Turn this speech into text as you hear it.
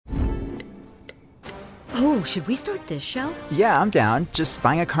Oh, should we start this show? Yeah, I'm down. Just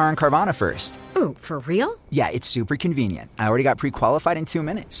buying a car on Carvana first. Ooh, for real? Yeah, it's super convenient. I already got pre-qualified in 2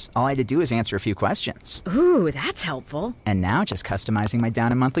 minutes. All I had to do is answer a few questions. Ooh, that's helpful. And now just customizing my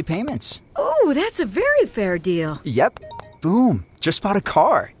down and monthly payments. Ooh, that's a very fair deal. Yep. Boom. Just bought a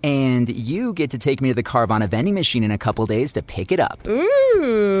car. And you get to take me to the Carvana vending machine in a couple days to pick it up.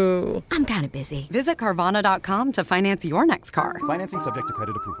 Ooh. I'm kind of busy. Visit Carvana.com to finance your next car. Financing subject to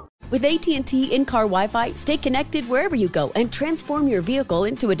credit approval. With AT&T in-car Wi-Fi, stay connected wherever you go and transform your vehicle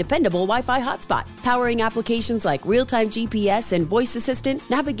into a dependable Wi-Fi hotspot. Powering applications like real-time GPS and voice assistant,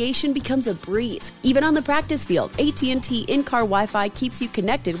 navigation becomes a breeze. Even on the practice field, AT&T in-car Wi-Fi keeps you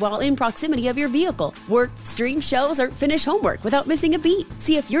connected while in proximity of your vehicle. Work, stream shows, or finish homework without missing a beat.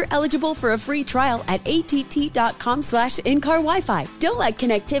 See if you're eligible for a free trial at att.com/in-car Wi-Fi. Don't let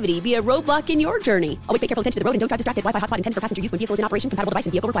connectivity be a roadblock in your journey. Always pay careful attention to the road and don't drive distracted. Wi-Fi hotspot intended for passenger use when vehicle is in operation. Compatible device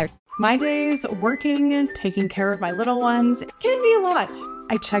and vehicle required. My days working, taking care of my little ones can be a lot.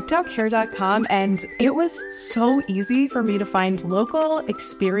 I checked out care.com and it was so easy for me to find local,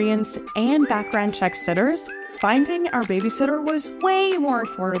 experienced, and background check sitters. Finding our babysitter was way more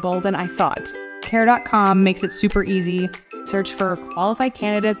affordable than I thought. Care.com makes it super easy. Search for qualified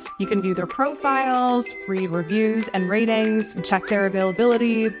candidates. You can view their profiles, read reviews and ratings, check their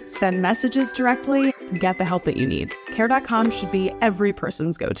availability, send messages directly, get the help that you need. Care.com should be every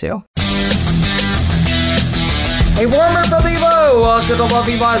person's go-to. A warmer from the low. Welcome to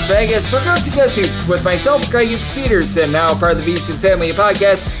lovely Las Vegas for Goats and Goats with myself, Greg Hughes Peterson, now part of the VSiN Family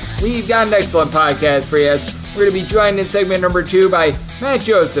Podcast. We've got an excellent podcast for you. We're going to be joined in segment number 2 by Matt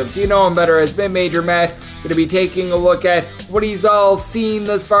Josephs. You know him better as Mid Major Matt. Going to be taking a look at what he's all seen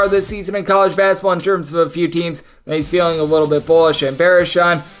thus far this season in college basketball in terms of a few teams that he's feeling a little bit bullish and bearish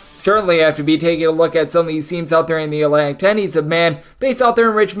on. Certainly have to be taking a look at some of these teams out there in the Atlantic 10. He's a man based out there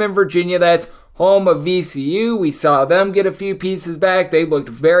in Richmond, Virginia. That's home of VCU. We saw them get a few pieces back. They looked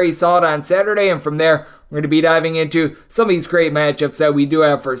very solid on Saturday, and from there, we're going to be diving into some of these great matchups that we do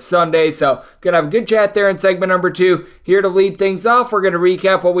have for Sunday. So, going to have a good chat there in segment number 2. Here to lead things off, we're going to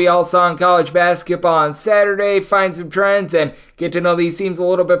recap what we all saw in college basketball on Saturday, find some trends, and get to know these teams a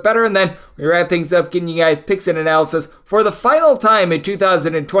little bit better. And then we wrap things up, getting you guys picks and analysis for the final time in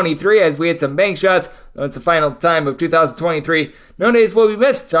 2023, as we had some bank shots. It's the final time of 2023. No days will be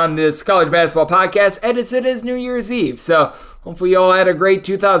missed on this college basketball podcast, and it is New Year's Eve. So, hopefully you all had a great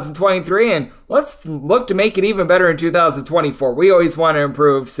 2023, and let's look to make it even better in 2024. We always want to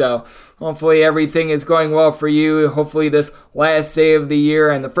improve, so hopefully everything is going well for you. Hopefully this last day of the year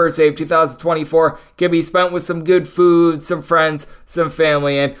and the first day of 2024 can be spent with some good food, some friends, some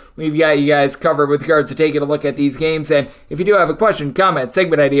family, and we've got you guys covered with regards to taking a look at these games. And if you do have a question, comment,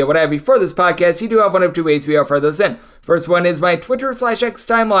 segment idea, what have you for this podcast, you do have one of two ways we offer those in. First one is my Twitter/X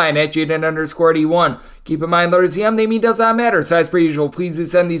timeline at Jaden_D1. Keep in mind, letters the name does not matter, so as per usual, please do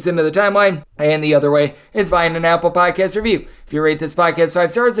send these into the timeline. And the other way is via an Apple Podcast review. If you rate this podcast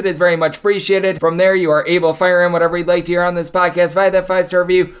 5 stars, it is very much appreciated. From there, you are able to fire in whatever you'd like to hear on this podcast via that 5-star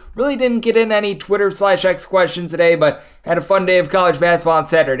review. Really didn't get in any Twitter/X questions today, but had a fun day of college basketball on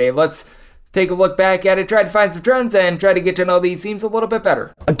Saturday. Let's take a look back at it, try to find some trends, and try to get to know these teams a little bit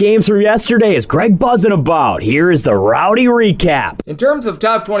better. Games from yesterday is Greg buzzing about. Here is the rowdy recap. In terms of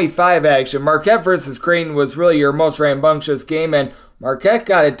top 25 action, Marquette versus Creighton was really your most rambunctious game, and Marquette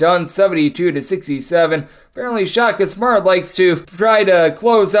got it done 72-67. Apparently Shaka Smart likes to try to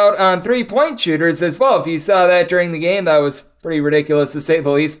close out on three-point shooters as well. If you saw that during the game, that was pretty ridiculous to say the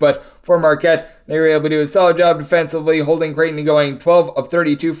least, but for Marquette, they were able to do a solid job defensively, holding Creighton to going 12 of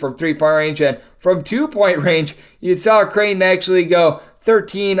 32 from three-point range, and from two-point range, you saw Creighton actually go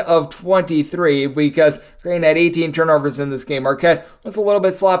 13 of 23 because Creighton had 18 turnovers in this game. Marquette was a little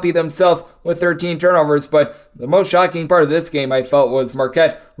bit sloppy themselves with 13 turnovers, but the most shocking part of this game I felt was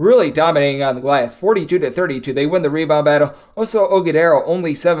Marquette really dominating on the glass, 42-32. They win the rebound battle. Also, Ogudero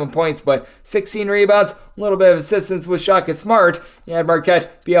only 7 points, but 16 rebounds, a little bit of assistance with Shaka Smart. You had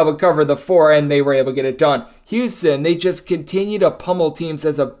Marquette be able to cover the 4, and they were able to get it done. Houston, they just continue to pummel teams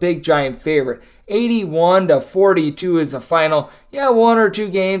as a big giant favorite. 81-42 is the final. Yeah, 1 or 2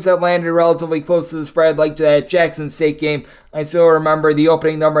 games that landed relatively close to the spread, like that Jackson State game. I still remember the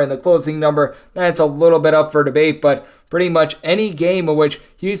opening number and the closing number. That's a little bit up for debate, but pretty much any game in which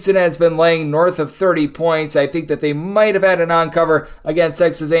Houston has been laying north of 30 points, I think that they might have had a non-cover against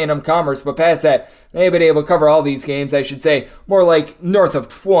Texas A&M Commerce, but past that, they've been able to cover all these games, I should say, more like north of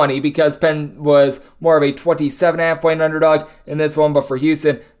 20, because Penn was more of a 27.5 point underdog in this one, but for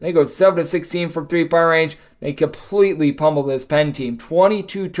Houston, they go 7-16 from three-point range. they completely pummeled this Penn team.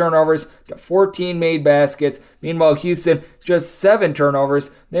 22 turnovers to 14 made baskets. Meanwhile, Houston, just 7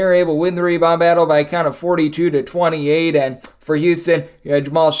 turnovers. They were able to win the rebound battle by a count of 42-28. And for Houston, you had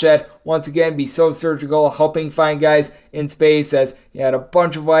Jamal Shead once again be so surgical, helping find guys in space as you had a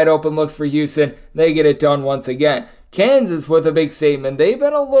bunch of wide open looks for Houston. They get it done once again. Kansas with a big statement. They've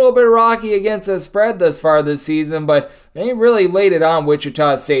been a little bit rocky against the spread thus far this season, but they really laid it on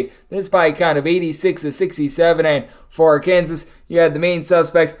Wichita State. This by a count of 86-67, and for Kansas, you had the main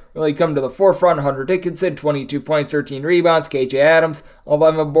suspects really come to the forefront. Hunter Dickinson, 22 points, 13 rebounds. KJ Adams,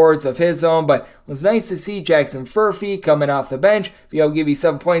 11 boards of his own, but it was nice to see Jackson Furphy coming off the bench, be able to give you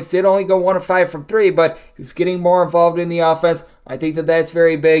 7 points. Did only go 1 of 5 from 3, but he was getting more involved in the offense. I think that's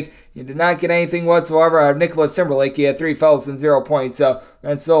very big. You did not get anything whatsoever out of Nicholas Timberlake. He had 3 fouls and 0 points, so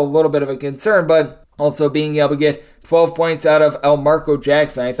that's still a little bit of a concern, but also being able to get 12 points out of Elmarco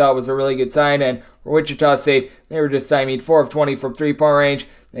Jackson, I thought was a really good sign. And for Wichita State, they were just stymied 4 of 20 from 3-point range.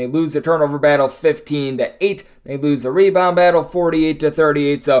 They lose the turnover battle 15-8. They lose the rebound battle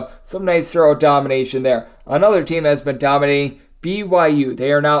 48-38. So some nice thorough domination there. Another team that's been dominating, BYU.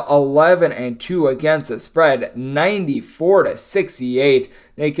 They are now 11-2 against the spread, 94-68.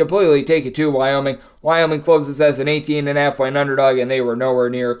 They completely take it to Wyoming. Wyoming closes as an 18.5 point underdog, and they were nowhere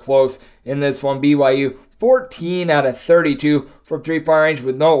near close in this one. BYU 14 out of 32 from 3-point range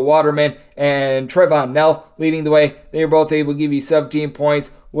with Noah Waterman and Trevon Nell leading the way. They were both able to give you 17 points.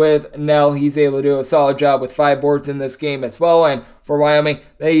 With Nell, he's able to do a solid job with 5 boards in this game as well. And for Wyoming,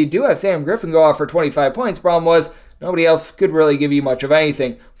 they do have Sam Griffin go off for 25 points. Problem was, nobody else could really give you much of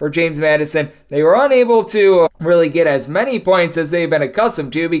anything. For James Madison, they were unable to really get as many points as they've been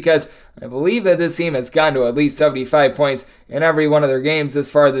accustomed to, because I believe that this team has gone to at least 75 points in every one of their games this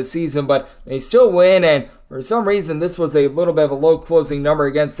far this season, but they still win, and for some reason this was a little bit of a low closing number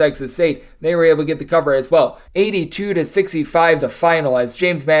against Texas State. They were able to get the cover as well. 82-65 the final, as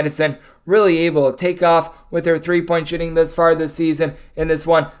James Madison really able to take off with their 3-point shooting this far this season. In this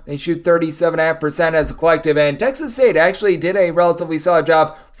one, they shoot 37.5% as a collective, and Texas State actually did a relatively solid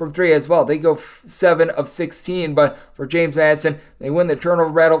job from 3 as well. They go 7 of 16, but for James Madison, they win the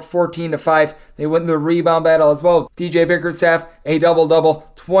turnover battle 14-5. They win the rebound battle as well. DJ Bickerstaff, a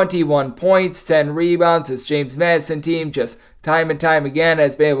double-double, 21 points, 10 rebounds. This James Madison team just time and time again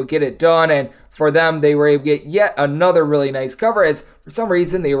has been able to get it done, and for them, they were able to get yet another really nice cover, as for some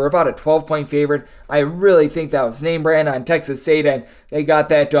reason they were about a 12-point favorite. I really think that was name brand on Texas State, and they got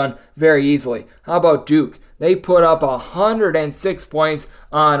that done very easily. How about Duke? They put up 106 points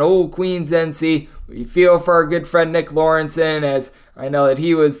on old Queens NC. We feel for our good friend Nick Lawrenson, as I know that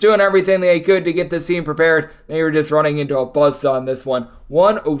he was doing everything they could to get this team prepared. They were just running into a buzzsaw on this one.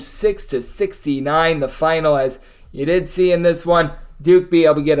 106-69 the final, as you did see in this one. Duke be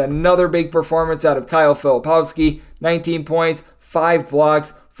able to get another big performance out of Kyle Filipowski. 19 points, 5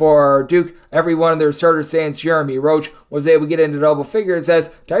 blocks for Duke. Every one of their starter stands, Jeremy Roach, was able to get into double figures, as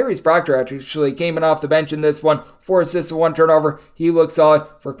Tyrese Proctor actually came in off the bench in this one. 4 assists and 1 turnover. He looks solid.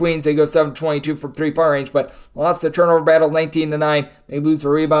 For Queens, they go 7-22 from 3-point range, but lost the turnover battle 19-9. They lose the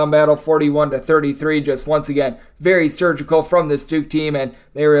rebound battle 41-33. Just once again, very surgical from this Duke team, and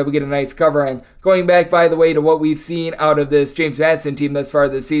they were able to get a nice cover. And going back, by the way, to what we've seen out of this James Madison team thus far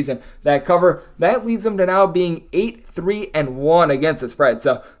this season, that cover, that leads them to now being 8-3-1 against the spread.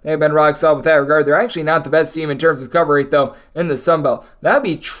 So they've been rock solid with that regard. They're actually not the best team in terms of cover rate, though, in the Sun Belt. That'd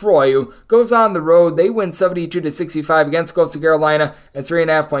be Troy, who goes on the road. They win 72-65 against Coastal Carolina as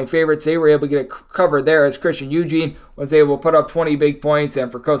 3.5-point favorites. They were able to get a cover there, as Christian Eugene was able to put up 20 big points.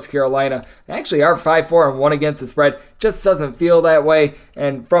 And for Coastal Carolina, they actually are 5-4-1 against the spread. Just doesn't feel that way.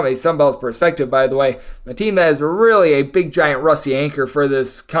 And from a Sun Belt perspective, by the way, the team that is really a big giant rusty anchor for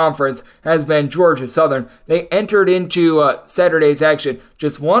this conference has been Georgia Southern. They entered into Saturday's action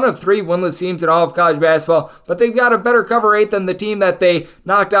just one of 3 winless teams in all of college basketball, but they've got a better cover rate than the team that they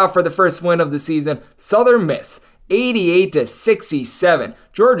knocked out for the first win of the season, Southern Miss. 88-67.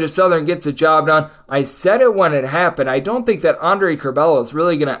 Georgia Southern gets the job done. I said it when it happened. I don't think that Andre Curbelo is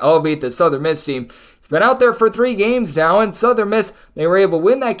really going to elevate the Southern Miss team. He's been out there for 3 games now, and Southern Miss, they were able to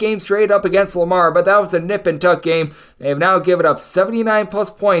win that game straight up against Lamar, but that was a nip and tuck game. They have now given up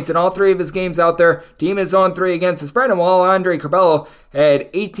 79-plus points in all 3 of his games out there. Team is on 3 against the spread, and while Andre Curbelo had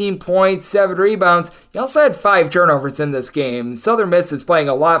 18 points, 7 rebounds, he also had 5 turnovers in this game. Southern Miss is playing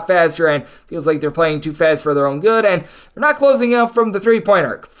a lot faster, and feels like they're playing too fast for their own good, and they're not closing out from the 3-point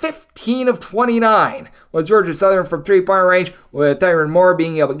arc. 15 of 29 was Georgia Southern from 3-point range, with Tyron Moore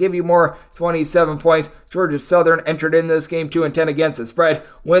being able to give you more, 27 points. Georgia Southern entered in this game 2-10 against the spread,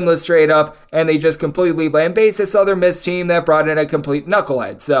 winless straight up, and they just completely lambasted a Southern Miss team that brought in a complete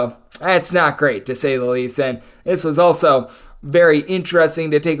knucklehead. So that's not great, to say the least. And this was also very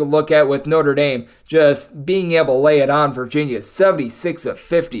interesting to take a look at with Notre Dame just being able to lay it on Virginia, 76 of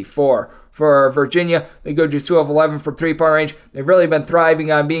 54. For Virginia, they go just 2 of 11 from three-point range. They've really been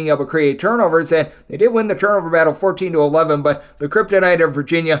thriving on being able to create turnovers, and they did win the turnover battle 14-11, but the kryptonite of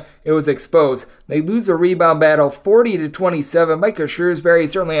Virginia, it was exposed. They lose a rebound battle 40-27. Micah Shrewsbury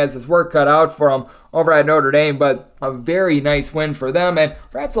certainly has his work cut out for him over at Notre Dame, but a very nice win for them, and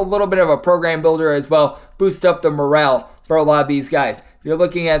perhaps a little bit of a program builder as well, boost up the morale for a lot of these guys. If you're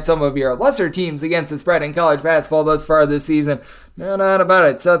looking at some of your lesser teams against the spread in college basketball thus far this season, no doubt about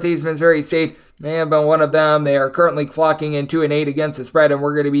it. Southeast Missouri State, they have been one of them. They are currently clocking in 2-8 against the spread, and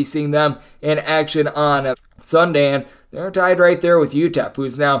we're going to be seeing them in action on Sunday. And they're tied right there with UTEP,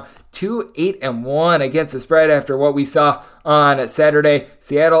 who's now 2-8-1 against the spread after what we saw on Saturday.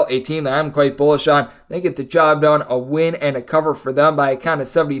 Seattle, a team that I'm quite bullish on. They get the job done, a win and a cover for them by a count of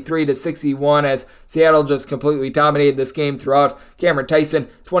 73-61 as Seattle just completely dominated this game throughout. Cameron Tyson,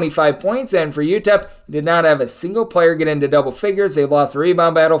 25 points, and for UTEP, he did not have a single player get into double figures. They lost the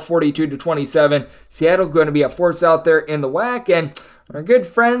rebound battle 42-27. Seattle going to be a force out there in the WAC, and our good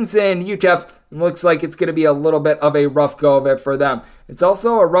friends in UTEP, it looks like it's going to be a little bit of a rough go of it for them. It's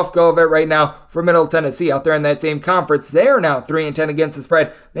also a rough go of it right now for Middle Tennessee out there in that same conference. They are now 3-10 against the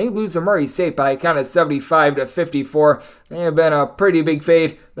spread. They lose to Murray State by a count of 75-54. They have been a pretty big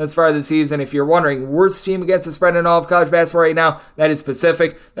fade thus far this season. If you're wondering, worst team against the spread in all of college basketball right now, that is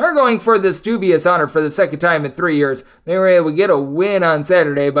Pacific. They're going for this dubious honor for the second time in 3 years. They were able to get a win on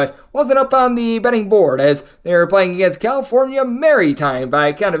Saturday, but wasn't up on the betting board as they were playing against California Maritime by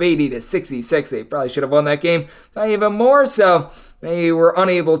a count of 80-66. They probably should have won that game by even more, so they were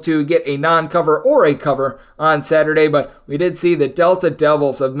unable to get a non-cover or a cover on Saturday, but we did see the Delta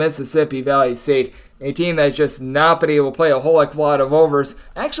Devils of Mississippi Valley State, a team that's just not been able to play a whole heck of a lot of overs,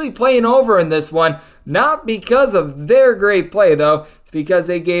 actually playing over in this one, not because of their great play though, it's because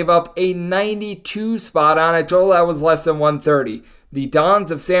they gave up a 92 spot on a total that was less than 130. The Dons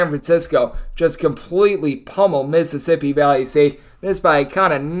of San Francisco just completely pummeled Mississippi Valley State. This by a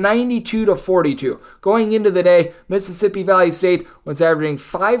count of 92-42. Going into the day, Mississippi Valley State was averaging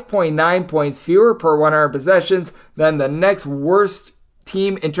 5.9 points fewer per 100 possessions than the next worst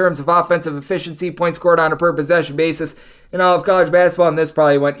team in terms of offensive efficiency, points scored on a per possession basis in all of college basketball, and this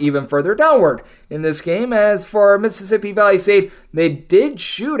probably went even further downward in this game. As for Mississippi Valley State, they did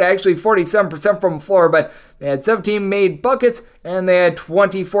shoot actually 47% from the floor, but they had 17 made buckets, and they had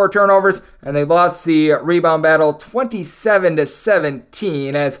 24 turnovers, and they lost the rebound battle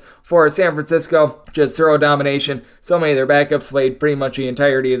 27-17. As for San Francisco, just thorough domination. So many of their backups played pretty much the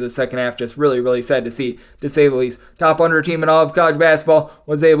entirety of the second half. Just really, really sad to see, to say the least. Top under team in all of college basketball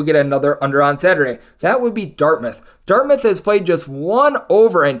was able to get another under on Saturday. That would be Dartmouth. Dartmouth has played just 1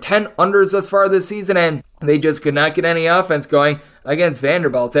 over and 10 unders thus far this season, and they just could not get any offense going against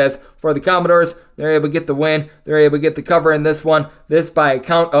Vanderbilt. As for the Commodores, they're able to get the win. They're able to get the cover in this one. This by a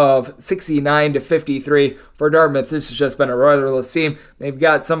count of 69-53 for Dartmouth. This has just been a rudderless team. They've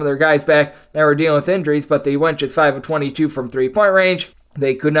got some of their guys back that were dealing with injuries, but they went just 5 of 22 from three-point range.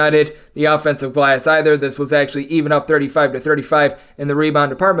 They could not hit the offensive glass either. This was actually even up 35-35 in the rebound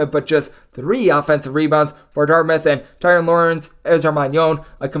department, but just 3 offensive rebounds for Dartmouth, and Tyron Lawrence, Ezra Magnon,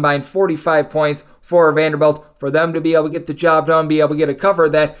 a combined 45 points for Vanderbilt, for them to be able to get the job done, be able to get a cover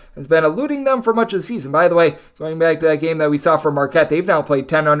that has been eluding them for much of the season. By the way, going back to that game that we saw from Marquette, they've now played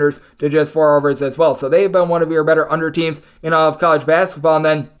 10 unders to just 4 overs as well, so they've been one of your better under teams in all of college basketball, and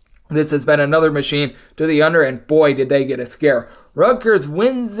then this has been another machine to the under, and boy, did they get a scare. Rutgers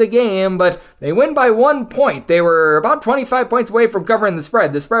wins the game, but they win by 1 point. They were about 25 points away from covering the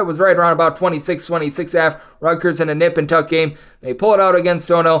spread. The spread was right around about 26.5. Rutgers in a nip and tuck game. They pull it out against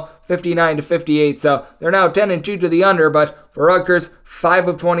Stonehill, 59-58. So they're now 10-2 to the under, but for Rutgers, 5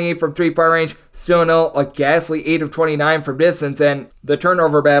 of 28 from three-point range. Stonehill, a ghastly 8 of 29 from distance, and the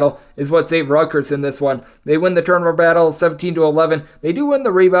turnover battle is what saved Rutgers in this one. They win the turnover battle 17-11. They do win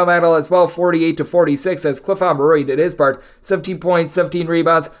the rebound battle as well, 48-46, as Cliff Amberui did his part. 17 points, 17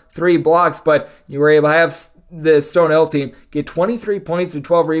 rebounds, 3 blocks, but you were able to have the Stonehill team get 23 points and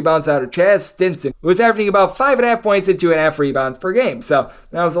 12 rebounds out of Chaz Stinson, who was averaging about 5.5 points and 2.5 rebounds per game. So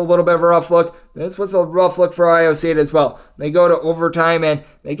that was a little bit of a rough look. This was a rough look for Ohio State as well. They go to overtime and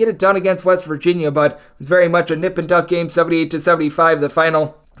they get it done against West Virginia, but it was very much a nip and tuck game, 78-75 the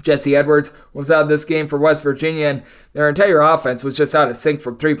final. Jesse Edwards was out of this game for West Virginia, and their entire offense was just out of sync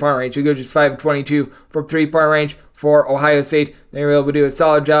from three-point range. You go just 5 of 22 from three-point range for Ohio State. they were able to do a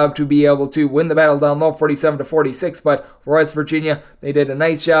solid job to be able to win the battle down low 47-46, but for West Virginia, they did a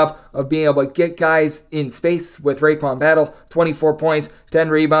nice job of being able to get guys in space with Raekwon Battle, 24 points, 10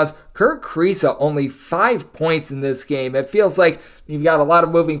 rebounds. Kirk Kriisa, only 5 points in this game. It feels like you've got a lot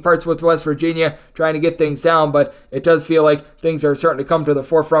of moving parts with West Virginia trying to get things down, but it does feel like things are starting to come to the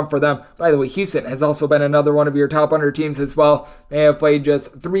forefront for them. By the way, Houston has also been another one of your top under teams as well. They have played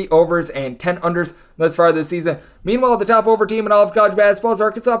just 3 overs and 10 unders thus far this season. Meanwhile, the top over team in all of college basketball is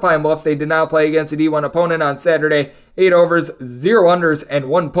Arkansas Pine Bluff. They did not play against a D1 opponent on Saturday. 8 overs, 0 unders, and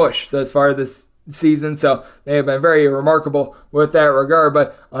 1 push thus far this season, so they have been very remarkable with that regard.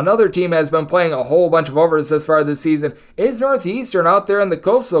 But another team has been playing a whole bunch of overs thus far this season is Northeastern out there in the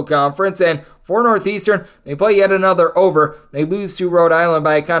Coastal Conference, and for Northeastern, they play yet another over. They lose to Rhode Island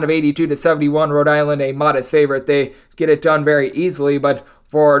by a count of 82-71. Rhode Island a modest favorite. They get it done very easily, but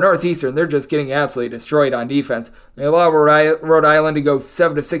for Northeastern, they're just getting absolutely destroyed on defense. They allow Rhode Island to go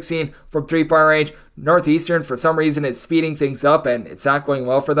 7-16 from three-point range. Northeastern, for some reason, is speeding things up, and it's not going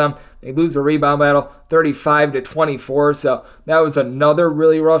well for them. They lose a rebound battle, 35-24, so that was another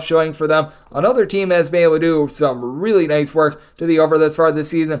really rough showing for them. Another team has been able to do some really nice work to the over thus far this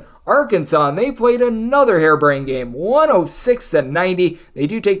season, Arkansas, and they played another harebrained game, 106-90. They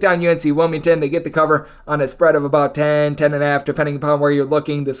do take down UNC Wilmington. They get the cover on a spread of about 10, 10.5, depending upon where you're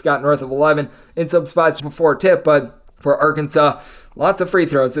looking. This got north of 11 in some spots before tip, but for Arkansas, lots of free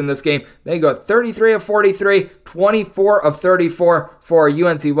throws in this game. They go 33 of 43, 24 of 34 for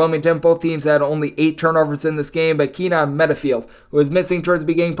UNC Wilmington. Both teams had only 8 turnovers in this game, but Keenan Metafield, who was missing towards the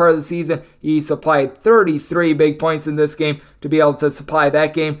beginning part of the season, he supplied 33 big points in this game to be able to supply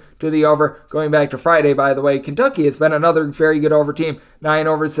that game to the over. Going back to Friday, by the way, Kentucky has been another very good over team, 9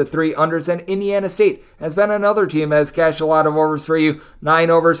 overs to 3 unders, and Indiana State has been another team that has cashed a lot of overs for you,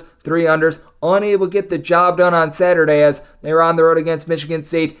 9 overs, 3 unders, unable to get the job done on Saturday as they were on the road against Michigan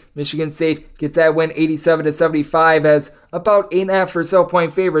State. Michigan State gets that win 87-75 as about 8.5 or so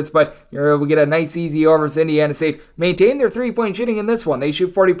point favorites, but you're able to get a nice easy over as Indiana State maintain their 3-point shooting in this one. They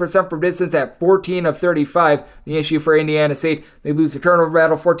shoot 40% from distance at 14 of 35. The issue for Indiana State, they lose the turnover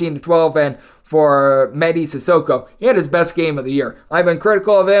battle 14-12, and for Mehdi Sissoko, he had his best game of the year. I've been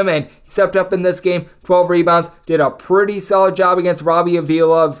critical of him, and he stepped up in this game, 12 rebounds, did a pretty solid job against Robbie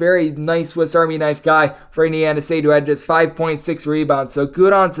Avila, very nice Swiss Army knife guy for Indiana State who had just 5.6 rebounds. So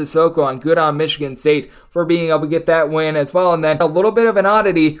good on Sissoko and good on Michigan State for being able to get that win as well. And then a little bit of an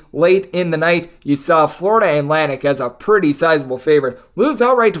oddity late in the night, you saw Florida Atlantic as a pretty sizable favorite lose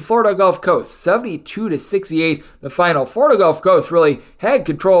outright to Florida Gulf Coast, 72-68 the final. Florida Gulf Coast really had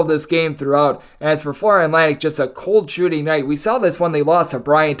control of this game throughout. As for Florida Atlantic, just a cold shooting night. We saw this when they lost to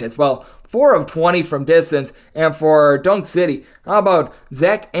Bryant as well. 4 of 20 from distance. And for Dunk City, how about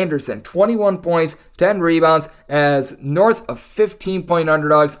Zach Anderson? 21 points, 10 rebounds as north of 15-point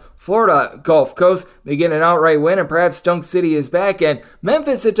underdogs. Florida Gulf Coast, they get an outright win, and perhaps Dunk City is back. And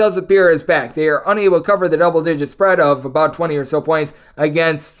Memphis, it does appear, is back. They are unable to cover the double-digit spread of about 20 or so points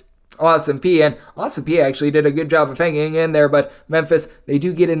against Austin Peay, and Austin Peay actually did a good job of hanging in there, but Memphis, they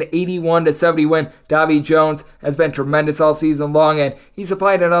do get an 81-70 win. Davy Jones has been tremendous all season long, and he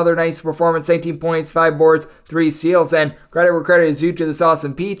supplied another nice performance, 19 points, 5 boards, 3 steals, and credit where credit is due to this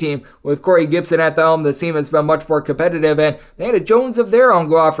Austin Peay team. With Corey Gibson at the helm, the team has been much more competitive, and they had a Jones of their own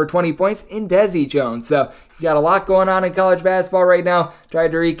go off for 20 points in Desi Jones. So you've got a lot going on in college basketball right now.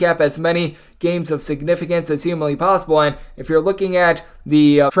 Tried to recap as many games of significance as humanly possible, and if you're looking at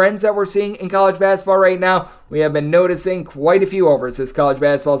the trends that we're seeing in college basketball right now, we have been noticing quite a few overs this college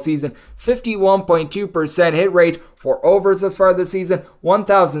basketball season. 51.2% hit rate for overs thus far this season.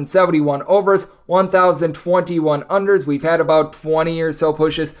 1,071 overs, 1,021 unders. We've had about 20 or so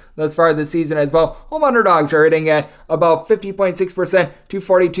pushes thus far this season as well. Home underdogs are hitting at about 50.6%,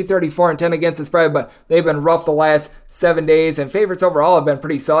 240, 234, and 10 against the spread, but they've been rough the last 7 days, and favorites overall have been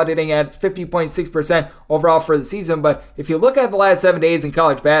pretty solid, hitting at 50.6% overall for the season. But if you look at the last 7 days in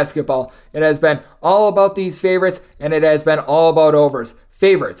college basketball, it has been all about these favorites, and it has been all about overs.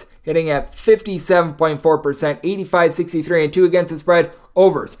 Favorites hitting at 57.4%, 85, 63, and 2 against the spread.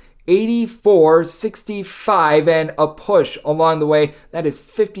 Overs 84, 65, and a push along the way. That is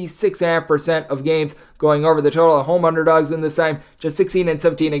 56.5% of games going over the total. Home underdogs in this time, just 16 and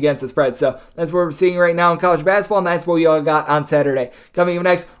 17 against the spread. So that's what we're seeing right now in college basketball, and that's what we all got on Saturday. Coming up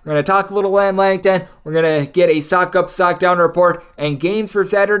next, we're going to talk a little Atlantic 10. We're going to get a stock up, stock down report and games for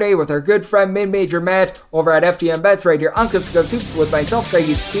Saturday with our good friend Mid-Major Matt over at FTN Bets right here on Coast to Coast Hoops with myself, Craig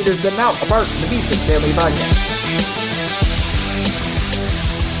Hoops Peterson, now a part of the VSiN Family Podcast.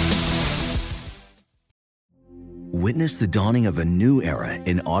 Witness the dawning of a new era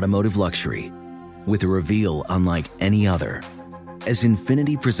in automotive luxury with a reveal unlike any other as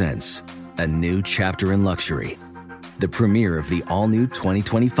Infiniti presents a new chapter in luxury, the premiere of the all-new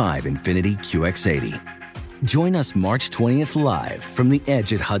 2025 Infiniti QX80. Join us March 20th live from the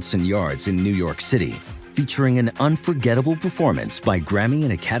Edge at Hudson Yards in New York City, featuring an unforgettable performance by Grammy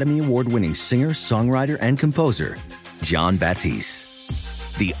and Academy Award-winning singer, songwriter, and composer, Jon Batiste.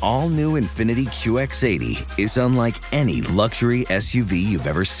 The all-new Infiniti QX80 is unlike any luxury SUV you've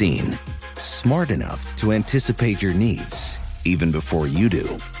ever seen. Smart enough to anticipate your needs, even before you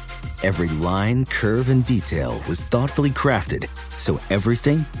do. Every line, curve, and detail was thoughtfully crafted, so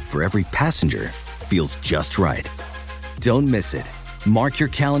everything for every passenger feels just right. Don't miss it. Mark your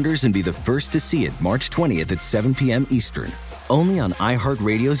calendars and be the first to see it March 20th at 7 p.m. Eastern, only on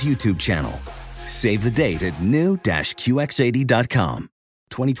iHeartRadio's YouTube channel. Save the date at new-QX80.com.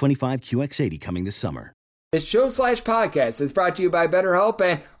 2025 QX80 coming this summer. This show/podcast is brought to you by BetterHelp,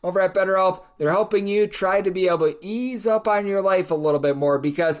 and over at BetterHelp, they're helping you try to be able to ease up on your life a little bit more,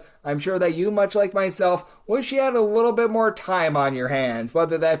 because I'm sure that you, much like myself, wish you had a little bit more time on your hands,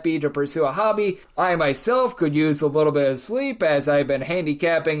 whether that be to pursue a hobby. I myself could use a little bit of sleep, as I've been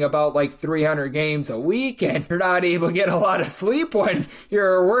handicapping about like 300 games a week, and you're not able to get a lot of sleep when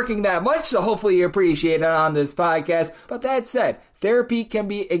you're working that much, so hopefully you appreciate it on this podcast. But that said, therapy can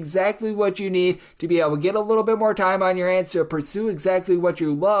be exactly what you need to be able to get a little bit more time on your hands to pursue exactly what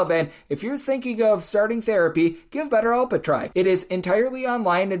you love. And if you're thinking of starting therapy, give BetterHelp a try. It is entirely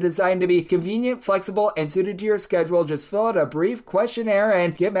online and designed to be convenient, flexible, and suited to your schedule. Just fill out a brief questionnaire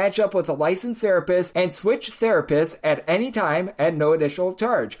and get matched up with a licensed therapist, and switch therapists at any time at no additional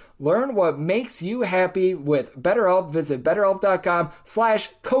charge. Learn what makes you happy with BetterHelp. Visit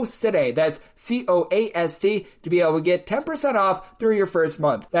BetterHelp.com/coast today. That's COAST to be able to get 10% off through your first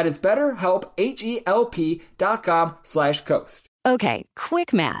month. That is BetterHelp, HELP.com/coast. Okay,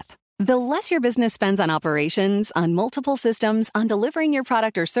 quick math. The less your business spends on operations, on multiple systems, on delivering your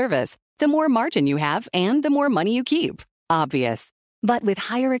product or service, the more margin you have and the more money you keep. Obvious. But with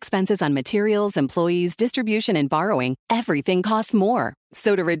higher expenses on materials, employees, distribution, and borrowing, everything costs more.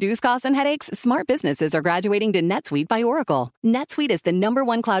 So to reduce costs and headaches, smart businesses are graduating to NetSuite by Oracle. NetSuite is the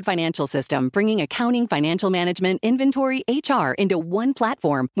 #1 cloud financial system, bringing accounting, financial management, inventory, HR into one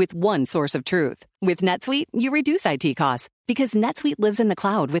platform with one source of truth. With NetSuite, you reduce IT costs because NetSuite lives in the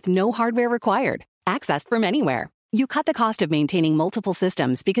cloud with no hardware required, accessed from anywhere. You cut the cost of maintaining multiple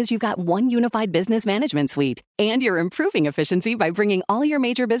systems because you've got one unified business management suite. And you're improving efficiency by bringing all your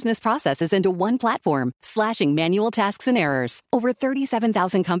major business processes into one platform, slashing manual tasks and errors. Over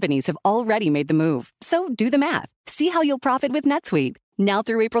 37,000 companies have already made the move. So do the math. See how you'll profit with NetSuite. Now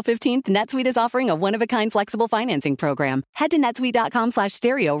through April 15th, NetSuite is offering a one-of-a-kind flexible financing program. Head to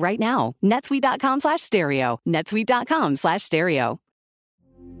netsuite.com/stereo right now. netsuite.com/stereo. netsuite.com/stereo.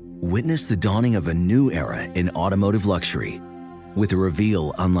 Witness the dawning of a new era in automotive luxury, with a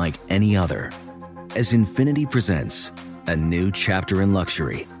reveal unlike any other, as Infiniti presents a new chapter in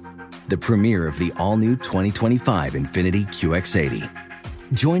luxury, the premiere of the all-new 2025 Infiniti QX80.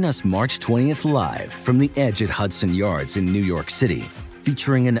 Join us March 20th live from the Edge at Hudson Yards in New York City,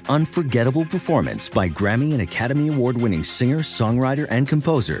 featuring an unforgettable performance by Grammy and Academy Award-winning singer, songwriter, and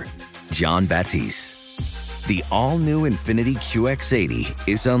composer, Jon Batiste. The all-new Infiniti QX80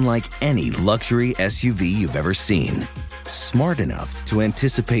 is unlike any luxury SUV you've ever seen. Smart enough to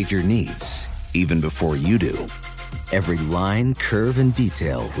anticipate your needs, even before you do. Every line, curve, and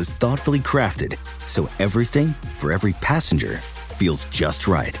detail was thoughtfully crafted, so everything for every passenger feels just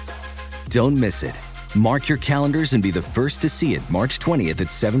right. Don't miss it. Mark your calendars and be the first to see it March 20th at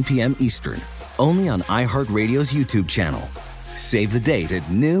 7 p.m. Eastern, only on iHeartRadio's YouTube channel. Save the date at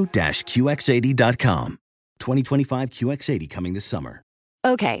new-QX80.com. 2025 QX80 coming this summer.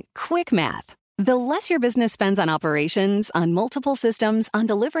 Okay, quick math. The less your business spends on operations, on multiple systems, on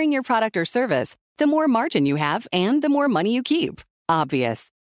delivering your product or service, the more margin you have and the more money you keep. Obvious.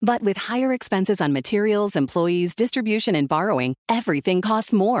 But with higher expenses on materials, employees, distribution, and borrowing, everything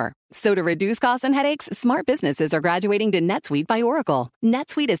costs more. So to reduce costs and headaches, smart businesses are graduating to NetSuite by Oracle.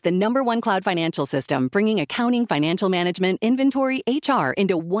 NetSuite is the #1 cloud financial system, bringing accounting, financial management, inventory, HR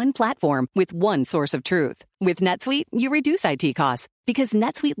into one platform with one source of truth. With NetSuite, you reduce IT costs because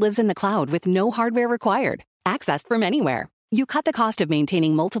NetSuite lives in the cloud with no hardware required, accessed from anywhere. You cut the cost of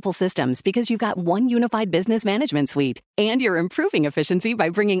maintaining multiple systems because you've got one unified business management suite. And you're improving efficiency by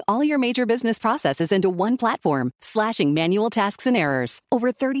bringing all your major business processes into one platform, slashing manual tasks and errors.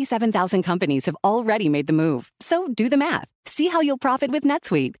 Over 37,000 companies have already made the move. So do the math. See how you'll profit with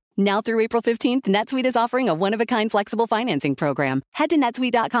NetSuite. Now through April 15th, NetSuite is offering a one-of-a-kind flexible financing program. Head to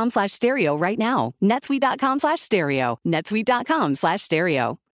netsuite.com/stereo right now. netsuite.com/stereo.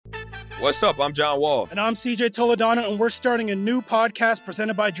 netsuite.com/stereo. What's up? I'm John Wall. And I'm CJ Toledano, and we're starting a new podcast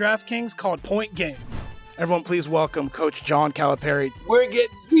presented by DraftKings called Point Game. Everyone, please welcome Coach John Calipari. We're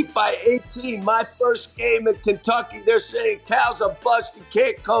getting beat by 18. My first game in Kentucky, they're saying Cal's a bust. He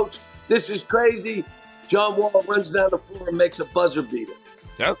can't coach. This is crazy. John Wall runs down the floor and makes a buzzer beater.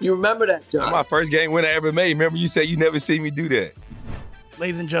 Yep. You remember that, John? That's my first game winner I ever made. Remember you said you never seen me do that.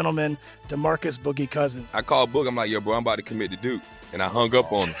 Ladies and gentlemen, DeMarcus Boogie Cousins. I called Boog. I'm like, yo, bro, I'm about to commit to Duke. And I hung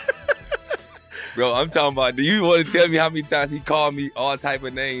up on him. Bro, I'm talking about, do you want to tell me how many times he called me all type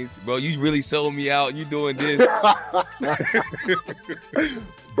of names? Bro, you really sold me out. You doing this.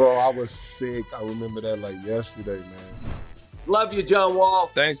 Bro, I was sick. I remember that like yesterday, man. Love you, John Wall.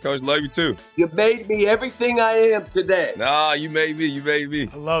 Thanks, Coach. Love you, too. You made me everything I am today. Nah, you made me.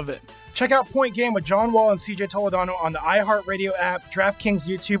 I love it. Check out Point Game with John Wall and CJ Toledano on the iHeartRadio app, DraftKings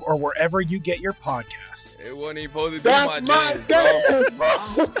YouTube, or wherever you get your podcasts. It wasn't even supposed to be That's my dance, bro.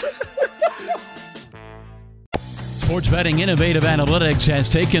 Sports Betting Innovative Analytics has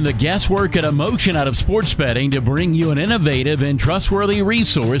taken the guesswork and emotion out of sports betting to bring you an innovative and trustworthy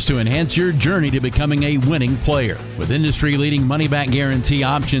resource to enhance your journey to becoming a winning player. With industry-leading money-back guarantee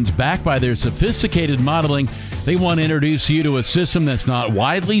options backed by their sophisticated modeling, they want to introduce you to a system that's not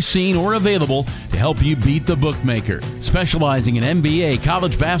widely seen or available to help you beat the bookmaker. Specializing in NBA,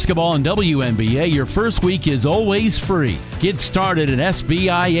 college basketball, and WNBA, your first week is always free. Get started at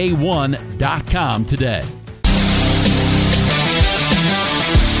SBIA1.com today.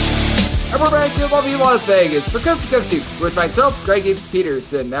 And we're back to lovely Las Vegas for Coast to Coast Hoops with myself, Greg Gibbs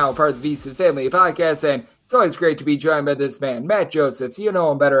Peterson, now part of the VSiN Family Podcast, and it's always great to be joined by this man, Matt Josephs. You know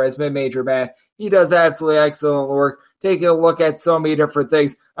him better as Mid-Major Matt. He does absolutely excellent work, taking a look at so many different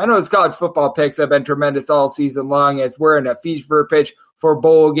things. I know his college football picks have been tremendous all season long as we're in a fever pitch for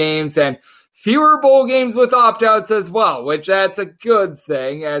bowl games and fewer bowl games with opt-outs as well, which that's a good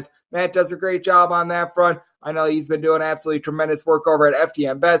thing as Matt does a great job on that front. I know he's been doing absolutely tremendous work over at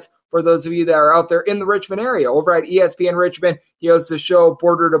FTN Bets. For those of you that are out there in the Richmond area, over at ESPN Richmond, he hosts the show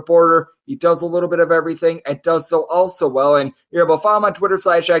Border to Border. He does a little bit of everything and does so also well. And you're able to follow him on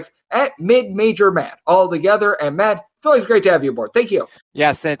Twitter/X at MidMajorMatt all together. And Matt, it's always great to have you aboard. Thank you.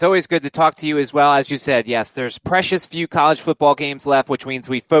 Yes, and it's always good to talk to you as well. As you said, yes, there's precious few college football games left, which means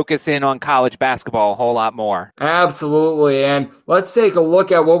we focus in on college basketball a whole lot more. Absolutely. And let's take a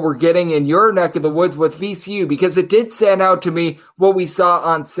look at what we're getting in your neck of the woods with VCU, because it did stand out to me what we saw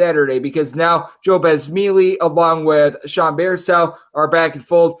on Saturday, because now Joe Besmealy along with Sean Bairstow are back in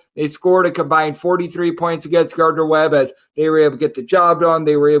fold. They scored a combined 43 points against Gardner-Webb as they were able to get the job done.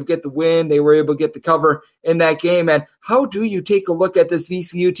 They were able to get the win. They were able to get the cover in that game. And how do you take a look at this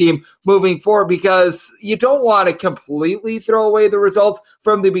VCU team moving forward? Because you don't want to completely throw away the results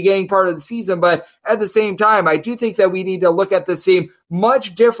from the beginning part of the season. But at the same time, I do think that we need to look at this team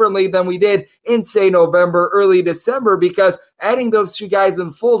much differently than we did in, say, November, early December, because adding those two guys in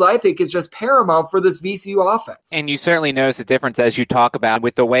the fold, I think, is just paramount for this VCU offense. And you certainly notice the difference, as you talk about,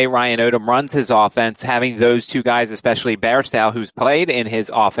 with the way Ryan Odom runs his offense, having those two guys, especially Bairstow, who's played in his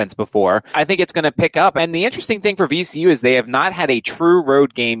offense before. I think it's going to pick up. And the interesting thing for VCU is they have not had a true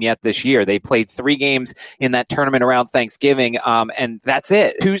road game yet this year. They played 3 games in that tournament around Thanksgiving, and that's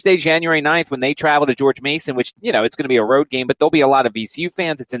it. Tuesday, January 9th, when they travel to George Mason, which, you know, it's going to be a road game, but there'll be a lot of VCU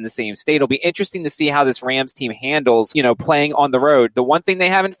fans. It's in the same state. It'll be interesting to see how this Rams team handles, you know, playing on the road. The one thing they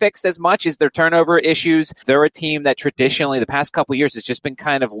haven't fixed as much is their turnover issues. They're a team that traditionally the past couple of years has just been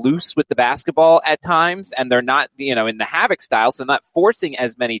kind of loose with the basketball at times, and they're not, you know, in the havoc style, so not forcing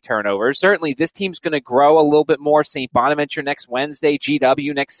as many turnovers. Certainly this team's going to grow a little bit more. St. Bonaventure next Wednesday,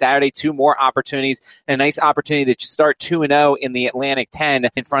 GW next Saturday, 2 more opportunities, and a nice opportunity to start 2-0 in the Atlantic 10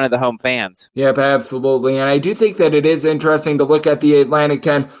 in front of the home fans. Yep, absolutely. And I do think that it is interesting to look at the Atlantic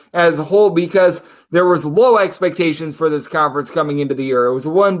 10 as a whole, because there was low expectations for this conference coming into the year. It was a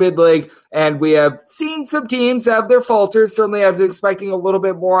one-bid league, and we have seen some teams have their falters. Certainly I was expecting a little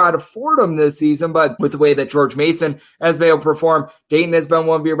bit more out of Fordham this season, but with the way that George Mason has been able to perform, Dayton has been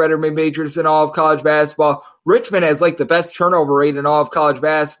one of your better mid-majors in all of college basketball. Richmond has like the best turnover rate in all of college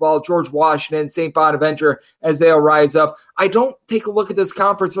basketball. George Washington, St. Bonaventure, as they'll rise up. I don't take a look at this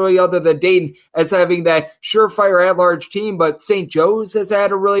conference really other than Dayton as having that surefire at-large team, but St. Joe's has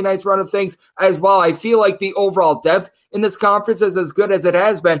had a really nice run of things as well. I feel like the overall depth in this conference is as good as it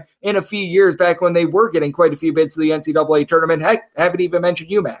has been in a few years back when they were getting quite a few bids to the NCAA tournament. Heck, haven't even mentioned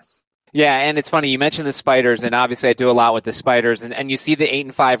UMass. Yeah, and it's funny, you mentioned the Spiders, and obviously I do a lot with the Spiders, and you see the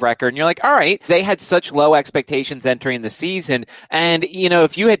 8-5 record, and you're like, all right, they had such low expectations entering the season, and,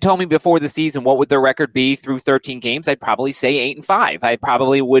 if you had told me before the season what would their record be through 13 games, I'd probably say 8-5. I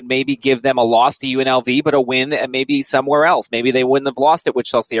probably would maybe give them a loss to UNLV, but a win maybe somewhere else. Maybe they wouldn't have lost at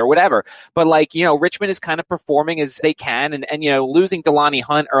Wichita or whatever. But, Richmond is kind of performing as they can, and losing Delani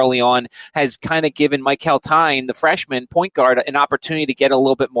Hunt early on has kind of given Michael Tyne, the freshman point guard, an opportunity to get a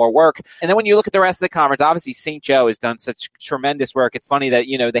little bit more work. And then when you look at the rest of the conference, obviously St. Joe has done such tremendous work. It's funny that,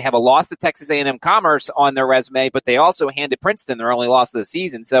 they have a loss to Texas A&M Commerce on their resume, but they also handed Princeton their only loss of the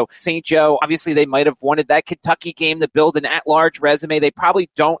season. So St. Joe, obviously they might have wanted that Kentucky game to build an at-large resume. They probably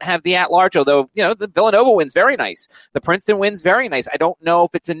don't have the at-large, although, the Villanova win's very nice. The Princeton win's very nice. I don't know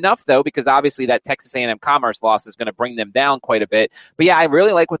if it's enough, though, because obviously that Texas A&M Commerce loss is going to bring them down quite a bit. But yeah, I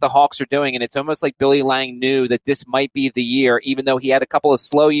really like what the Hawks are doing, and it's almost like Billy Lang knew that this might be the year, even though he had a couple of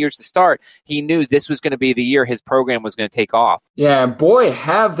slow years to start. He knew this was going to be the year his program was going to take off. Yeah, and boy,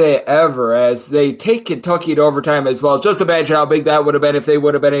 have they ever, as they take Kentucky to overtime as well. Just imagine how big that would have been if they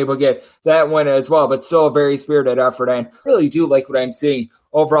would have been able to get that win as well, but still a very spirited effort. And I really do like what I'm seeing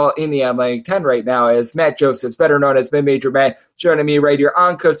overall in the Atlantic 10 right now, as Matt Josephs, better known as Mid-Major Matt, joining me right here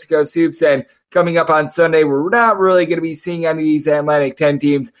on Coast to Coast Hoops. And coming up on Sunday, we're not really going to be seeing any of these Atlantic 10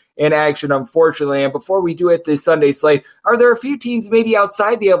 teams in action, unfortunately. And before we do it this Sunday slate, are there a few teams maybe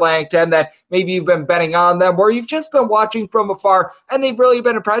outside the Atlantic 10 that maybe you've been betting on them, or you've just been watching from afar and they've really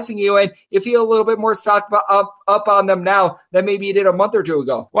been impressing you and you feel a little bit more stocked up on them now than maybe you did a month or two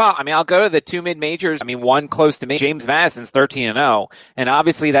ago? Well, I'll go to the two mid-majors. One close to me, James Madison's 13-0. And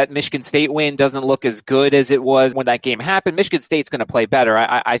obviously that Michigan State win doesn't look as good as it was when that game happened. Michigan State's going to play better.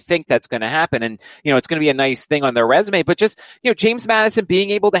 I think that's going to happen. And, it's going to be a nice thing on their resume. But just, James Madison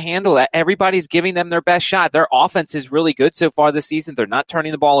being able to handle that, everybody's giving them their best shot. Their offense is really good so far this season. They're not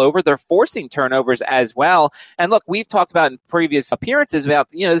turning the ball over. They're forcing turnovers as well. And look, we've talked about in previous appearances about,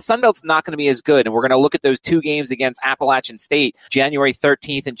 the Sun Belt's not going to be as good. And we're going to look at those two games against Appalachian State, January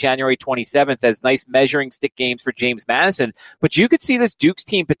 13th and January 27th, as nice measuring stick games for James Madison. But you could see this Dukes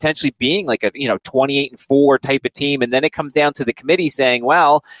team potentially being like a, 28-4 type of team. And then it comes down to the committee saying,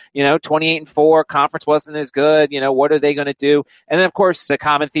 well, 28-4, conference wasn't as good. What are they going to do? And then, of course, the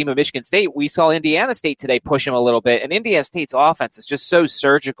common theme of Michigan State, we saw Indiana State today push them a little bit. And Indiana State's offense is just so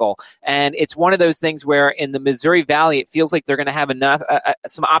surgical. And it's one of those things where in the Missouri Valley, it feels like they're going to have enough,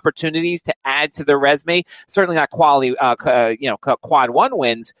 some opportunities to add to their resume. Certainly not quality, quad one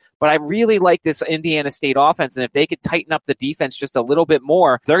wins, but I really like this Indiana State offense. And if they could tighten up the defense just a little bit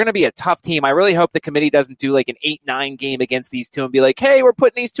more, they're going to be a tough team. I really hope the committee doesn't do like an 8-9 game against these two and be like, hey, we're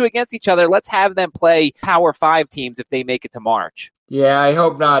putting these two against each other. Let's have them play Power 5 teams if they make it to March. Yeah, I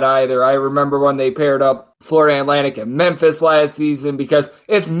hope not either. I remember when they paired up Florida Atlantic and Memphis last season, because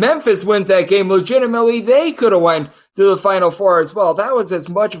if Memphis wins that game, legitimately, they could have went to the Final Four as well. That was as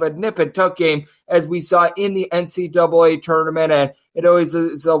much of a nip and tuck game as we saw in the NCAA tournament, and it always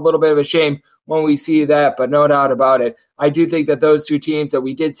is a little bit of a shame when we see that, but no doubt about it. I do think that those two teams that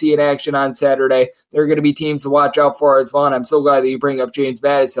we did see in action on Saturday, they're going to be teams to watch out for as well, and I'm so glad that you bring up James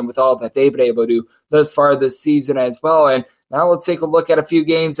Madison with all that they've been able to do thus far this season as well. And now let's take a look at a few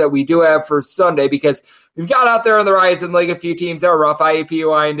games that we do have for Sunday, because we've got out there on the horizon like a few teams that are rough,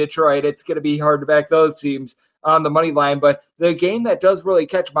 IUPUI and Detroit. It's going to be hard to back those teams on the money line, but the game that does really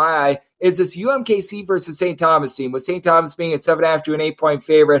catch my eye is this UMKC versus St. Thomas team, with St. Thomas being a 7.5 to an 8-point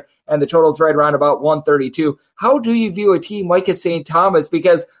favorite, and the total's right around about 132. How do you view a team like a St. Thomas?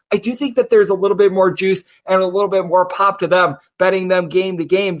 Because I do think that there's a little bit more juice and a little bit more pop to them, betting them game to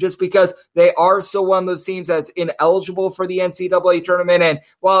game, just because they are still one of those teams that's ineligible for the NCAA tournament. And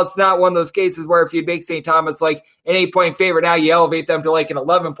while it's not one of those cases where if you make St. Thomas like an 8-point favorite, now you elevate them to like an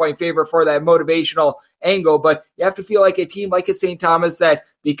 11-point favorite for that motivational angle. But you have to feel like a team like a St. Thomas that,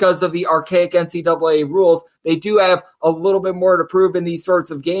 because of the archaic NCAA rules, they do have a little bit more to prove in these sorts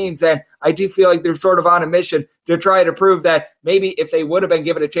of games. And I do feel like they're sort of on a mission to try to prove that maybe if they would have been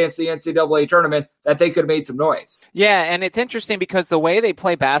given a chance to the NCAA tournament, that they could have made some noise. Yeah, and it's interesting because the way they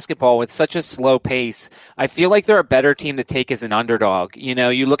play basketball with such a slow pace, I feel like they're a better team to take as an underdog.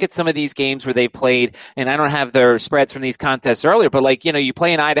 You look at some of these games where they've played, and I don't have their spreads from these contests earlier, but you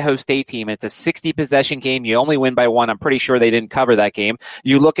play an Idaho State team, it's a 60-possession game, you only win by one. I'm pretty sure they didn't cover that game.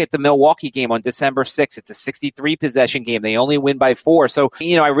 You look at the Milwaukee game on December 6th, it's a 63-possession game. They only win by 4. So,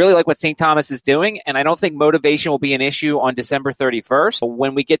 I really like what St. Thomas is doing, and I don't think motivation motivation will be an issue on December 31st.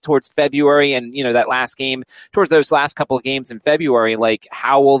 When we get towards February and, that last game, towards those last couple of games in February, like,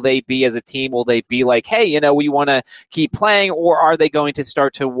 how will they be as a team? Will they be like, hey, we want to keep playing, or are they going to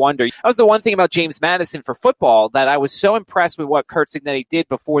start to wonder? That was the one thing about James Madison for football, that I was so impressed with what Curt Cignetti did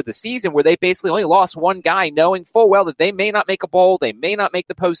before the season, where they basically only lost one guy, knowing full well that they may not make a bowl, they may not make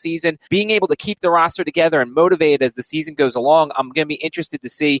the postseason. Being able to keep the roster together and motivated as the season goes along, I'm going to be interested to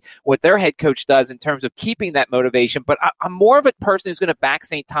see what their head coach does in terms of keeping that motivation. But I'm more of a person who's going to back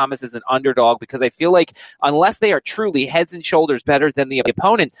St. Thomas as an underdog, because I feel like unless they are truly heads and shoulders better than the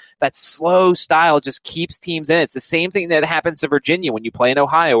opponent, that slow style just keeps teams in. It's the same thing that happens to Virginia when you play in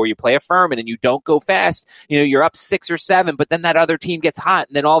Ohio or you play a Furman and you don't go fast. You're up 6 or 7, but then that other team gets hot,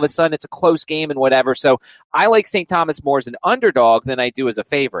 and then all of a sudden it's a close game and whatever. So I like St. Thomas more as an underdog than I do as a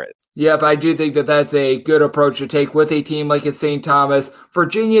favorite. Yep, I do think that that's a good approach to take with a team like St. Thomas.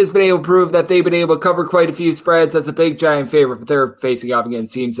 Virginia has been able to prove that they've been able to cover quite a few spreads as a big giant favorite, but they're facing off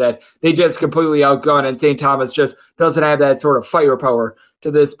against teams that they just completely outgun, and St. Thomas just doesn't have that sort of firepower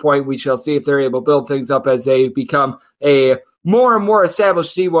to this point. We shall see if they're able to build things up as they become a more and more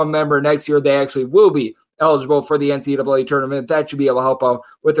established D1 member next year. They actually will be eligible for the NCAA tournament. That should be able to help out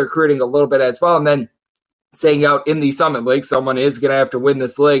with recruiting a little bit as well. And then staying out in the Summit League, someone is going to have to win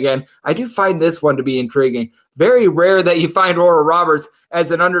this league. And I do find this one to be intriguing. Very rare that you find Oral Roberts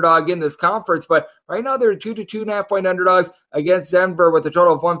as an underdog in this conference, but right now they're 2 to 2.5 point underdogs against Denver with a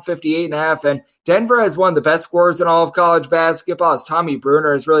total of 158.5. And Denver has one of the best scorers in all of college basketball. As Tommy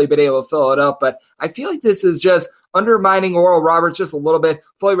Bruner has really been able to fill it up, but I feel like this is just undermining Oral Roberts just a little bit.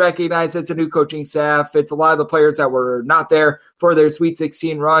 Fully recognize it's a new coaching staff. It's a lot of the players that were not there for their Sweet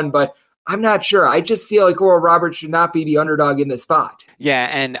 16 run, but I'm not sure. I just feel like Oral Roberts should not be the underdog in this spot. Yeah,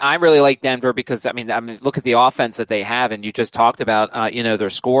 and I really like Denver because, I mean, look at the offense that they have, and you just talked about, their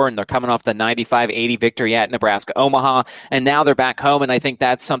score, and they're coming off the 95-80 victory at Nebraska-Omaha, and now they're back home, and I think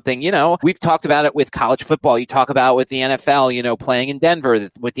that's something, we've talked about it with college football. You talk about with the NFL, playing in Denver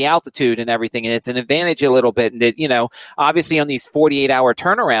with the altitude and everything, and it's an advantage a little bit, and obviously on these 48-hour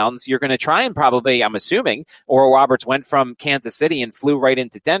turnarounds, you're going to try and probably, I'm assuming, Oral Roberts went from Kansas City and flew right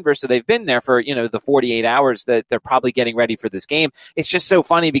into Denver, so they've been there for, the 48 hours that they're probably getting ready for this game. It's just so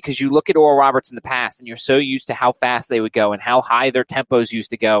funny because you look at Oral Roberts in the past and you're so used to how fast they would go and how high their tempos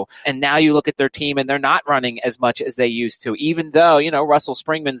used to go. And now you look at their team and they're not running as much as they used to, even though, Russell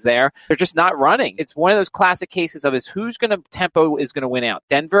Springman's there. They're just not running. It's one of those classic cases of who's going to tempo is going to win out.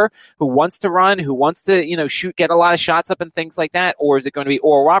 Denver, who wants to run, who wants to, shoot, get a lot of shots up and things like that. Or is it going to be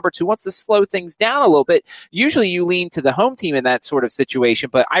Oral Roberts who wants to slow things down a little bit? Usually you lean to the home team in that sort of situation,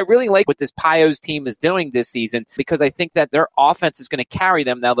 but I really like what this Pios team is doing this season because I think that their offense is going to carry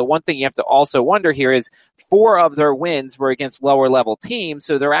them. Now, the one thing you have to also wonder here is 4 of their wins were against lower level teams,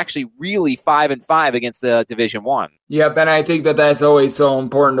 so they're actually really 5-5 against the Division I. Yep, and I think that that's always so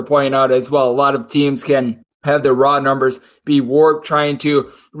important to point out as well. A lot of teams can have their raw numbers be warped, trying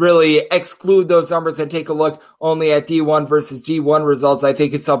to really exclude those numbers and take a look only at D1 versus G1 results. I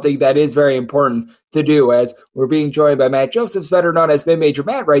think is something that is very important to do, as we're being joined by Matt Josephs, better known as Mid-Major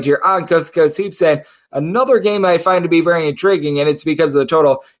Matt, right here on Coast to Coast Hoops. And another game I find to be very intriguing, and it's because of the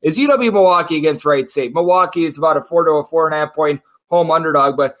total, is UW-Milwaukee against Wright State. Milwaukee is about a 4 to a 4.5 point home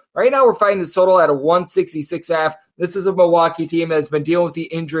underdog, but right now we're finding this total at a 166.5. This is a Milwaukee team that has been dealing with the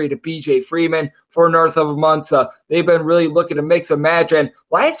injury to BJ Freeman for north of a month. So they've been really looking to mix and match. And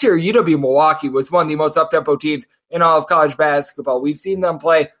last year, UW-Milwaukee was one of the most up-tempo teams in all of college basketball. We've seen them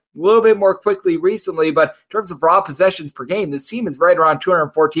play a little bit more quickly recently, but in terms of raw possessions per game, this team is right around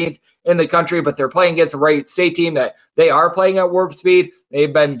 214th in the country, but they're playing against a Wright State team that they are playing at warp speed.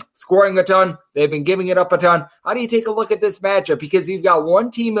 They've been scoring a ton. They've been giving it up a ton. How do you take a look at this matchup? Because you've got one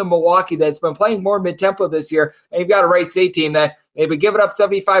team in Milwaukee that's been playing more mid-tempo this year, and you've got a Wright State team that they've been giving up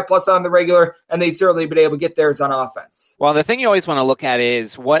 75 plus on the regular, and they've certainly been able to get theirs on offense. Well, the thing you always want to look at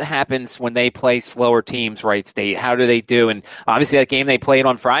is what happens when they play slower teams, Wright State. How do they do? And obviously that game they played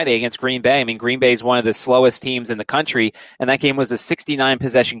on Friday against Green Bay. I mean, Green Bay is one of the slowest teams in the country, and that game was a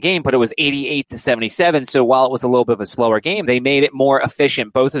 69-possession game, but it was 88-77. So while it was a little bit of a slower game, they made it more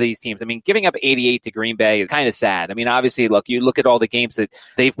efficient, both of these teams. I mean, giving up 88 to Green Bay is kind of sad. I mean, obviously, look, you look at all the games that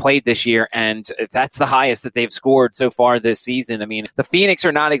they've played this year, and that's the highest that they've scored so far this season I mean, the Phoenix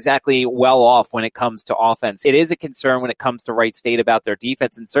are not exactly well off when it comes to offense. It is a concern when it comes to Wright State about their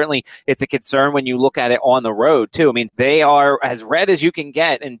defense, and certainly it's a concern when you look at it on the road, too. I mean, they are as red as you can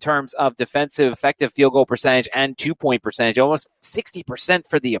get in terms of defensive effective field goal percentage and two-point percentage, almost 60%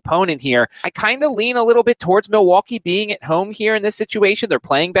 for the opponent here. I kind of lean a little bit towards Milwaukee being at home here in this situation. They're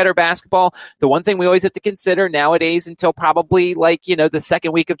playing better basketball. The one thing we always have to consider nowadays until probably the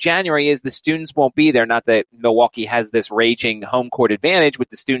second week of January is the students won't be there. Not that Milwaukee has this raging home court advantage with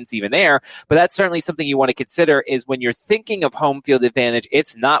the students even there, but that's certainly something you want to consider is when you're thinking of home field advantage,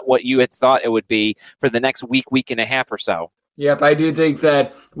 it's not what you had thought it would be for the next week and a half or so. Yep, I do think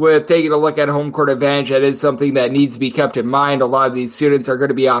that with taking a look at home court advantage, that is something that needs to be kept in mind. A lot of these students are going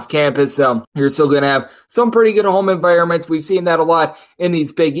to be off campus, so you're still going to have some pretty good home environments. We've seen that a lot in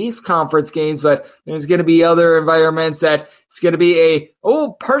these Big East Conference games, but there's going to be other environments that it's going to be a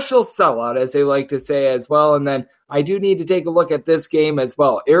partial sellout, as they like to say as well. And then I do need to take a look at this game as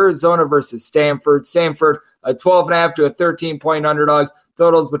well. Arizona versus Stanford. Stanford, a 12.5 to a 13-point underdog.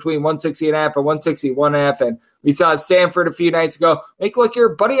 Totals between 160.5 and 161.5. And we saw Stanford a few nights ago make look your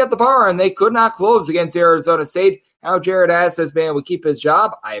buddy at the bar, and they could not close against Arizona State. How Jared Ass has been able to keep his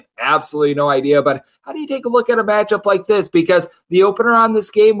job, I have absolutely no idea. But how do you take a look at a matchup like this? Because the opener on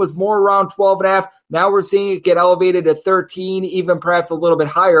this game was more around 12.5. Now we're seeing it get elevated to 13, even perhaps a little bit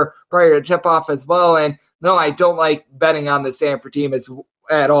higher prior to tip-off as well. And no, I don't like betting on the Stanford team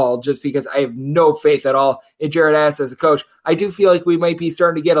at all, just because I have no faith at all in Jared Ass as a coach. I do feel like we might be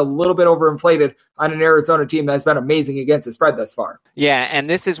starting to get a little bit overinflated on an Arizona team that's been amazing against the spread thus far. Yeah, and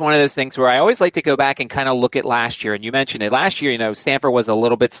this is one of those things where I always like to go back and kind of look at last year. And you mentioned it. Last year, Stanford was a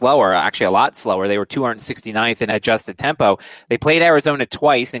little bit slower, actually a lot slower. They were 269th in adjusted tempo. They played Arizona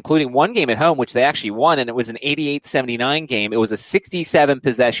twice, including one game at home, which they actually won, and it was an 88-79 game. It was a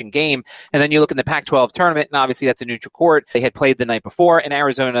 67-possession game. And then you look in the Pac-12 tournament, and obviously that's a neutral court. They had played the night before, and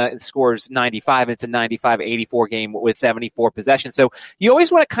Arizona scores 95. It's a 95-84 game with 74 possessions. So you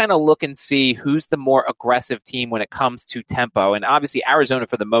always want to kind of look and see who's the more aggressive team when it comes to tempo. And obviously Arizona,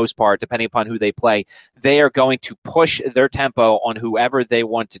 for the most part, depending upon who they play, they are going to push their tempo on whoever they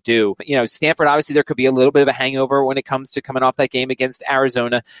want to do. Stanford, obviously there could be a little bit of a hangover when it comes to coming off that game against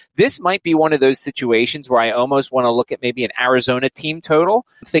Arizona. This might be one of those situations where I almost want to look at maybe an Arizona team total,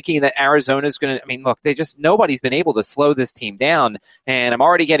 thinking that Arizona is going to, nobody's been able to slow this team down. And I'm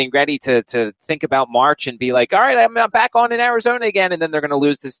already getting ready to think about March and be like, all right, I'm back on in Arizona again. And then they're going to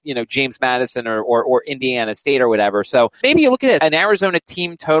lose to, James Madison or Indiana State or whatever. So maybe you look at an Arizona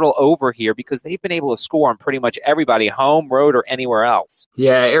team total over here because they've been able to score on pretty much everybody, home, road, or anywhere else.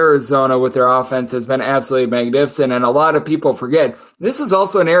 Yeah, Arizona with their offense has been absolutely magnificent. And a lot of people forget this is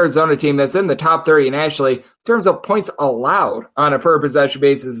also an Arizona team that's in the top 30 nationally in terms of points allowed on a per possession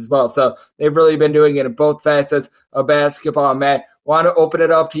basis as well. So they've really been doing it in both facets of basketball. Matt, want to open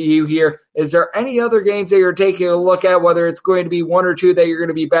it up to you here. Is there any other games that you're taking a look at, whether it's going to be one or two that you're going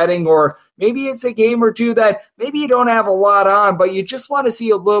to be betting, or maybe it's a game or two that maybe you don't have a lot on, but you just want to see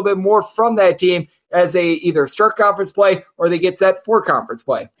a little bit more from that team as they either start conference play or they get set for conference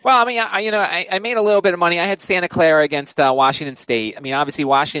play? Well, I made a little bit of money. I had Santa Clara against Washington State. Obviously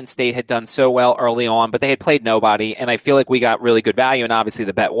Washington State had done so well early on, but they had played nobody, and I feel like we got really good value, and obviously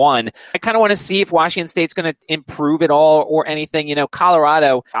the bet won. I kind of want to see if Washington State's going to improve at all or anything.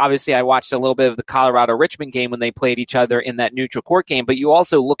 Colorado, obviously I watched a little bit of the Colorado-Richmond game when they played each other in that neutral court game, but you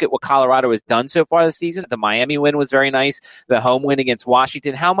also look at what Colorado has done so far this season. The Miami win was very nice. The home win against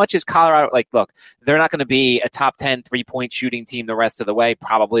Washington. How much is Colorado, look, they're not going to be a top 10 three-point shooting team the rest of the way.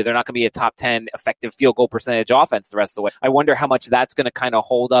 Probably they're not going to be a top 10 effective field goal percentage offense the rest of the way. I wonder how much that's going to kind of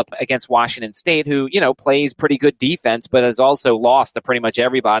hold up against Washington State, who, plays pretty good defense, but has also lost to pretty much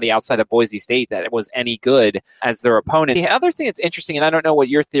everybody outside of Boise State that was any good as their opponent. The other thing that's interesting, and I don't know what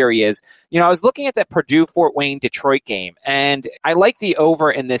your theory is, I was looking at that Purdue-Fort Wayne-Detroit game, and I like the over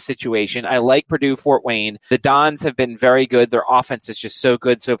in this situation. I like Purdue-Fort Wayne. The Dons have been very good. Their offense is just so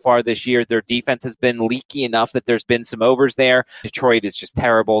good so far this year. Their defense has been leaky enough that there's been some overs there. Detroit is just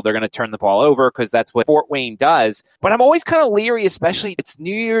terrible. They're going to turn the ball over because that's what Fort Wayne does. But I'm always kind of leery, especially it's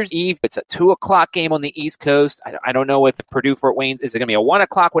New Year's Eve. It's a 2:00 game on the East Coast. I don't know if Purdue-Fort Wayne, is it going to be a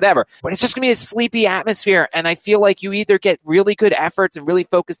 1:00, whatever. But it's just going to be a sleepy atmosphere. And I feel like you either get really good efforts and really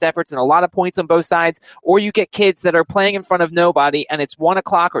focused efforts and a lot of points on both sides, or you get kids that are playing in front of nobody and it's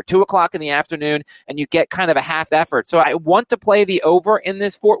 1:00 or 2:00 in the afternoon and you get kind of a half effort. So I want to play the over in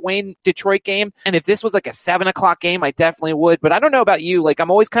this Fort Wayne-Detroit game. And if this was like a 7:00 game, I definitely would. But I don't know about you.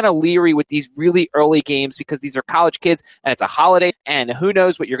 I'm always kind of leery with these really early games because these are college kids and it's a holiday and who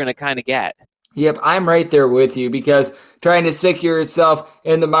knows what you're going to kind of get. Yep, I'm right there with you because trying to stick yourself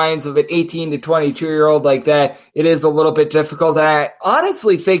in the minds of an 18 to 22-year-old like that, it is a little bit difficult. And I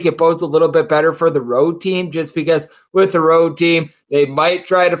honestly think it bodes a little bit better for the road team just because with the road team, they might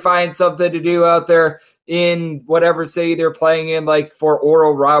try to find something to do out there in whatever city they're playing in, like for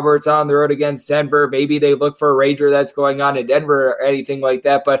Oral Roberts on the road against Denver. Maybe they look for a Ranger that's going on in Denver or anything like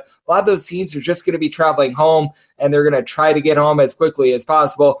that. But a lot of those teams are just going to be traveling home, and they're going to try to get home as quickly as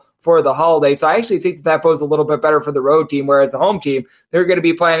possible for the holiday. So I actually think that bodes a little bit better for the road team, whereas the home team, they're going to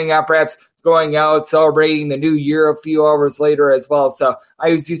be planning out perhaps going out, celebrating the new year a few hours later as well. So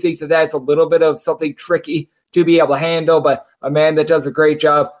I do think that that's a little bit of something tricky to be able to handle, but a man that does a great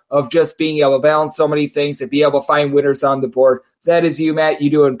job of just being able to balance so many things and be able to find winners on the board. That is you, Matt.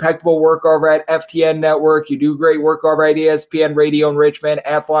 You do impeccable work over at FTN Network. You do great work over at ESPN Radio in Richmond,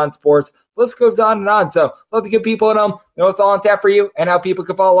 Athlon Sports. List goes on and on. So love to give people at home know what's all on tap for you and how people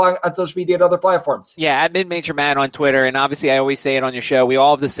can follow along on social media and other platforms. Yeah, at Mid-Major Matt on Twitter. And obviously, I always say it on your show. We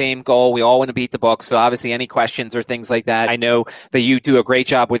all have the same goal. We all want to beat the book. So obviously, any questions or things like that, I know that you do a great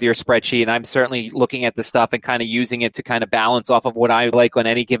job with your spreadsheet. And I'm certainly looking at the stuff and kind of using it to kind of balance off of what I like on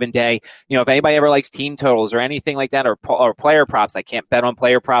any given day. You know, if anybody ever likes team totals or anything like that, or player props, I can't bet on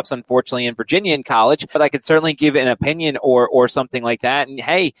player props, unfortunately, in Virginia in college, but I could certainly give an opinion or something like that. And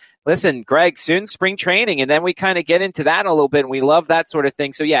hey, listen, Greg, soon spring training, and then we kind of get into that a little bit, and we love that sort of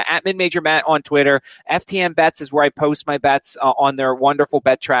thing. So, yeah, at Mid-Major Matt on Twitter. FTN Bets is where I post my bets on their wonderful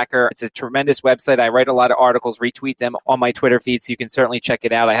bet tracker. It's a tremendous website. I write a lot of articles, retweet them on my Twitter feed, so you can certainly check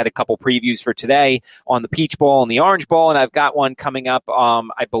it out. I had a couple previews for today on the Peach Bowl and the Orange Bowl, and I've got one coming up,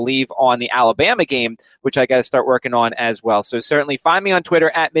 I believe, on the Alabama game, which I got to start working on as well. So certainly find me on Twitter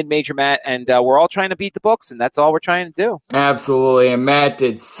at Mid-Major Matt, and we're all trying to beat the books, and that's all we're trying to do. Absolutely, and Matt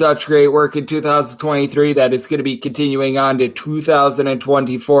did such great work in 2023 that it's going to be continuing on to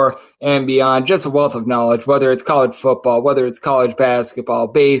 2024 and beyond. Just a wealth of knowledge, whether it's college football, whether it's college basketball,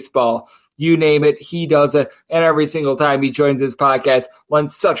 baseball, you name it, he does it. And every single time he joins this podcast,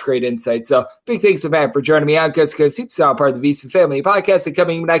 lends such great insight. So big thanks to Matt for joining me on Coast to Coast Hoops, now part of the VSiN Family Podcast. And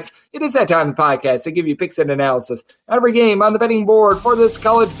coming next, it is that time of the podcast to give you picks and analysis. Every game on the betting board for this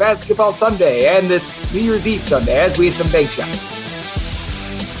college basketball Sunday and this New Year's Eve Sunday as we hit some bank shots.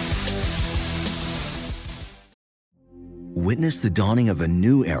 Witness the dawning of a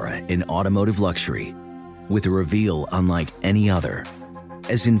new era in automotive luxury with a reveal unlike any other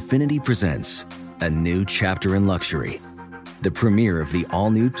as Infiniti presents a new chapter in luxury, the premiere of the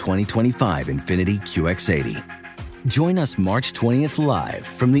all-new 2025 Infiniti QX80. Join us March 20th live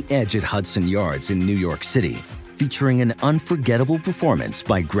from the Edge at Hudson Yards in New York City, featuring an unforgettable performance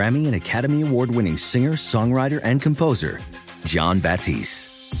by Grammy and Academy Award-winning singer, songwriter, and composer Jon Batiste.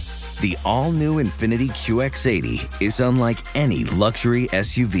 The all-new Infiniti QX80 is unlike any luxury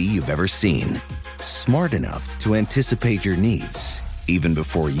SUV you've ever seen. Smart enough to anticipate your needs, even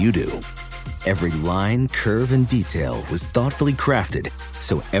before you do. Every line, curve, and detail was thoughtfully crafted,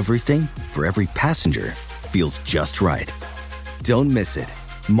 so everything for every passenger feels just right. Don't miss it.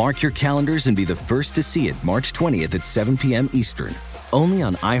 Mark your calendars and be the first to see it March 20th at 7 p.m. Eastern, only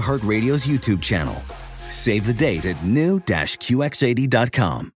on iHeartRadio's YouTube channel. Save the date at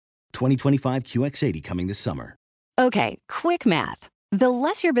new-QX80.com. 2025 QX80 coming this summer. Okay, quick math. The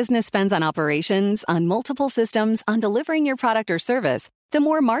less your business spends on operations, on multiple systems, on delivering your product or service, the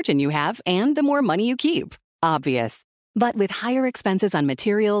more margin you have and the more money you keep. Obvious. But with higher expenses on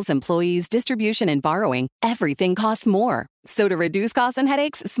materials, employees, distribution, and borrowing, everything costs more. So to reduce costs and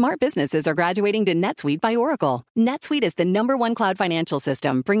headaches, smart businesses are graduating to NetSuite by Oracle. NetSuite is the #1 cloud financial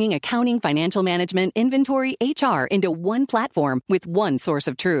system, bringing accounting, financial management, inventory, HR into one platform with one source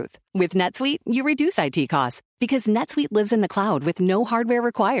of truth. With NetSuite, you reduce IT costs because NetSuite lives in the cloud with no hardware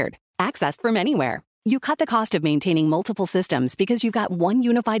required, accessed from anywhere. You cut the cost of maintaining multiple systems because you've got one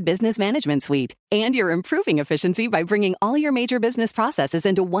unified business management suite. And you're improving efficiency by bringing all your major business processes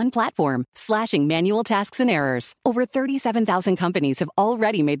into one platform, slashing manual tasks and errors. Over 37,000 companies have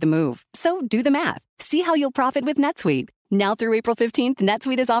already made the move. So do the math. See how you'll profit with NetSuite. Now through April 15th,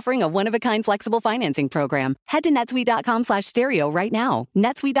 NetSuite is offering a one-of-a-kind flexible financing program. Head to netsuite.com/stereo right now.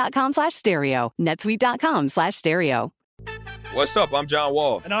 netsuite.com/stereo. netsuite.com/stereo. What's up? I'm John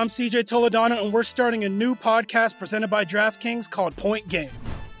Wall. And I'm CJ Toledano, and we're starting a new podcast presented by DraftKings called Point Game.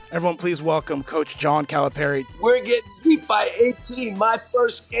 Everyone, please welcome Coach John Calipari. We're getting beat by 18. My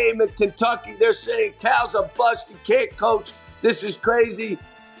first game in Kentucky. They're saying Cal's a bust. He can't coach. This is crazy.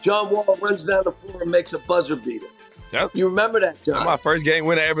 John Wall runs down the floor and makes a buzzer beater. Yep. You remember that, John? That's my first game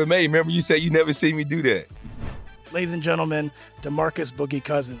winner I ever made. Remember you said you never see me do that. Ladies and gentlemen, DeMarcus Boogie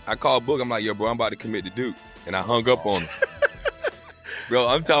Cousins. I called Boog. I'm like, yo, bro, I'm about to commit to Duke. And I hung up on him. Bro,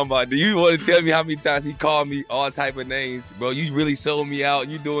 I'm talking about, do you want to tell me how many times he called me all type of names? Bro, you really sold me out.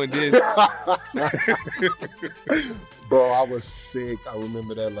 You doing this. Bro, I was sick. I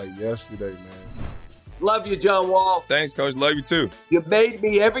remember that like yesterday, man. Love you, John Wall. Thanks, Coach. Love you too. You made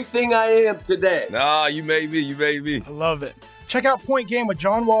me everything I am today. Nah, you made me. You made me. I love it. Check out Point Game with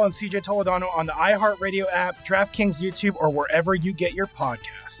John Wall and CJ Toledano on the iHeartRadio app, DraftKings YouTube, or wherever you get your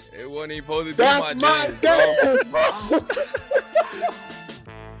podcasts. It wasn't even supposed to be That's my game, bro.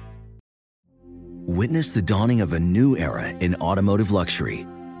 Witness the dawning of a new era in automotive luxury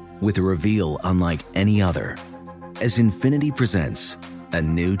with a reveal unlike any other as Infiniti presents a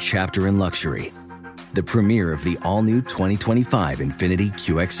new chapter in luxury, the premiere of the all-new 2025 Infiniti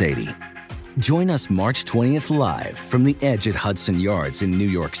QX80. Join us March 20th live from the Edge at Hudson Yards in New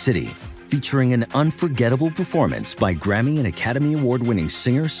York City, featuring an unforgettable performance by Grammy and Academy Award-winning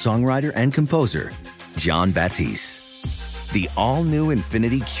singer, songwriter, and composer, Jon Batiste. The all-new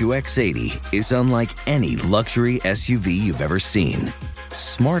Infiniti QX80 is unlike any luxury SUV you've ever seen.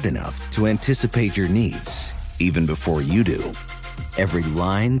 Smart enough to anticipate your needs, even before you do. Every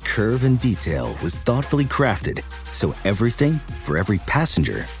line, curve, and detail was thoughtfully crafted, so everything for every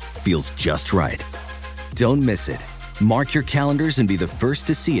passenger feels just right. Don't miss it. Mark your calendars and be the first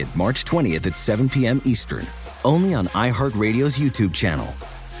to see it March 20th at 7 p.m. Eastern, only on iHeartRadio's YouTube channel.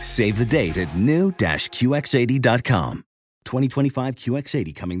 Save the date at new-QX80.com. 2025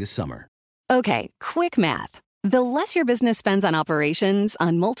 QX80 coming this summer. Okay, quick math. The less your business spends on operations,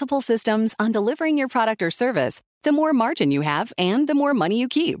 on multiple systems, on delivering your product or service, the more margin you have and the more money you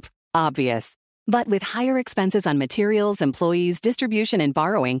keep. Obvious. But with higher expenses on materials, employees, distribution, and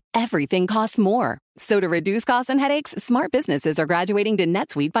borrowing, everything costs more. So to reduce costs and headaches, smart businesses are graduating to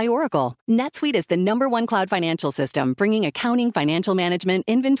NetSuite by Oracle. NetSuite is the #1 cloud financial system, bringing accounting, financial management,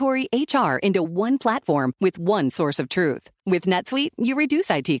 inventory, HR into one platform with one source of truth. With NetSuite, you reduce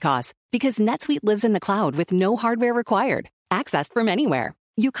IT costs because NetSuite lives in the cloud with no hardware required, accessed from anywhere.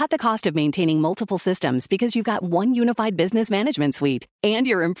 You cut the cost of maintaining multiple systems because you've got one unified business management suite. And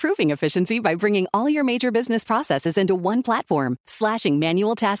you're improving efficiency by bringing all your major business processes into one platform, slashing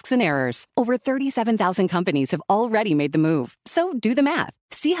manual tasks and errors. Over 37,000 companies have already made the move. So do the math.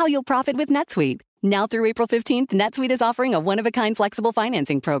 See how you'll profit with NetSuite. Now through April 15th, NetSuite is offering a one-of-a-kind flexible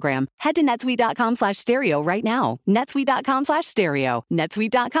financing program. Head to netsuite.com/stereo right now. netsuite.com/stereo.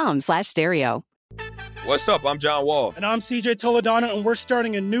 netsuite.com/stereo. What's up? I'm John Wall. And I'm CJ Toledano, and we're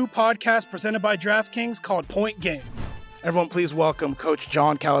starting a new podcast presented by DraftKings called Point Game. Everyone, please welcome Coach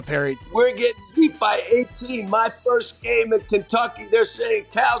John Calipari. We're getting beat by 18. My first game in Kentucky. They're saying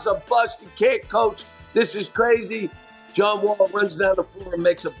Cal's a bust. He can't coach. This is crazy. John Wall runs down the floor and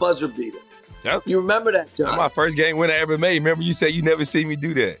makes a buzzer beater. Yep. You remember that, John? That's my first game win I ever made. Remember you said you never see me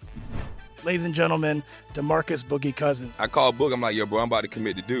do that. Ladies and gentlemen, DeMarcus Boogie Cousins. I called Book. I'm like, yo, bro, I'm about to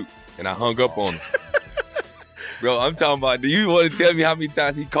commit to Duke. And I hung up on him. Bro, I'm talking about, do you want to tell me how many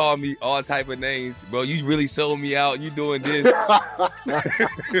times he called me all type of names? Bro, you really sold me out. You doing this.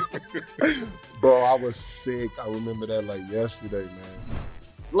 Bro, I was sick. I remember that like yesterday, man.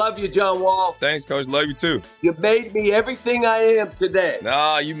 Love you, John Wall. Thanks, Coach. Love you too. You made me everything I am today.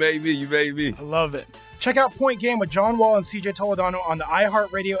 Nah, you made me. You made me. I love it. Check out Point Game with John Wall and CJ Toledano on the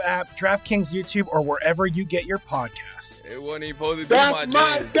iHeartRadio app, DraftKings YouTube, or wherever you get your podcasts. It wasn't even supposed to be That's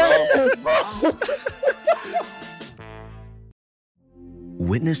my game, bro.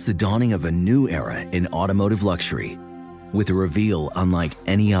 Witness the dawning of a new era in automotive luxury with a reveal unlike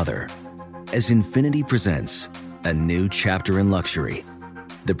any other as Infiniti presents a new chapter in luxury,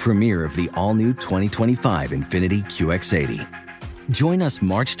 the premiere of the all-new 2025 Infiniti QX80. Join us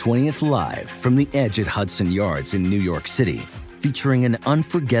March 20th live from the Edge at Hudson Yards in New York City, featuring an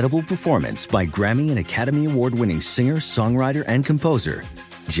unforgettable performance by Grammy and Academy Award-winning singer, songwriter, and composer,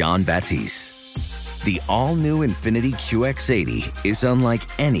 Jon Batiste. The all-new Infiniti QX80 is unlike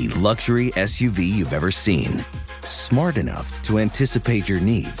any luxury SUV you've ever seen. Smart enough to anticipate your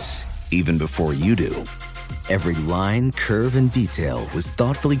needs, even before you do. Every line, curve, and detail was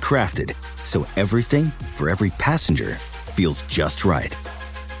thoughtfully crafted, so everything for every passenger feels just right.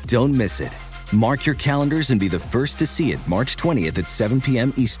 Don't miss it. Mark your calendars and be the first to see it March 20th at 7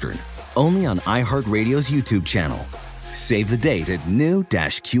 p.m. Eastern, only on iHeartRadio's YouTube channel. Save the date at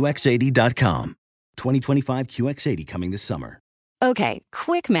new-QX80.com. 2025 QX80 coming this summer. Okay,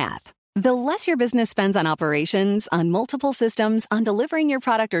 quick math. The less your business spends on operations, on multiple systems, on delivering your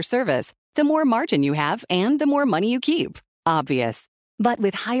product or service, the more margin you have and the more money you keep. Obvious. But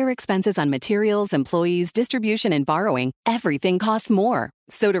with higher expenses on materials, employees, distribution, and borrowing, everything costs more.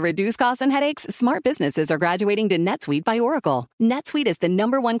 So to reduce costs and headaches, smart businesses are graduating to NetSuite by Oracle. NetSuite is the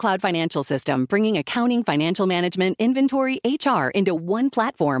 #1 cloud financial system, bringing accounting, financial management, inventory, HR into one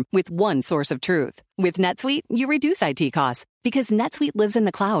platform with one source of truth. With NetSuite, you reduce IT costs because NetSuite lives in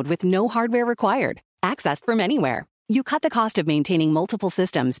the cloud with no hardware required, accessed from anywhere. You cut the cost of maintaining multiple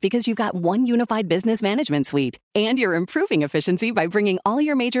systems because you've got one unified business management suite. And you're improving efficiency by bringing all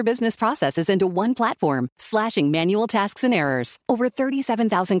your major business processes into one platform, slashing manual tasks and errors. Over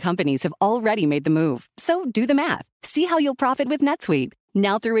 37,000 companies have already made the move. So do the math. See how you'll profit with NetSuite.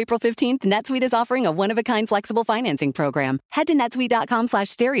 Now through April 15th, NetSuite is offering a one-of-a-kind flexible financing program. Head to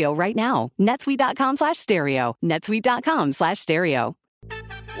netsuite.com/stereo right now. netsuite.com/stereo. netsuite.com/stereo.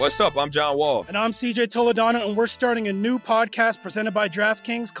 What's up? I'm John Wall. And I'm CJ Toledano, and we're starting a new podcast presented by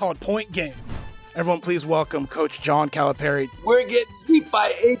DraftKings called Point Game. Everyone, please welcome Coach John Calipari. We're getting beat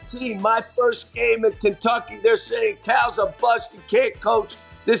by 18. My first game in Kentucky. They're saying Cal's a bust. He can't coach.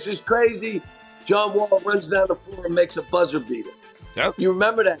 This is crazy. John Wall runs down the floor and makes a buzzer beater. Yep. You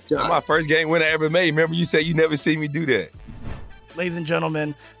remember that, John? That's my first game win I ever made. Remember you said you never seen me do that. Ladies and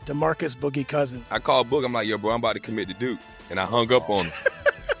gentlemen, DeMarcus Boogie Cousins. I called Book. I'm like, yo, bro, I'm about to commit to Duke. And I hung up on him.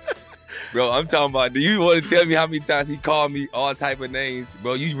 Bro, I'm talking about, do you want to tell me how many times he called me all type of names?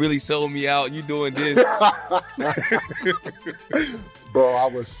 Bro, you really sold me out. You doing this. Bro, I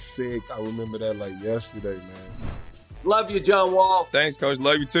was sick. I remember that like yesterday, man. Love you, John Wall. Thanks, Coach.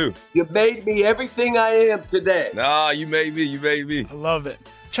 Love you, too. You made me everything I am today. Nah, you made me. You made me. I love it.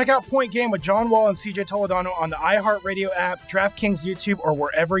 Check out Point Game with John Wall and CJ Toledano on the iHeartRadio app, DraftKings YouTube, or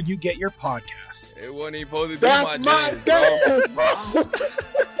wherever you get your podcasts. It wasn't even supposed to be That's my dance, bro.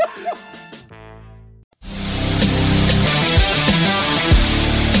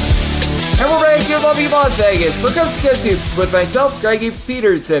 And we're back here in lovely Las Vegas for Coast to Coast Hoops with myself, Greg Hoops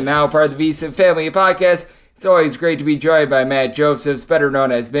Peterson, now part of the VSiN Family Podcast. It's always great to be joined by Matt Josephs, better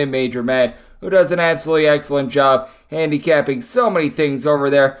known as Mid-Major Matt, who does an absolutely excellent job handicapping so many things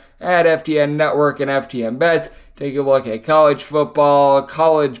over there at FTN Network and FTN Bets. Take a look at college football,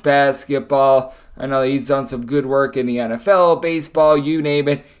 college basketball. I know he's done some good work in the NFL, baseball, you name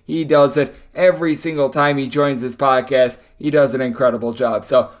it. He does it every single time he joins this podcast. He does an incredible job.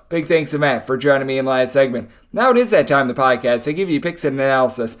 So big thanks to Matt for joining me in last segment. Now it is that time of the podcast to give you picks and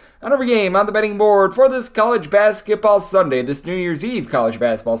analysis on every game on the betting board for this college basketball Sunday, this New Year's Eve college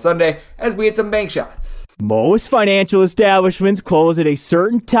basketball Sunday, as we hit some bank shots. Most financial establishments close at a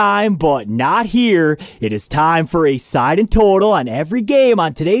certain time, but not here. It is time for a side and total on every game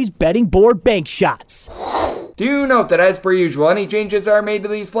on today's betting board bank shots. Do note that as per usual, any changes are made to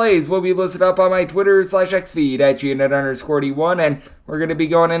these plays will be listed up on my Twitter/X feed at GNet_D1, and we're going to be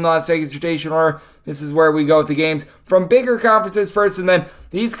going in Las Vegas rotation order. This is where we go with the games from bigger conferences first, and then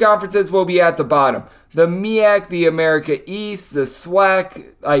these conferences will be at the bottom. The MEAC, the America East, the SWAC,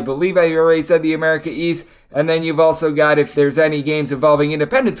 I believe I already said the America East, and then you've also got, if there's any games involving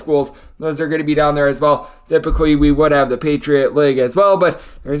independent schools, those are going to be down there as well. Typically, we would have the Patriot League as well, but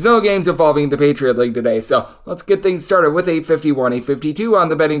there's no games involving the Patriot League today. So let's get things started with 8:51, 8:52 on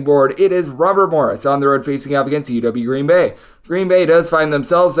the betting board. It is Robert Morris on the road facing off against UW Green Bay. Green Bay does find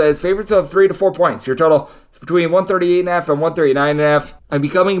themselves as favorites of 3 to 4 points. Your total is between 138.5 and 139.5. I'm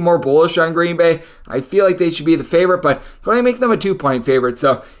becoming more bullish on Green Bay. I feel like they should be the favorite, but going to make them a 2-point favorite.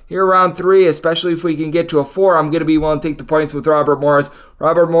 So here around 3, especially if we can get to a 4, I'm going to be willing to take the points with Robert Morris.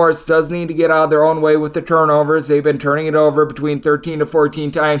 Robert Morris does need to get out of their own way with the turnovers. They've been turning it over between 13 to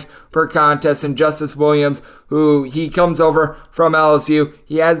 14 times per contest. And Justice Williams, who he comes over from LSU,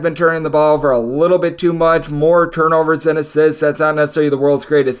 he has been turning the ball over a little bit too much, more turnovers than assists. That's not necessarily the world's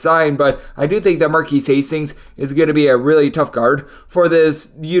greatest sign, but I do think that Marquise Hastings is going to be a really tough guard for this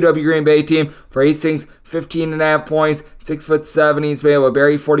UW Green Bay team. For Hastings, 15.5 points, 6'7". He's been able to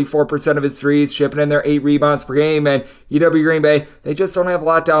bury 44% of his threes, shipping in their 8 rebounds per game. And UW Green Bay, they just don't have a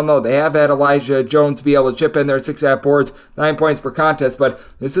lot down low. They have had Elijah Jones be able to chip in their 6.5 boards, 9 points per contest, but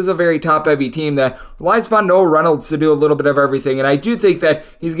this is a very top-heavy team that relies upon Noah Reynolds to do a little bit of everything. And I do think that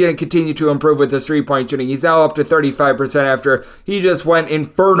he's going to continue to improve with his 3-point shooting. He's now up to 35% after he just went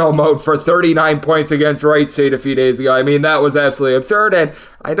inferno mode for 39 points against Wright State a few days ago. I mean, that was absolutely absurd, and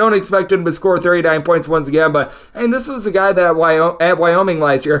I don't expect him to score 39 points once again, but this was a guy that at Wyoming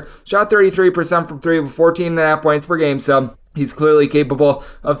last year shot 33% from 3 with 14.5 points per game. So He's clearly capable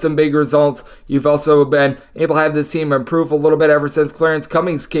of some big results. You've also been able to have this team improve a little bit ever since Clarence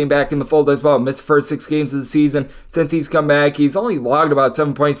Cummings came back in the fold as well. Missed the first 6 games of the season. Since he's come back, he's only logged about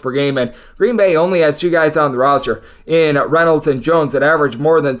 7 points per game, and Green Bay only has 2 guys on the roster in Reynolds and Jones that average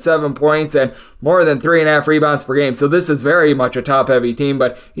more than 7 points and more than 3.5 rebounds per game. So this is very much a top-heavy team,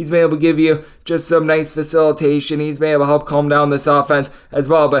 but he's been able to give you just some nice facilitation. He's been able to help calm down this offense as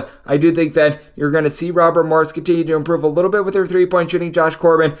well, but I do think that you're going to see Robert Morris continue to improve a little bit with their 3-point shooting. Josh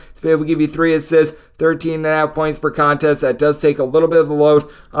Corbin has been able to give you 3 assists, 13.5 points per contest. That does take a little bit of the load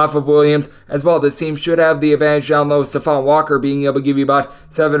off of Williams as well. This team should have the advantage down low. Stephon Walker being able to give you about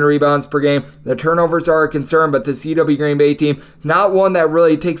 7 rebounds per game. The turnovers are a concern, but this UW Green Bay team, not one that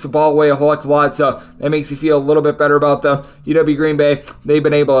really takes the ball away a whole heck of a lot, so that makes you feel a little bit better about them. UW Green Bay, they've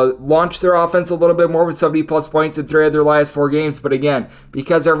been able to launch their offense a little bit more with 70-plus points in 3 of their last 4 games, but again,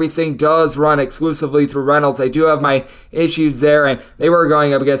 because everything does run exclusively through Reynolds, I do have my issues there, and they were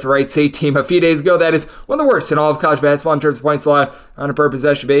going up against a Wright State team a few days ago that is one of the worst in all of college basketball in terms of points allowed on a per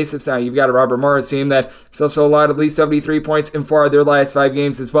possession basis. Now, you've got a Robert Morris team that has also allowed at least 73 points in 4 of their last 5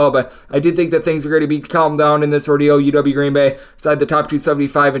 games as well, but I do think that things are going to be calmed down in this ordeal. UW Green Bay inside the top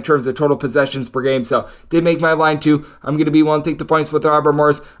 275 in terms of total possessions per game, so did make my line 2. I'm going to be willing to take the points with Robert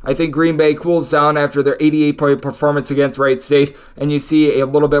Morris. I think Green Bay cools down after their 88-point performance against Wright State, and you see a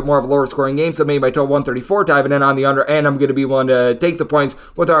little bit more of a lower scoring game, so maybe by total 134, diving in on the under, and I'm going to be willing to take the points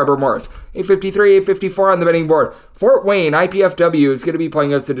with Robert Morris. 853, 854 on the betting board. Fort Wayne, IPFW, is going to be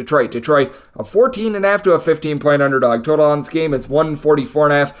playing us to Detroit. Detroit, a 14.5 to a 15-point underdog. Total on this game is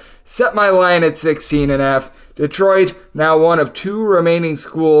 144.5. Set my line at 16.5. Detroit, now one of 2 remaining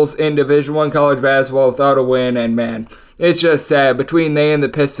schools in Division I college basketball without a win, and man, it's just sad. Between they and the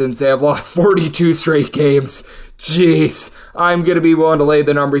Pistons, they have lost 42 straight games. Jeez, I'm going to be willing to lay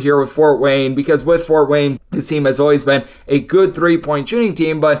the number here with Fort Wayne, because with Fort Wayne, this team has always been a good 3-point shooting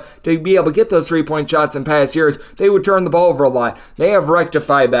team, but to be able to get those 3-point shots in past years, they would turn the ball over a lot. They have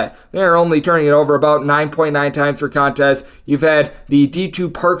rectified that. They are only turning it over about 9.9 times per contest. You've had the D2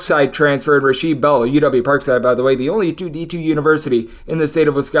 Parkside transfer in Rasheed Bell, UW Parkside, by the way, the only D2 university in the state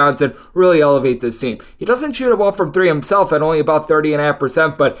of Wisconsin, really elevate this team. He doesn't shoot it well from 3 himself at only about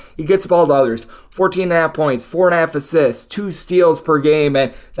 30.5%, but he gets the ball to others. 14.5 points, 4.5 assists, 2 steals per game,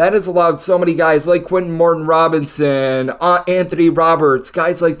 and that has allowed so many guys like Quentin Morton Robinson, Anthony Roberts,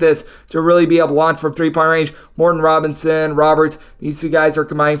 guys like this to really be able to launch from 3-point range. Morton Robinson, Roberts, these 2 guys are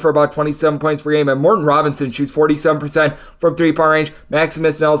combining for about 27 points per game, and Morton Robinson shoots 47% from 3-point range.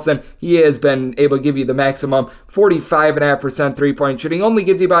 Maximus Nelson, he has been able to give you the maximum 45.5% 3-point shooting, only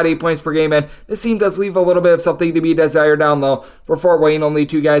gives you about 8 points per game, and this team does leave a little bit of something to be desired down low. For Fort Wayne, only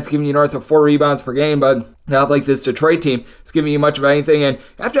 2 guys giving you north of 4 rebounds per game, but not like this Detroit team is giving you much of anything, and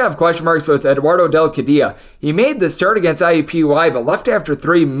you have to have question marks with Eduardo Del Cadilla. He made the start against IUPUI, but left after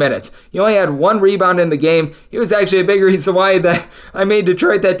 3 minutes. He only had 1 rebound in the game. He was actually a big reason why that I made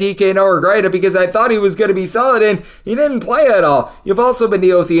Detroit that DK no regret, because I thought he was going to be solid, and he didn't play at all. You've also been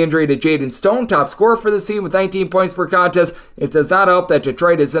dealing with the injury to Jaden Stone, top scorer for the team with 19 points per contest. It does not help that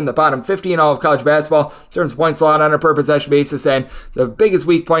Detroit is in the bottom 50 in all of college basketball in terms of points allowed on a per possession basis, and the biggest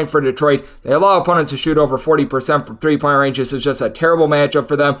weak point for Detroit, they allow opponents to shoot over 40% from 3-point range. This is just a terrible matchup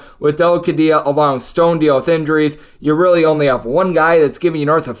for them. With Del Cadilla allowing Stone deal with injuries, you really only have 1 guy that's giving you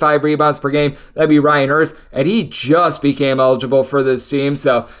north of 5 rebounds per game. That'd be Ryan Hurst, and he just became eligible for this team,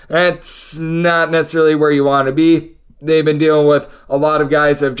 so that's not necessarily where you want to be. They've been dealing with a lot of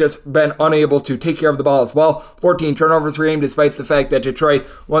guys that have just been unable to take care of the ball as well. 14 turnovers per game, despite the fact that Detroit,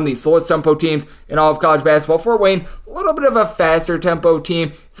 one of the slowest tempo teams in all of college basketball. Fort Wayne, a little bit of a faster tempo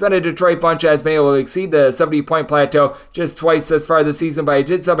team. It's been a Detroit bunch that has been able to exceed the 70-point plateau just twice this far this season, but I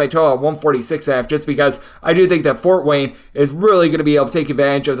did set my total at 146.5 just because I do think that Fort Wayne is really going to be able to take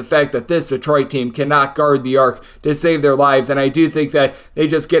advantage of the fact that this Detroit team cannot guard the arc to save their lives, and I do think that they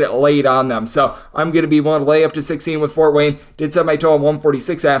just get it laid on them. So I'm going to be willing to lay up to 16 with Fort Wayne. Did set my total at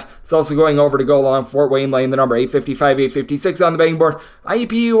 146.5. It's also going over to go along Fort Wayne, laying the number 855, 856 on the betting board.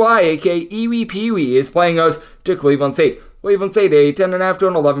 IUPUI, aka Iwi Peewee, is playing us to Cleveland State. Cleveland State, a 10.5 to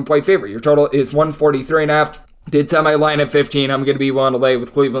an 11-point favorite. Your total is 143.5. Did set my line at 15. I'm going to be willing to lay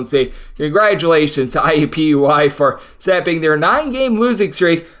with Cleveland State. Congratulations to IUPUI for snapping their 9-game losing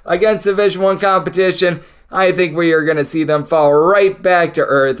streak against Division I competition. I think we are going to see them fall right back to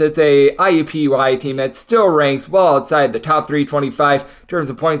earth. It's a IUPUI team that still ranks well outside the top 325 in terms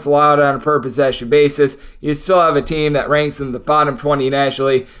of points allowed on a per possession basis. You still have a team that ranks in the bottom 20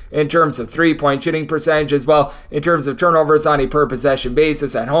 nationally in terms of three-point shooting percentage as well. In terms of turnovers on a per possession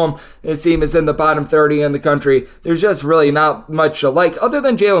basis at home, this team is in the bottom 30 in the country. There's just really not much to like other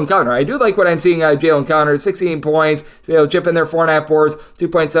than Jalen Counter. I do like what I'm seeing out of Jalen Counter. 16 points, to be able to chip in there 4.5 boards,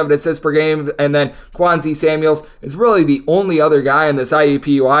 2.7 assists per game, and then Quanzi Samuels is really the only other guy in this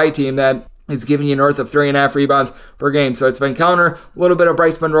IUPUI team that is giving you north of 3.5 rebounds per game. So it's been Counter, a little bit of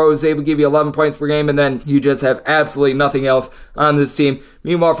Bryce Monroe is able to give you 11 points per game, and then you just have absolutely nothing else on this team.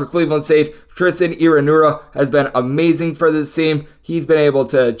 Meanwhile, for Cleveland State, Tristan Iranura has been amazing for this team. He's been able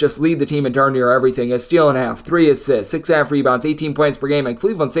to just lead the team in darn near everything. A steal and a half, 3 assists, 6.5 rebounds, 18 points per game. And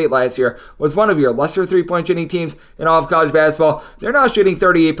Cleveland State last year was one of your lesser three-point shooting teams in all of college basketball. They're now shooting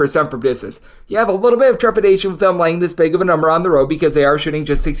 38% from distance. You have a little bit of trepidation with them laying this big of a number on the road because they are shooting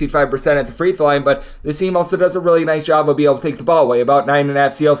just 65% at the free throw line, but this team also does a really nice job of being able to take the ball away. About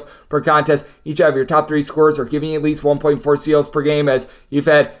 9.5 steals per contest. Each of your top 3 scorers are giving you at least 1.4 steals per game, as you've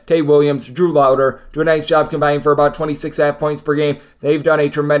had Tate Williams, Drew Lauder do a nice job combining for about 26.5 points per game. They've done a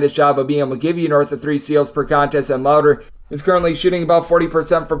tremendous job of being able to give you north of 3 steals per contest, and Lauder is currently shooting about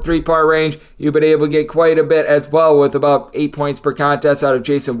 40% from three-point range. You've been able to get quite a bit as well with about 8 points per contest out of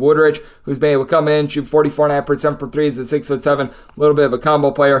Jason Woodrich, who's been able to come in, shoot 44.5% from threes, a 6'7", a little bit of a combo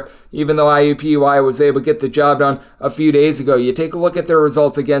player. Even though IUPUI was able to get the job done a few days ago, you take a look at their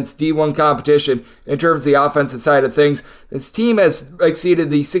results against D1 competition in terms of the offensive side of things. This team has exceeded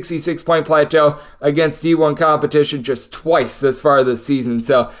the 66-point plateau against D1 competition just twice this far this season.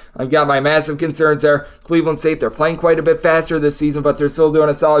 So I've got my massive concerns there. Cleveland State, they're playing quite a bit faster this season, but they're still doing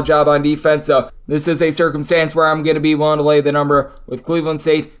a solid job on defense. So this is a circumstance where I'm going to be willing to lay the number with Cleveland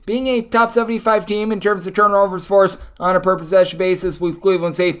State being a top 75 team in terms of turnovers force on a per possession basis, with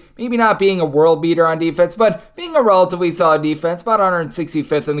Cleveland State maybe not being a world beater on defense, but being a relatively solid defense, about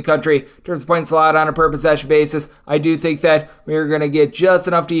 165th in the country in terms of points allowed on a per possession basis. I do think that we're going to get just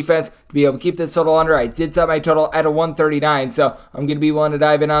enough defense to be able to keep this total under. I did set my total at a 139, so I'm going to be willing to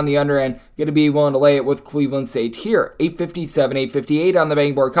dive in on the under and going to be willing to lay it with Cleveland State here. 857, 858 on the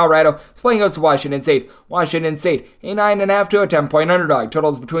betting board. Colorado is playing host to Washington State. Washington State, a 9.5 to a 10-point underdog.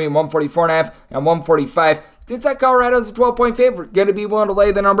 Totals between 144.5 and 145. Since that Colorado's a 12-point favorite, going to be willing to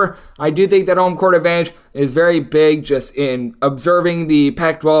lay the number. I do think that home court advantage is very big just in observing the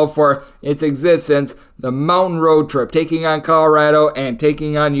Pac-12 for its existence. The mountain road trip, taking on Colorado and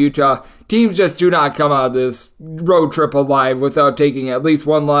taking on Utah. Teams just do not come out of this road trip alive without taking at least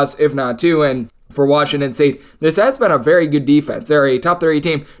one loss, if not two, and for Washington State, this has been a very good defense. They're a top 30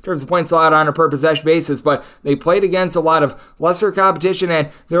 team in terms of points allowed on a per possession basis, but they played against a lot of lesser competition, and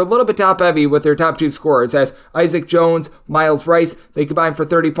they're a little bit top heavy with their top 2 scorers, as Isaac Jones, Miles Rice, they combine for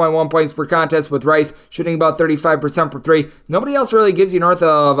 30.1 points per contest, with Rice shooting about 35% for 3. Nobody else really gives you north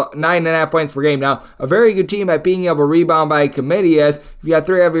of 9.5 points per game. Now, a very good team at being able to rebound by committee, as if you got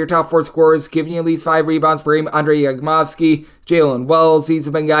 3 of your top 4 scorers giving you at least 5 rebounds per game. Andre Yagmovsky, Jalen Wells, these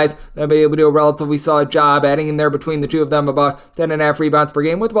have been guys that have been able to do a relatively solid job, adding in there between the two of them about 10.5 rebounds per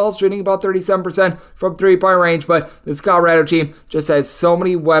game, with Wells shooting about 37% from three-point range. But this Colorado team just has so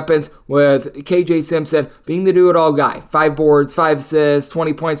many weapons, with KJ Simpson being the do-it-all guy. 5 boards, 5 assists,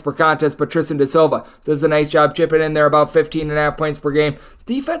 20 points per contest, but Tristan Da Silva does a nice job chipping in there about 15.5 points per game.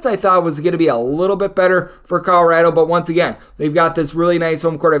 Defense, I thought, was going to be a little bit better for Colorado, but once again, they've got this really nice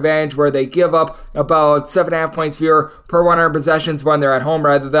home court advantage where they give up about 7.5 points fewer per 100 possessions when they're at home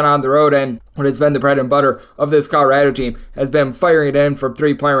rather than on the road, and what has been the bread and butter of this Colorado team has been firing it in from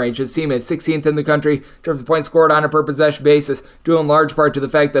three-point range. This team is 16th in the country in terms of points scored on a per possession basis, due in large part to the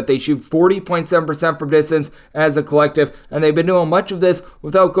fact that they shoot 40.7% from distance as a collective, and they've been doing much of this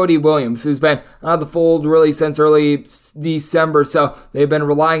without Cody Williams, who's been out of the fold really since early December, so they've been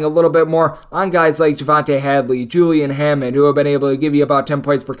relying a little bit more on guys like Javante Hadley, Julian Hammond, who have been able to give you about 10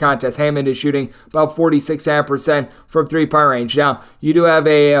 points per contest. Hammond is shooting about 46.5% from three-point range. Now, you do have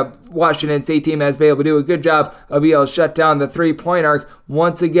a Washington State team that has been able to do a good job of being able to shut down the three-point arc.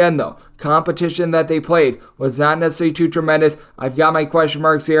 Once again, though, competition that they played was not necessarily too tremendous. I've got my question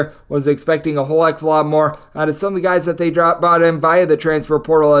marks here. Was expecting a whole heck of a lot more out of some of the guys that they brought in via the transfer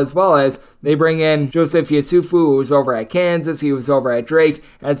portal, as well as they bring in Joseph Yusufu, who was over at Kansas. He was over at Drake,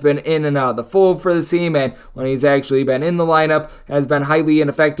 has been in and out of the fold for the team, and when he's actually been in the lineup, has been highly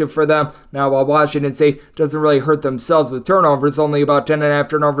ineffective for them. Now, while Washington State doesn't really hurt themselves with turnovers, only about 10.5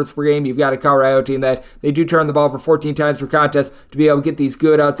 turnovers per game, you've got a Colorado team that they do turn the ball for 14 times per contest to be able to get these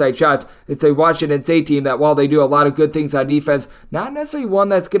good outside shots. It's a Washington State team that, while while they do a lot of good things on defense, not necessarily one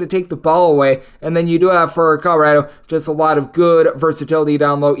that's going to take the ball away. And then you do have for Colorado just a lot of good versatility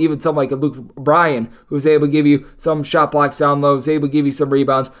down low, even someone like a Luke Bryan, who's able to give you some shot blocks down low, is able to give you some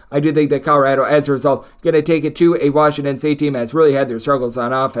rebounds. I do think that Colorado, as a result, going to take it to a Washington State team that's really had their struggles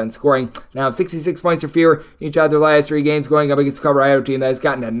on offense, scoring now 66 points or fewer each of their last 3 games, going up against a Colorado team that has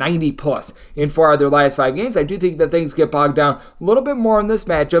gotten a 90 plus in 4 of their last 5 games. I do think that things get bogged down a little bit more in this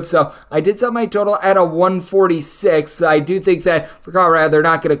matchup, so I did set my total at a 146. I do think that for Colorado, they're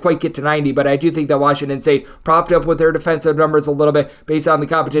not going to quite get to 90, but I do think that Washington State propped up with their defensive numbers a little bit based on the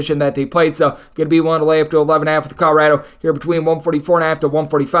competition that they played, so going to be willing to lay up to 11.5 with Colorado here between 144.5 to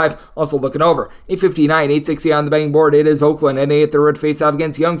 145. Also looking over 859, 860 on the betting board. It is Oakland, and they hit the road face-off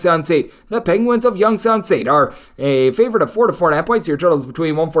against Youngstown State. The Penguins of Youngstown State are a favorite of 4 to 4.5 points. Your total is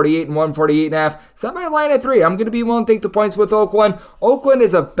between 148 and 148.5. Set my line at 3. I'm going to be willing to take the points with Oakland. Oakland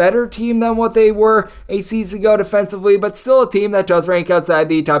is a better team than what they were a season ago defensively, but still a team that does rank outside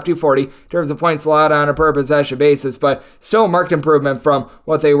the top 240 in terms of points allowed on a per possession basis, but still a marked improvement from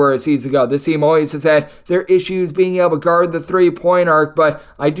what they were a season ago. This team always has had their issues being able to guard the 3-point arc, but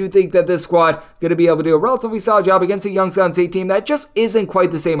I do think that this squad going to be able to do a relatively solid job against a Youngstown State team that just isn't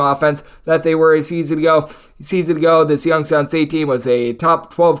quite the same offense that they were a season ago. This Youngstown State team was a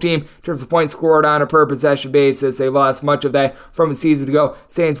top 12 team in terms of points scored on a per possession basis. They lost much of that from a season ago.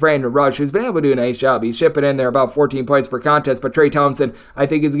 Saints Brandon Rush, who's been able to do a nice job. He's shipping in there about 14 points per contest, but Trey Thompson, I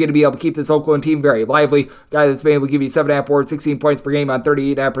think, is going to be able to keep this Oakland team very lively. Guy that's been able to give you 7.5 boards, 16 points per game on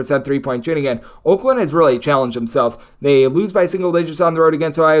 38.5% 3-point shooting. And Oakland has really challenged themselves. They lose by single digits on the road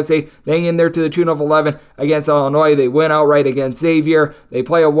against Ohio State. They hang in there to the tune of 11 against Illinois. They win outright against Xavier. They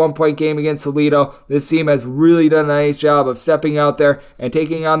play a 1-point game against Toledo. This team has really done a nice job of stepping out there and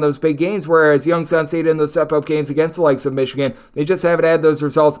taking on those big games, whereas Youngstown State in those step-up games against the likes of Michigan, they just haven't had those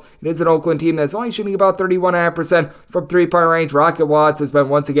results. It is an Oakland team that's only shooting about 31.5% from 3-point range. Rocket Watts has been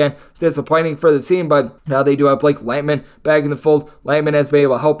once again disappointing for the team, but now they do have Blake Lampman back in the fold. Lampman has been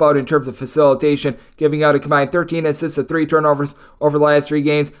able to help out in terms of facilitation, giving out a combined 13 assists and 3 turnovers over the last 3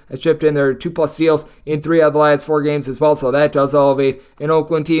 games, has chipped in their 2+ steals in 3 out of the last 4 games as well, so that does elevate an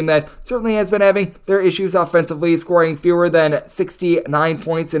Oakland team that certainly has been having their issues offensively, scoring fewer than 69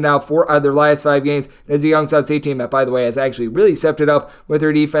 points in now 4 out of their last 5 games. It is a Youngstown State team that, by the way, has actually really stepped it up with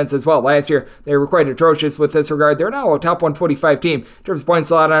their defense as well. Last year, they were quite atrocious with this regard. They're now a top 125 team in terms of points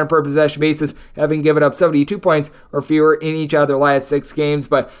allowed on a per possession basis, having given up 72 points or fewer in each of their last 6 games,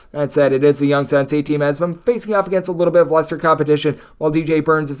 but that said, it is a Youngstown State team that has been facing off against a little bit of lesser competition. While DJ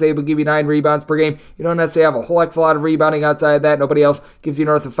Burns is able to give you 9 rebounds per game, you don't necessarily have a whole heck of a lot of rebounding outside of that. Nobody else gives you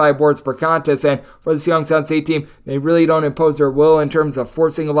north of 5 boards per contest, and for this Youngstown State team, they really don't impose their will in terms of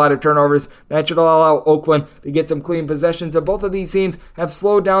forcing a lot of turnovers. That should allow Oakland to get some clean possessions, and both of these teams have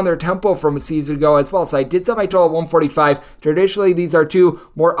slowed down their tempo from a season ago as well, so I did set my total at 145. Traditionally, these are 2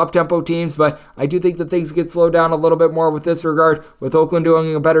 more up-tempo teams, but I do think that things get slowed down a little bit more with this regard, with Oakland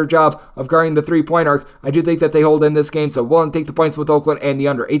doing a better job of guarding the 3-point arc. I do think that they hold in this game, so willing to take the points with Oakland and the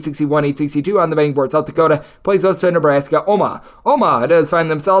under. 861, 862 on the betting board. South Dakota plays host to Nebraska. Omaha does find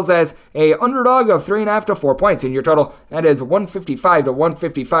themselves as a underdog of 3.5 to 4 points in your total. That is 155 to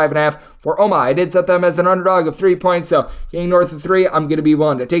 155.5 for Omaha. I did set them as an underdog of 3 points, so getting north of 3, I'm going to be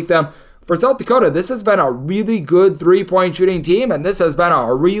willing to take them. For South Dakota, this has been a really good 3-point shooting team, and this has been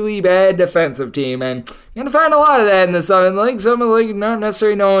a really bad defensive team, and you're going to find a lot of that in the Southern League. Some of the league not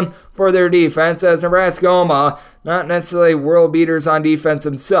necessarily known for their defense, as Nebraska Omaha, not necessarily world beaters on defense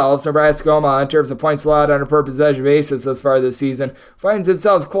themselves. Nebraska Omaha, in terms of points allowed on a per possession basis thus far this season, finds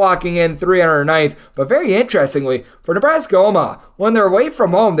themselves clocking in 309th. But very interestingly, for Nebraska Omaha, when they're away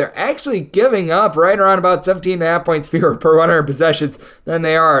from home, they're actually giving up right around about 17.5 points fewer per 100 possessions than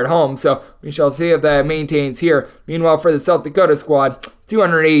they are at home. So we shall see if that maintains here. Meanwhile, for the South Dakota squad,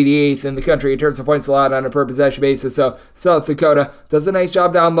 288th in the country in terms of points allowed on a per possession basis. So South Dakota does a nice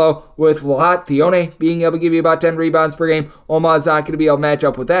job down low with Lahat Thione being able to give you about 10 rebounds per game. Omaha's not going to be able to match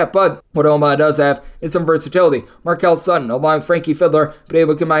up with that, but what Omaha does have is some versatility. Markel Sutton, along with Frankie Fiddler, been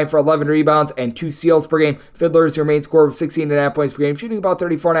able to combine for 11 rebounds and 2 steals per game. Fiddler is your main scorer with 16.5 points per game, shooting about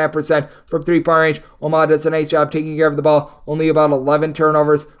 34.5% from 3-point range. Omaha does a nice job taking care of the ball, only about 11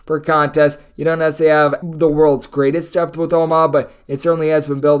 turnovers per contest. You don't necessarily have the world's greatest depth with Omaha, but it certainly has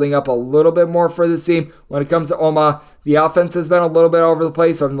been building up a little bit more for this team. When it comes to Omaha, The offense has been a little bit over the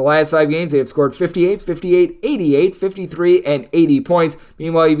place. So in the last 5 games, they have scored 58, 58, 88, 53, and 80 points.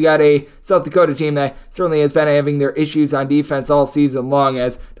 Meanwhile, you've got a South Dakota team that certainly has been having their issues on defense all season long.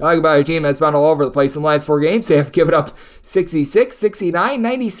 As talk about a team that's been all over the place in the last 4 games, they have given up 66, 69,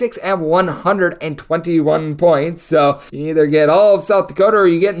 96, and 121 points. So you either get all of South Dakota or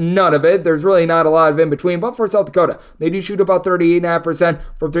you get none of it. There's really not a lot of in between. But for South Dakota, they do shoot about 38.5%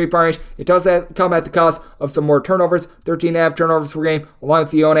 from 3-point range. It does come at the cost of some more turnovers. 13.5 turnovers per game. Along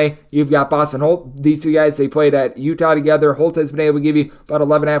with Fione, you've got Boston Holt. These two guys, they played at Utah together. Holt has been able to give you about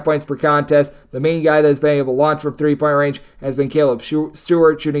 11.5 points per contest. The main guy that's been able to launch from 3-point range has been Caleb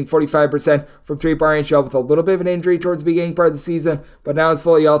Stewart, shooting 45% from 3-point range, with a little bit of an injury towards the beginning part of the season, but now he's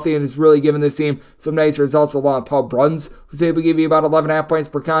fully healthy and has really given this team some nice results, along with Paul Bruns, who's able to give you about 11.5 points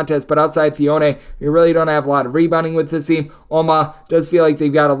per contest. But outside Fione, you really don't have a lot of rebounding with this team. Omaha does feel like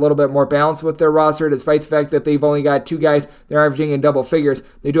they've got a little bit more balance with their roster, despite the fact that they've only got 2 guys they're averaging in double figures.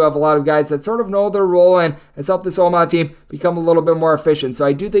 They do have a lot of guys that sort of know their role and has helped this Omaha team become a little bit more efficient. So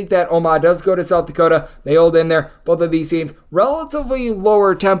I do think that Omaha does go to South Dakota. They hold in there. Both of these teams relatively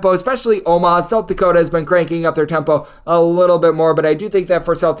lower tempo, especially Omaha. South Dakota has been cranking up their tempo a little bit more, but I do think that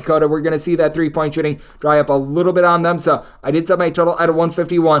for South Dakota, we're going to see that 3-point shooting dry up a little bit on them. So I did set my total at a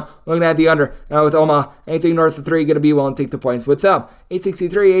 151, looking at the under. Now with Omaha, anything north of 3, going to be willing to take the points with them.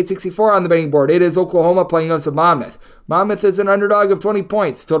 863, 864 on the betting board. It is Oklahoma playing against Monmouth. Monmouth is an underdog of 20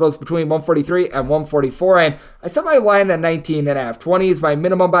 points. Totals between 143 and 144. And I set my line at 19.5. 20 is my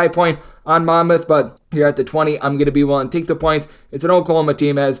minimum buy point on Monmouth, but here at the 20, I'm going to be willing to take the points. It's an Oklahoma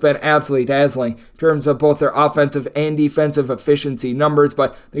team that has been absolutely dazzling in terms of both their offensive and defensive efficiency numbers,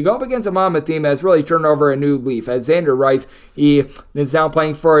 but they go up against a Monmouth team that has really turned over a new leaf. As Xander Rice, he is now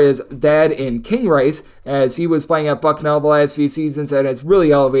playing for his dad in King Rice, as he was playing at Bucknell the last few seasons and has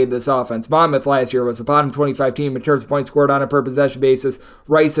really elevated this offense. Monmouth last year was a bottom 25 team in terms of points scored on a per possession basis.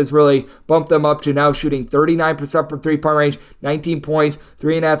 Rice has really bumped them up to now shooting 39% from 3-point range, 19 points,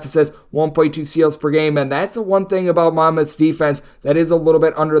 3.5 assists, 1.2 steals per game, and that's the one thing about Monmouth's defense that is a little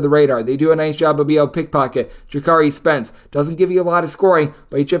bit under the radar. They do a nice job of being able to pickpocket. Jakari Spence doesn't give you a lot of scoring,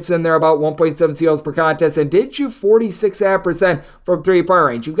 but he chips in there about 1.7 steals per contest and did shoot 46% from 3-point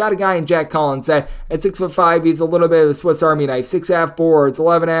range. You've got a guy in Jack Collins that at 6'5", he's a little bit of a Swiss Army knife. 6.5 boards,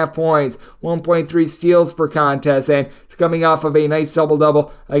 11.5 points, 1.3 steals per contest, and it's coming off of a nice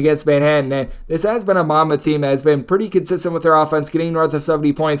double-double against Manhattan. And this has been a Monmouth team that has been pretty consistent with their offense, getting north of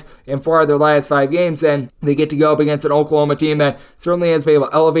 70 points in 4 of their last 5 games, and they get to go up against an Oklahoma team that certainly has been able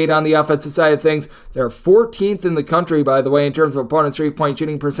to elevate on the offensive side of things. They're 14th in the country, by the way, in terms of opponents' 3-point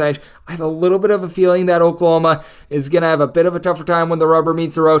shooting percentage. I have a little bit of a feeling that Oklahoma is going to have a bit of a tougher time when the rubber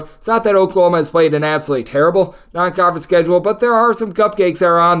meets the road. It's not that Oklahoma has played an absolutely terrible non-conference schedule, but there are some cupcakes that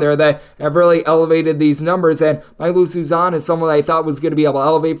are on there that have really elevated these numbers, and Milo Suzan is someone that I thought was going to be able to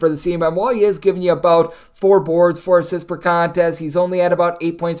elevate for the team, and while he is giving you about 4 boards, 4 assists per contest, he's only at about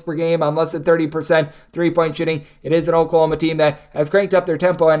 8 points per game on less than 30% 3-point shooting. It is an Oklahoma team that has cranked up their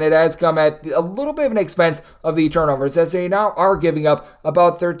tempo, and it has come at a little bit of an expense of the turnovers, as they now are giving up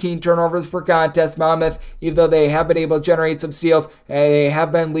about 13 turnovers per contest. Monmouth, even though they have been able to generate some steals, they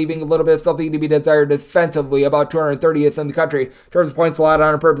have been leaving a little bit of something to be desired defensively, about 230th in the country in terms of points allowed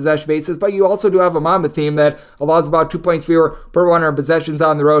on a per possession basis. But you also do have a Monmouth team that allows about 2 points fewer per 100 possessions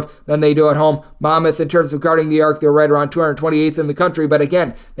on the road than they do at home. Monmouth, in terms of guarding the arc, they're right around 228th in the country, but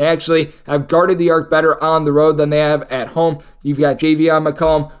again, they actually have guarded the arc better on the road than they have at home. You've got Javion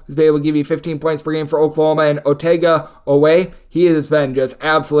McCollum, who's been able to give you 15 points per game for Oklahoma, and Otega Owe, he has been just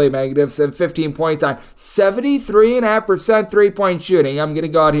absolutely magnificent. 15 points on 73.5% 3-point shooting. I'm going to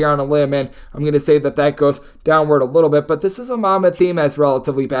go out here on a limb, and I'm going to say that goes downward a little bit, but this is a Monmouth team that's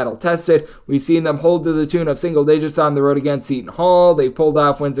relatively battle-tested. We've seen them hold to the tune of single digits on the road against Seton Hall. They've pulled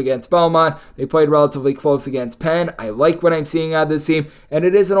off wins against Belmont. They played relatively close against Penn. I like what I'm seeing out of this team, and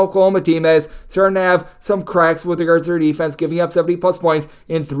it is an Oklahoma team that is starting to have some cracks with regards to their defense, giving up 70-plus points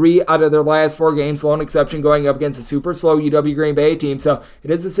in 3 out of their last 4 games, lone exception going up against a super slow UW Green Bay team. So it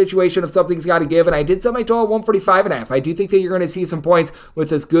is a situation of something's got to give, and I did set my total at 145.5. I do think that you're going to see some points with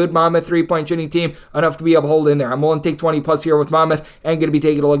this good Monmouth 3-point shooting team, enough to be able to hold in there. I'm willing to take 20-plus here with Monmouth, and going to be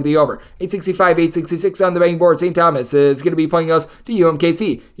taking a look at the over. 865, 866 on the betting board. St. Thomas is going to be playing us to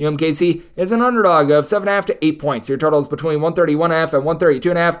UMKC. UMKC is an underdog of 7.5 to 8 points. Your total is between 131.5 and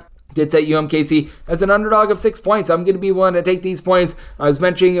 132.5. did set UMKC as an underdog of 6 points. I'm going to be willing to take these points. I was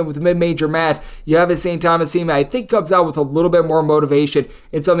mentioning it with mid-major Matt. You have a St. Thomas team that I think comes out with a little bit more motivation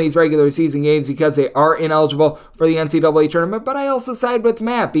in some of these regular season games because they are ineligible for the NCAA tournament. But I also side with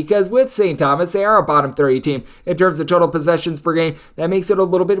Matt because with St. Thomas, they are a bottom 30 team in terms of total possessions per game. That makes it a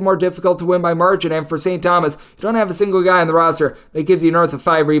little bit more difficult to win by margin. And for St. Thomas, you don't have a single guy on the roster that gives you north of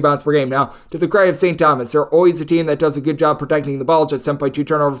 5 rebounds per game. Now, to the credit of St. Thomas, they're always a team that does a good job protecting the ball, just 7.2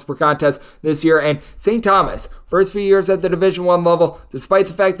 turnovers per contest this year. And St. Thomas, first few years at the Division I level, despite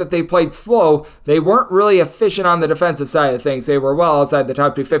the fact that they played slow, they weren't really efficient on the defensive side of things. They were well outside the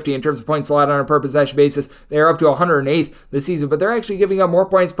top 250 in terms of points allowed on a per possession basis. They are up to 108th this season, but they're actually giving up more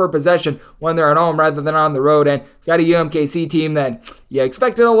points per possession when they're at home rather than on the road. And got a UMKC team that you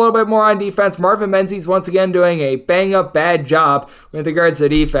expected a little bit more on defense. Marvin Menzies once again doing a bang-up bad job with regards to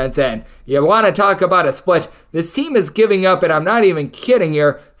defense. And you want to talk about a split. This team is giving up, and I'm not even kidding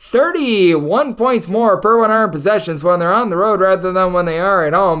here, 31 points more per 100 possessions when they're on the road rather than when they are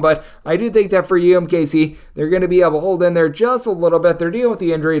at home. But I do think that for UMKC, they're going to be able to hold in there just a little bit. They're dealing with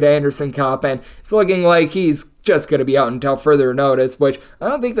the injury to Anderson Kopp, and it's looking like he's just going to be out until further notice, which I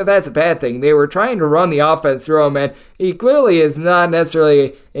don't think that that's a bad thing. They were trying to run the offense through him, and he clearly is not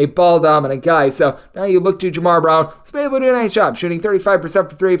necessarily a ball-dominant guy. So now you look to Jamar Brown, who's been able to do a nice job, shooting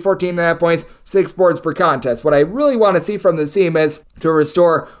 35% for 3, 14.5 points, 6 boards per contest. What I really want to see from this team is to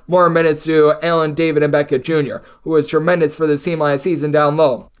restore more minutes to Allen David Mbeka Jr., who was tremendous for this team last season down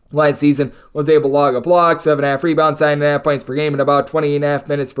low. Last season was able to log a block, 7.5 rebounds, 9.5 points per game, and about 20.5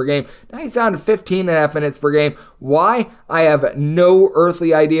 minutes per game. Now he's down to 15.5 minutes per game. Why? I have no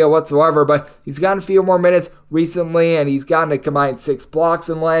earthly idea whatsoever, but he's gotten a few more minutes recently, and he's gotten a combined 6 blocks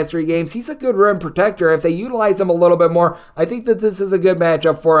in the last 3 games. He's a good rim protector. If they utilize him a little bit more, I think that this is a good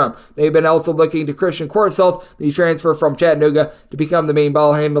matchup for him. They've been also looking to Christian Korselt, the transfer from Chattanooga, to become the main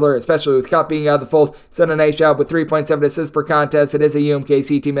ball handler, especially with Kopp being out of the fold. He's done a nice job with 3.7 assists per contest. It is a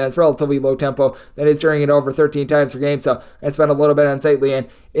UMKC team that's relatively low tempo, that is turning it over 13 times per game, so it's been a little bit unsightly. And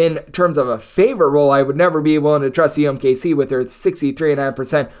in terms of a favorite role, I would never be willing to trust UMKC with their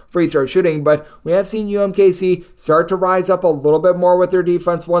 63.5% free throw shooting, but we have seen UMKC start to rise up a little bit more with their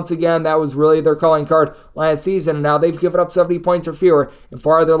defense once again. That was really their calling card last season, and now they've given up 70 points or fewer in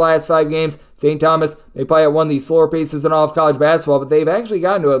 4 of their last 5 games. St. Thomas, they play at one of the slower paces in all of college basketball, but they've actually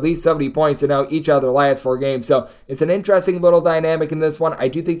gotten to at least 70 points in now each of their last 4 games. So it's an interesting little dynamic in this one. I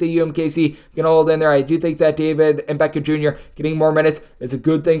do think the UMKC can hold in there. I do think that David Mbeka Jr. getting more minutes is a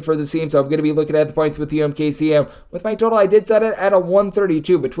good thing for the team. So I'm going to be looking at the points with the UMKC. And with my total, I did set it at a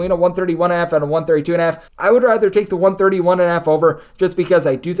 132, between a 131.5 and a 132.5. I would rather take the 131.5 over, just because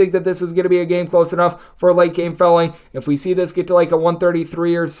I do think that this is going to be a game close enough for a late game filling. If we see this get to like a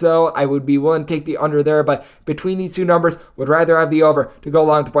 133 or so, I would be willing to take the under there, but between these two numbers, would rather have the over to go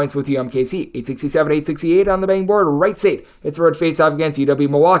along with the points with UMKC. 867, 868 on the betting board. Right State, it's the road face-off against UW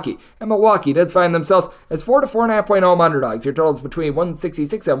Milwaukee, and Milwaukee does find themselves as 4 to 4.5 point home underdogs. Your total is between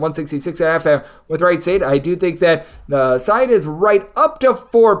 166 and 166.5 with Right State. I do think that the side is right up to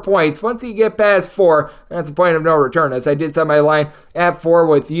 4 points. Once you get past 4, that's a point of no return, as I did set my line at 4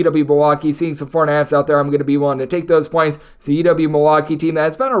 with UW Milwaukee. Seeing some 4.5s out there, I'm going to be willing to take those points. It's a UW Milwaukee team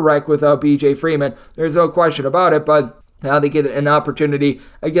that's been a wreck without BJ Freeman. There's no question about it, but now they get an opportunity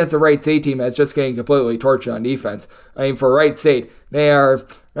against the Wright State team that's just getting completely torched on defense. I mean, for Wright State, they are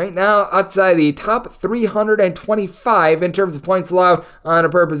right now outside the top 325 in terms of points allowed on a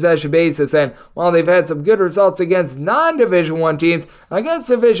per possession basis. And while they've had some good results against non-Division I teams, against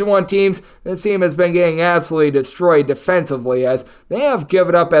Division I teams, this team has been getting absolutely destroyed defensively, as they have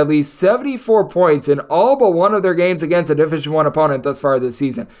given up at least 74 points in all but one of their games against a Division I opponent thus far this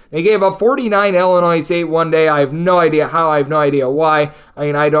season. They gave up 49 Illinois State one day. I have no idea how, I have no idea why. I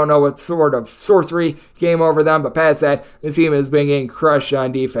mean, I don't know what sort of sorcery came over them, but past that, this team has been getting crushed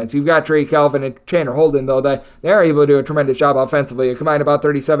on defense. You've got Trey Calvin and Tanner Holden, though, that they're able to do a tremendous job offensively. A combined about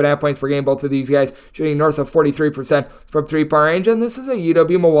 37.5 points per game, both of these guys shooting north of 43% from three-point range, and this is a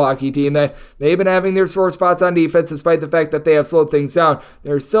UW Milwaukee team that they've been having their sore spots on defense, despite the fact that they have slowed things down.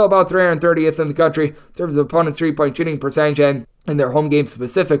 They're still about 330th in the country in terms of opponents' three-point shooting percentage, and in their home games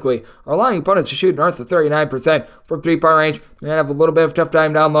specifically, are allowing opponents to shoot north of 39% from three-point range. They're going to have a little bit of a tough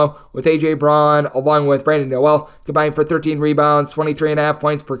time down low with A.J. Braun, along with Brandon Noel, combined for 13 rebounds, 23.5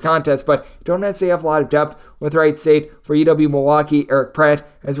 points per contest, but don't necessarily have a lot of depth with Wright State. For UW Milwaukee, Eric Pratt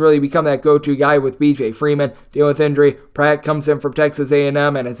has really become that go-to guy with B.J. Freeman dealing with injury. Pratt comes in from Texas A&M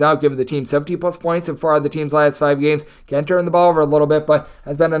and has now given the team 70-plus points in 4 of the team's last 5 games. Can turn the ball over a little bit, but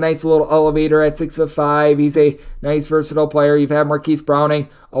has been a nice little elevator at 6'5". He's a nice, versatile player. You've had Marquise Browning,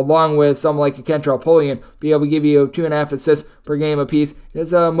 along with someone like a Kentrell Pullian, be able to give you you 2.5 assists per game apiece.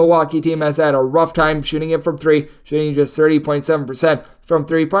 This Milwaukee team has had a rough time shooting it from three, shooting just 30.7% from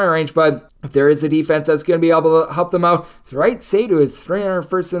three-point range, but if there is a defense that's going to be able to help them out, it's Wright State, who is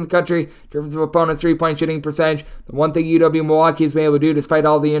 301st in the country in terms of opponents' three-point shooting percentage. The one thing UW-Milwaukee has been able to do, despite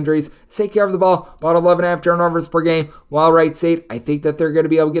all the injuries, is take care of the ball, about 11.5 turnovers per game. While Wright State, I think that they're going to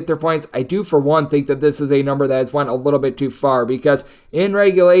be able to get their points. I do, for one, think that this is a number that has went a little bit too far, because in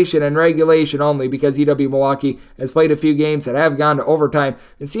regulation, and regulation only, because UW-Milwaukee has played a few games that have gone to overtime,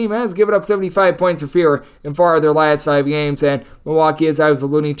 the team has given up 75 points or fewer in 4 of their last 5 games, and Milwaukee, as I was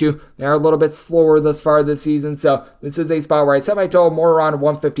alluding to, they are a little bit slower thus far this season, so this is a spot where I set my total more around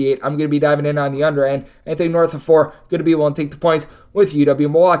 158. I'm going to be diving in on the under end. Anything north of 4, going to be willing to take the points with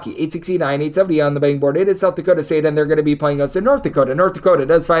UW-Milwaukee. 869, 870 on the betting board. It is South Dakota State, and they're going to be playing us in North Dakota. North Dakota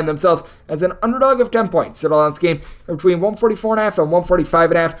does find themselves as an underdog of 10 points. Settle on this game between 144.5 and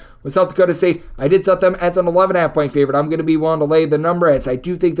 145.5. With South Dakota State, I did set them as an 11.5 point favorite. I'm going to be willing to lay the number, as I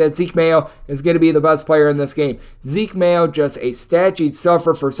do think that Zeke Mayo is going to be the best player in this game. Zeke Mayo, just a stat sheet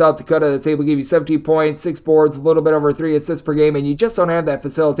stuffer for South Dakota that's able to give you 17 points, 6 boards, a little bit over 3 assists per game, and you just don't have that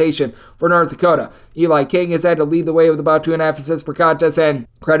facilitation for North Dakota. Eli King has had to lead the way with about 2.5 assists per contest, and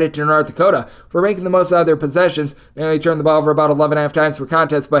credit to North Dakota for making the most out of their possessions. They only turn the ball over about 11.5 times per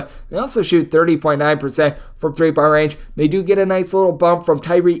contest, but they also shoot 30.9% from 3-point range. They do get a nice little bump from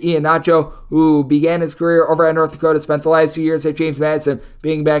Tyree Iheanacho, who began his career over at North Dakota, spent the last 2 years at James Madison,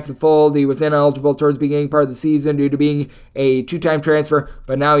 being back in the fold. He was ineligible towards the beginning part of the season due to being a 2-time transfer,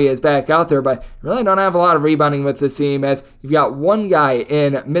 but now he is back out there. But really don't have a lot of rebounding with this team, as you've got one guy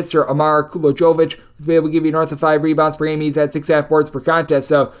in Mr. Amar Kulojovic, who's been able to give you north of 5 rebounds per game. He's at 6.5 boards per contest,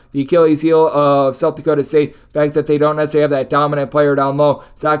 so the Achilles heel of South Dakota State, the fact that they don't necessarily have that dominant player down low,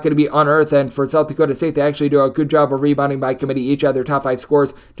 is not going to be unearthed. And for South Dakota State, they actually do a good job of rebounding by committee. Each of their top 5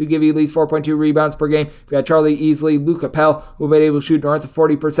 scores to give you at least 4.2 rebounds per game. You've got Charlie Easley, Luke Capel, who have been able to shoot north of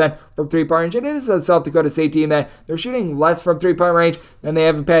 40% from 3-point range. And it is a South Dakota State team that they're shooting less from 3-point range than they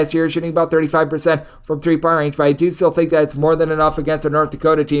have in past years, shooting about 35% from 3-point range. But I do still think that it's more than enough against a North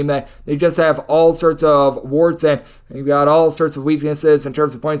Dakota team that they just have all sorts of warts, and they've got all sorts of weaknesses in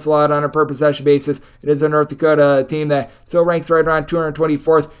terms of points allowed on a per possession basis. It is a North Dakota team that still ranks right around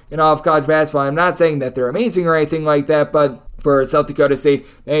 224th in all of college basketball. I'm not saying that they're amazing or anything like that, but for South Dakota State,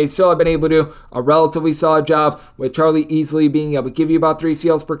 they still have been able to do a relatively solid job with Charlie Easley being able to give you about 3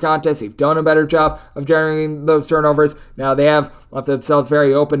 steals per contest. They've done a better job of generating those turnovers. Now they have left themselves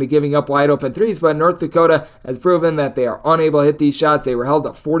very open to giving up wide open threes, but North Dakota has proven that they are unable to hit these shots. They were held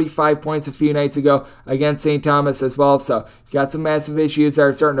to 45 points a few nights ago against St. Thomas as well, so you've got some massive issues that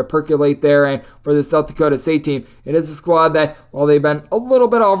are starting to percolate there. And for the South Dakota State team, it is a squad that, while they've been a little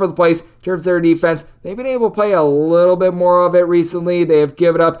bit all over the place in terms of their defense, they've been able to play a little bit more of it recently. They have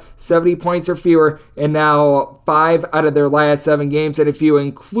given up 70 points or fewer in now 5 out of their last 7 games, and if you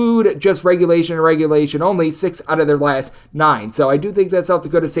include just regulation and regulation only, 6 out of their last 9. So I do think that South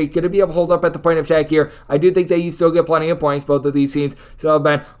Dakota State going to be able to hold up at the point of attack here. I do think that you still get plenty of points. Both of these teams still have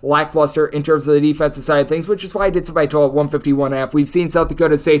been lackluster in terms of the defensive side of things, which is why I did set my total at 151.5. We've seen South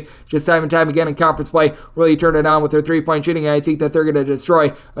Dakota State just time and time again in conference play really turn it on with their 3-point shooting, and I think that they're going to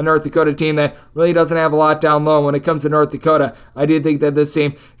destroy a North Dakota team that really doesn't have a lot down low when it comes to North Dakota. I do think that this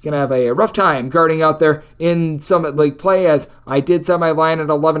team can have a rough time guarding out there in Summit League play, as I did set my line at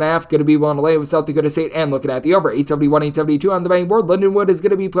 11.5. Going to be willing to lay with South Dakota State, and looking at the over 871, 872 on the betting board. Lindenwood is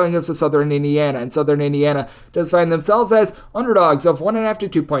going to be playing us to Southern Indiana, and Southern Indiana does find themselves as underdogs of 1.5 to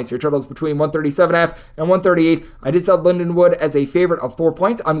 2 points. Your totals between 137.5 and 138. I did set Lindenwood as a favorite of 4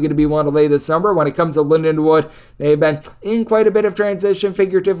 points. I'm going to be willing to lay this number. When it comes to Lindenwood, they've been in quite a bit of transition,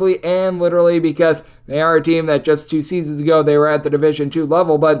 figuratively and literally, because they are a team that just 2 seasons ago they were at the Division II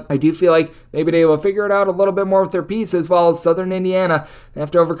level, but I do feel like they've been able to figure it out a little bit more with their piece, as well as Southern Indiana. They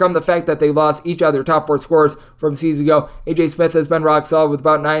have to overcome the fact that they lost each of their top 4 scorers from seasons ago. AJ Smith has been rock solid with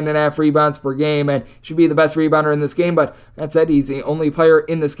about 9.5 rebounds per game, and should be the best rebounder in this game, but that said, he's the only player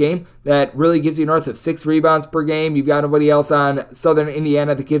in this game that really gives you north of 6 rebounds per game. You've got nobody else on Southern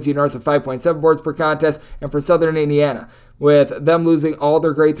Indiana that gives you north of 5.7 boards per contest, and for Southern Indiana, with them losing all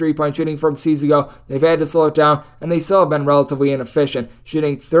their great 3-point shooting from seasons ago, they've had to slow it down, and they still have been relatively inefficient,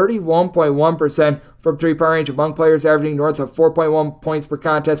 shooting 31.1% from 3-point range among players averaging north of 4.1 points per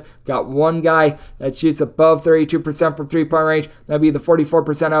contest. Got one guy that shoots above 32% from 3-point range. That'd be the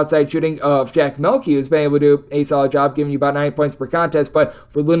 44% outside shooting of Jack Melky, who's been able to do a solid job, giving you about 9 points per contest. But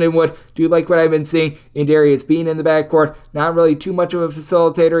for Lindenwood, do like what I've been seeing in Darius Bean in the backcourt. Not really too much of a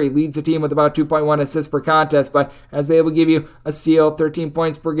facilitator. He leads the team with about 2.1 assists per contest, but has been able to give you a steal, 13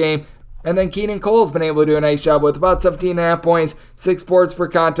 points per game. And then Keenan Cole's been able to do a nice job with about 17.5 points, 6 boards per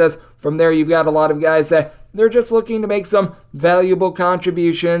contest. From there, you've got a lot of guys that they're just looking to make some valuable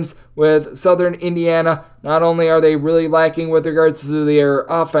contributions with Southern Indiana. Not only are they really lacking with regards to their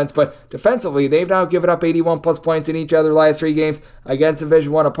offense, but defensively, they've now given up 81-plus points in each of their last 3 games against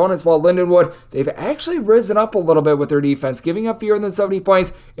Division I opponents, while Lindenwood, they've actually risen up a little bit with their defense, giving up fewer than 70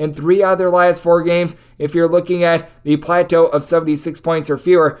 points in 3 out of their last 4 games. If you're looking at the plateau of 76 points or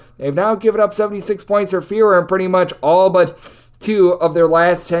fewer, they've now given up 76 points or fewer in pretty much all but 2 of their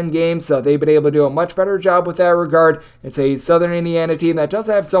last 10 games, so they've been able to do a much better job with that regard. It's a Southern Indiana team that does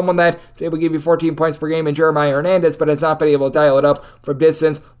have someone that's able to give you 14 points per game in Jeremiah Hernandez, but has not been able to dial it up from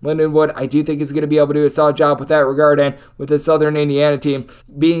distance. Lindenwood, I do think, is going to be able to do a solid job with that regard, and with the Southern Indiana team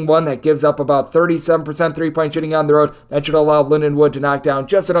being one that gives up about 37% three-point shooting on the road, that should allow Lindenwood to knock down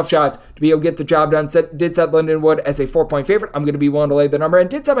just enough shots to be able to get the job done. Did set Lindenwood as a 4-point favorite. I'm going to be willing to lay the number, and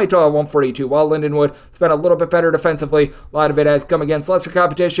did set my total at 142, while Lindenwood spent a little bit better defensively. A lot of it has come against lesser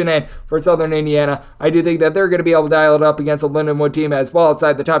competition, and for Southern Indiana, I do think that they're going to be able to dial it up against a Lindenwood team as well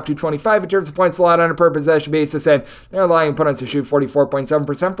outside the top 225 in terms of points allowed on a per possession basis, and they're allowing opponents to shoot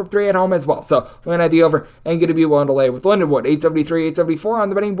 44.7% from 3 at home as well. So looking at the over and going to be willing to lay with Lindenwood. 873, 874 on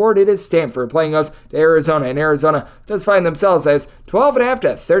the betting board. It is Stanford playing us to Arizona, and Arizona does find themselves as 12.5 to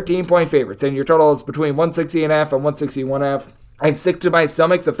 13-point favorites, and your total is between 160.5 and 161.5. I'm sick to my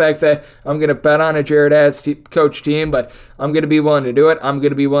stomach the fact that I'm going to bet on a Jared Ass coach team, but I'm going to be willing to do it. I'm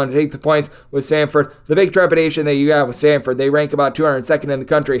going to be willing to take the points with Stanford. The big trepidation that you got with Stanford, they rank about 202nd in the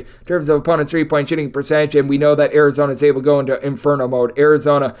country in terms of opponents' three-point shooting percentage, and we know that Arizona is able to go into inferno mode.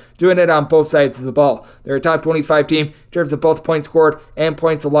 Arizona doing it on both sides of the ball. They're a top 25 team in terms of both points scored and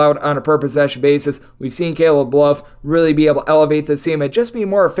points allowed on a per-possession basis. We've seen Caleb Love really be able to elevate this team and just be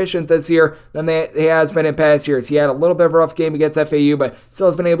more efficient this year than he has been in past years. He had a little bit of a rough game against FAU, but still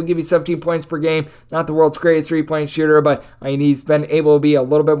has been able to give you 17 points per game. Not the world's greatest three-point shooter, but he's been able to be a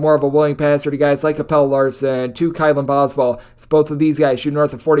little bit more of a willing passer to guys like Capel Larson, to Kylan Boswell. So both of these guys shoot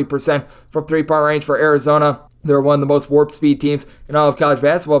north of 40% from three-point range for Arizona. They're one of the most warp speed teams in all of college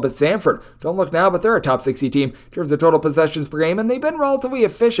basketball, but Stanford, don't look now, but they're a top 60 team in terms of total possessions per game, and they've been relatively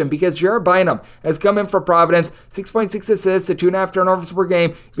efficient because Jared Bynum has come in for Providence, 6.6 assists to 2.5 turnovers per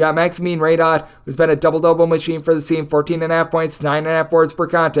game. You've got Maximine Radot, who's been a double-double machine for the team, 14.5 points, 9.5 boards per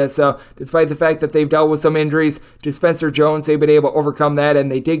contest. So despite the fact that they've dealt with some injuries to Spencer Jones, they've been able to overcome that,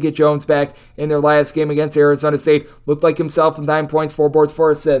 and they did get Jones back in their last game against Arizona State. Looked like himself with 9 points, 4 boards,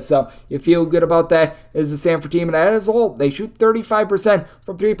 4 assists. So you feel good about that as a Stanford team, and as a whole, they shoot 35%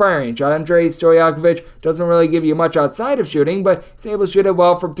 from three-point range. Andrei Stojakovic doesn't really give you much outside of shooting, but he's able to shoot it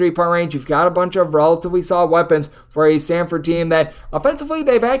well from three-point range. You've got a bunch of relatively solid weapons for a Stanford team that offensively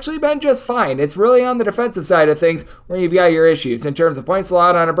they've actually been just fine. It's really on the defensive side of things where you've got your issues in terms of points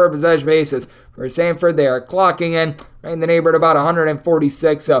allowed on a per possession basis. For Stanford, they are clocking in right in the neighborhood about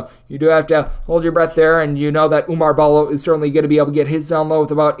 146, so you do have to hold your breath there, and you know that Umar Ballo is certainly going to be able to get his down low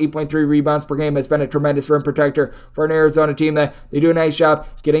with about 8.3 rebounds per game. Has been a tremendous rim protector for an Arizona team that they do a nice job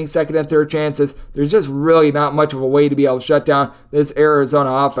getting second and third chances. There's just really not much of a way to be able to shut down this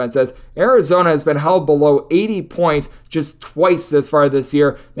Arizona offense, as Arizona has been held below 80 points just twice this far this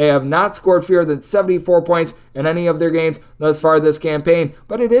year. They have not scored fewer than 74 points in any of their games thus far this campaign,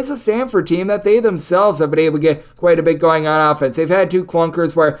 but it is a Stanford team that they themselves have been able to get quite a bit going on offense. They've had 2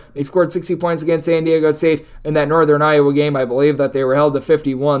 clunkers where they scored 60 points against San Diego State in that Northern Iowa game. I believe that they were held to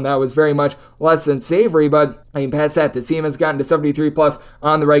 51. That was very much less than savory, but past that, the team has gotten to 73 plus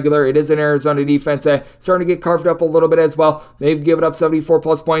on the regular. It is an Arizona defense that starting to get carved up a little bit as well. They've given up 74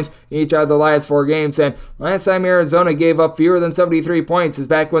 plus points in each of the last 4 games, and last time Arizona gave up fewer than 73 points is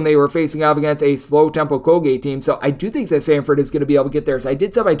back when they were facing off against a slow tempo Colgate team. So I do think that Stanford is going to be able to get there. So I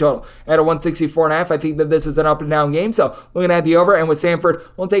did set my total at a 164.5. I think that this is an up and down game. So looking at the over, and with Stanford,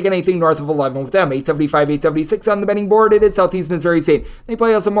 won't take anything north of 11 with them. 875, 876 on the betting board. It is Southeast Missouri State. They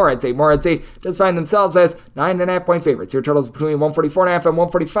play us some Morehead State. Morehead State does find themselves as 9.5 point favorites. Your totals between 144.5 and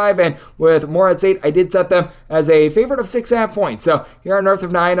 145. And with Morehead State, I did set them as a favorite of 6.5 points. So here are north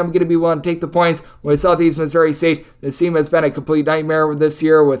of 9. I'm going to be willing to take the points with Southeast Missouri State. This team has been a complete nightmare this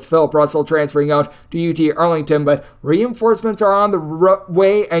year with Philip Russell transferring out to UT Arlington, but reinforcements are on the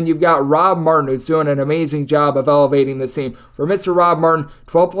way, and you've got Rob Martin, who's doing an amazing job of elevating this team. For Mr. Rob Martin,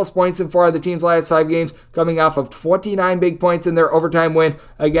 12 plus points in 4 of the team's last 5 games, coming off of 29 big points in their overtime win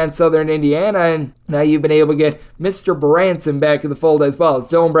against Southern Indiana, and now you've been able to get Mr. Branson back in the fold as well.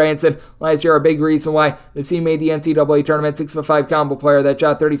 It's Dylan Branson, last year a big reason why the team made the NCAA tournament, 6'5" combo player that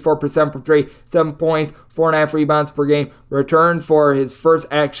shot 34% from 3, 7 points, 4.5 rebounds per game, returned for his first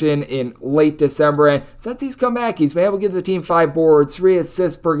action in late December, and set once he's come back, he's been able to give the team 5 boards, 3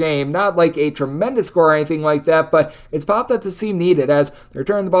 assists per game. Not like a tremendous score or anything like that, but it's pop that the team needed as they're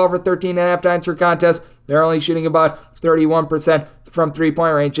turning the ball over 13.5 times per contest. They're only shooting about 31% from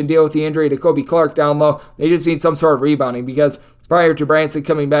three-point range, and deal with the injury to Kobe Clark down low. They just need some sort of rebounding because prior to Branson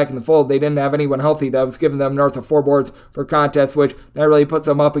coming back in the fold, they didn't have anyone healthy that was giving them north of 4 boards per contest, which that really puts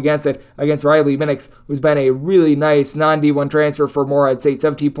them up against it against Riley Minix, who's been a really nice non-D1 transfer for more. I'd say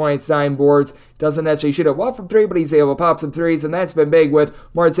 17 points, 9 boards. Doesn't necessarily shoot it well from 3, but he's able to pop some threes, and that's been big with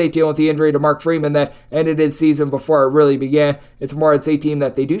Morehead State dealing with the injury to Mark Freeman that ended his season before it really began. It's a Morehead State team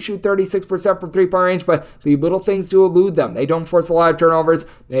that they do shoot 36% from 3-point range, but the little things do elude them. They don't force a lot of turnovers.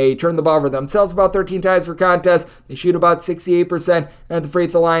 They turn the ball over themselves about 13 times per contest. They shoot about 68% at the free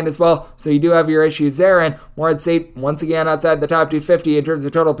throw line as well, so you do have your issues there, and Morehead State, once again, outside the top 250 in terms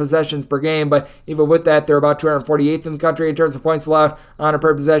of total possessions per game, but even with that, they're about 248th in the country in terms of points allowed on a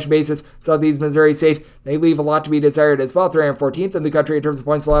per possession basis. Southeast Missouri State, they leave a lot to be desired as well, 314th in the country in terms of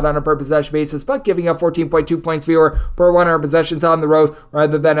points allowed on a per possession basis, but giving up 14.2 points fewer per 100 possessions on the road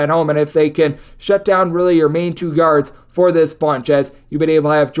rather than at home. And if they can shut down really your main 2 guards for this bunch, as you've been able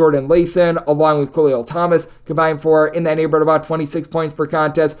to have Jordan Lathan along with Khalil Thomas combined for in that neighborhood about 26 points per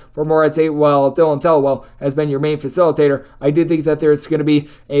contest for Morehead State, while Dylan Thelwell has been your main facilitator. I do think that there's going to be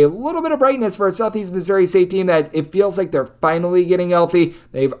a little bit of brightness for a Southeast Missouri State team that it feels like they're finally getting healthy.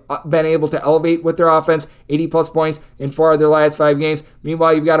 They've been able to elevate with their offense, 80 plus points in 4 of their last 5 games.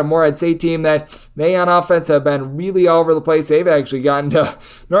 Meanwhile, you've got a Morehead State team that they on offense have been really all over the place. They've actually gotten to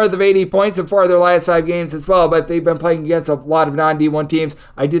north of 80 points in 4 of their last 5 games as well, but they've been playing against a lot of non-D1 teams.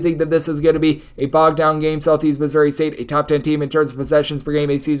 I do think that this is going to be a bogged down game. Southeast Missouri State, a top 10 team in terms of possessions per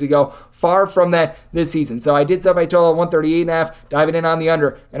game a season ago. Far from that this season. So I did set my total at 138.5, diving in on the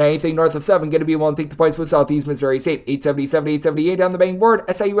under, and anything north of 7 going to be willing to take the points with Southeast Missouri State. 877, 878 on the betting board.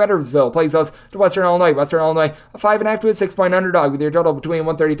 SIU Edwardsville plays us to Western Illinois. Western Illinois, a 5.5 to a 6-point underdog with your total between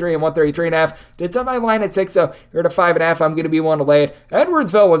 133 and 133.5. Did set my line at 6, so you're at a 5.5. I'm going to be willing to lay it.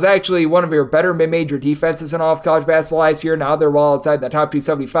 Edwardsville was actually one of your better mid-major defenses in all of college basketball last year. Now they're well outside the top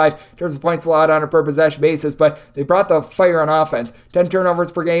 275 in terms of points allowed on a per possession basis, but they brought the fire on offense. 10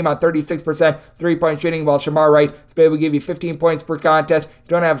 turnovers per game on 36% 3-point shooting, while Shamar Wright is able to give you 15 points per contest. You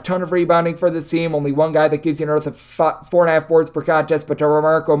don't have a ton of rebounding for this team. Only one guy that gives you north of 4.5 boards per contest, but to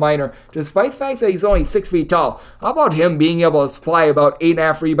Marco Minor, despite the fact that he's only 6 feet tall, how about him being able to supply about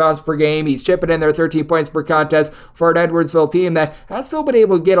 8.5 rebounds per game? He's chipping in there 13 points per contest for an Edwardsville team that has still been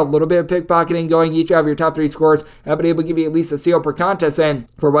able to get a little bit of pickpocketing going. Each of your top 3 scorers have been able to give you at least a steal per contest, and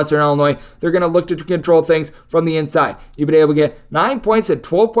for Western Illinois, they're going to look to control things from the inside. You've been able to get 9 points and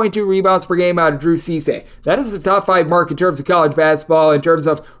 12.2 rebounds per game out of Drew Cisse. That is the top 5 mark in terms of college basketball in terms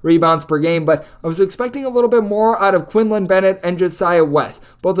of rebounds per game, but I was expecting a little bit more out of Quinlan Bennett and Josiah West.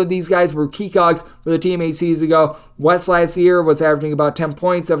 Both of these guys were key cogs for the team 8 seasons ago. West last year was averaging about 10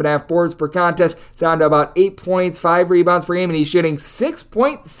 points, 7.5 boards per contest, down to about 8 points, 5 rebounds per game, and he's shooting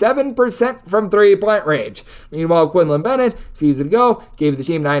 6.7% from 3-point range. Meanwhile, Quinlan Bennett, season ago, gave the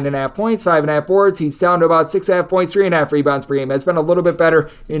team 9.5 points, 5.5 boards. He's down to about 6.5 points, 3.5 rebounds per game. That's been a little bit better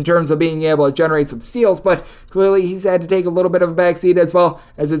in terms of being able to generate some steals, but clearly he's had to take a little bit of a backseat as well,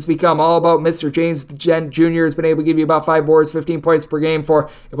 as it's become all about Mr. James Gent Jr. has been able to give you about 5 boards, 15 points per game for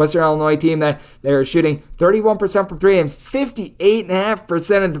a Western Illinois team that they're shooting 31% from 3 and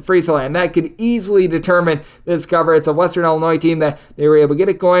 58.5% at the free throw line. That could easily determine this cover. It's a Western Illinois team that they were able to get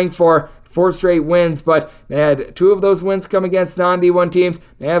it going for 4 straight wins, but they had 2 of those wins come against non-D1 teams.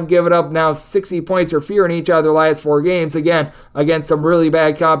 They have given up now 60 points or fewer in each of their last 4 games, again, against some really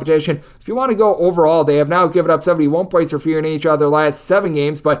bad competition. If you want to go overall, they have now given up 71 points or fewer in each of their last 7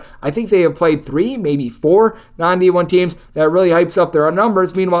 games, but I think they have played 3, maybe 4 non-D1 teams. That really hypes up their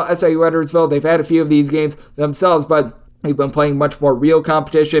numbers. Meanwhile, SIU Edwardsville, they've had a few of these games themselves, but they've been playing much more real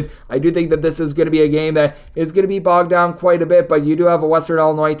competition. I do think that this is going to be a game that is going to be bogged down quite a bit, but you do have a Western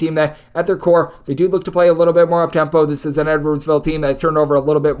Illinois team that, at their core, they do look to play a little bit more up-tempo. This is an Edwardsville team that's turned over a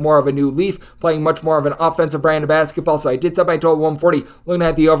little bit more of a new leaf, playing much more of an offensive brand of basketball, so I did set my total 140, looking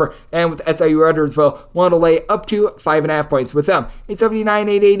at the over, and with SIU Edwardsville, wanted to lay up to 5.5 points with them. 879,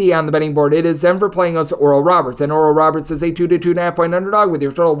 880 on the betting board. It is Denver playing us Oral Roberts, and Oral Roberts is a 2 to 2.5 point underdog with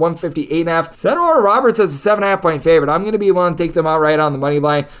your total 158.5. Set Oral Roberts as a 7.5 point favorite. I'm going to be willing to take them out right on the money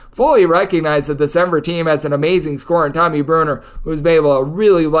line. Fully recognize that this Denver team has an amazing scorer in Tommy Bruner, who's been able to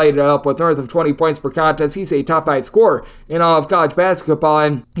really light it up with north of 20 points per contest. He's a top 5 scorer in all of college basketball,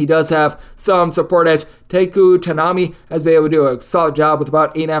 and he does have some support as Taiku Tanami has been able to do a solid job with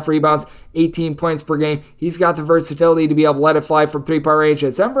about 8.5 rebounds, 18 points per game. He's got the versatility to be able to let it fly from three-point range.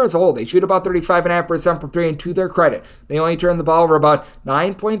 As Denver as a whole, they shoot about 35.5% from three, and to their credit, they only turn the ball over about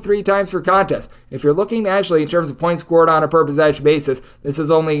 9.3 times per contest. If you're looking actually in terms of points scored on a per possession basis, this is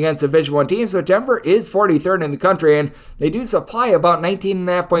only against Division I teams, so Denver is 43rd in the country, and they do supply about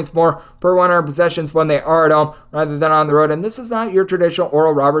 19.5 points more per 100 possessions when they are at home rather than on the road. And this is not your traditional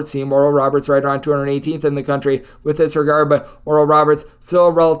Oral Roberts team. Oral Roberts right around 218th in the country with this regard, but Oral Roberts still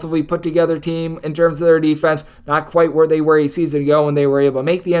a relatively put together team in terms of their defense. Not quite where they were a season ago when they were able to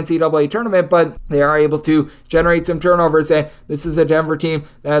make the NCAA tournament, but they are able to generate some turnovers. And this is a Denver team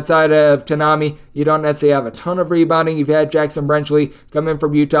that outside of Tanami, you don't necessarily have a ton of rebounding. You've had Jackson Brenchley come in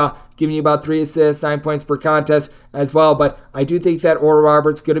from Utah, giving you about 3 assists, 9 points per contest as well. But I do think that Oral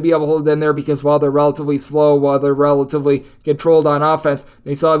Roberts going to be able to hold in there because while they're relatively slow, while they're relatively controlled on offense,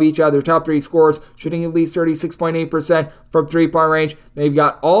 they still have each other top 3 scorers shooting at least 36.8% from three-point range. They've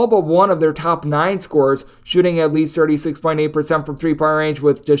got all but one of their top 9 scorers shooting at least 36.8% from three-point range,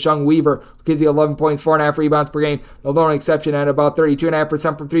 with Deshung Weaver, who gives you 11 points, 4.5 rebounds per game. The lone exception at about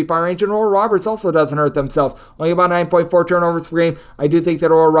 32.5% from three-point range. And Oral Roberts also doesn't hurt themselves. Only about 9.4 turnovers per game. I do think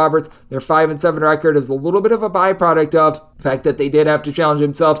that Oral Roberts, their 5-7 record, is a little bit of a byproduct of the fact that they did have to challenge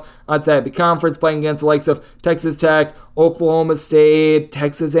themselves outside the conference, playing against the likes of Texas Tech, Oklahoma State,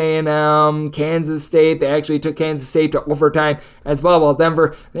 Texas A&M, Kansas State. They actually took Kansas State to overtime as well. While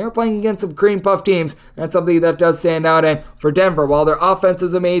Denver, they were playing against some cream puff teams. That's something that does stand out. And for Denver, while their offense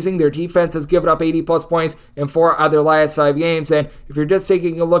is amazing, their defense has given up 80 plus points in 4 out of their last 5 games. And if you're just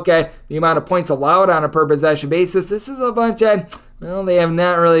taking a look at the amount of points allowed on a per possession basis, this is a bunch that, well, they have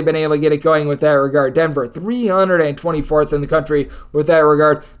not really been able to get it going with that regard. Denver, 324th in the country with that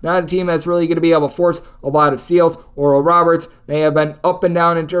regard. Not a team that's really going to be able to force a lot of steals. Oral Roberts, they have been up and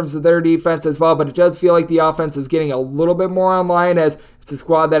down in terms of their defense as well, but it does feel like the offense is getting a little bit more online as it's a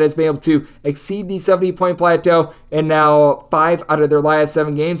squad that has been able to exceed the 70-point plateau in now 5 out of their last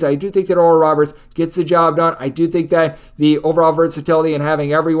 7 games. I do think that Oral Roberts gets the job done. I do think that the overall versatility and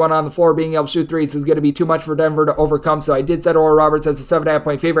having everyone on the floor being able to shoot threes is going to be too much for Denver to overcome. So I did set Oral Roberts as a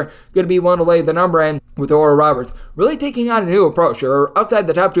 7.5-point favorite. Going to be one to lay the number in with Oral Roberts really taking on a new approach. Or outside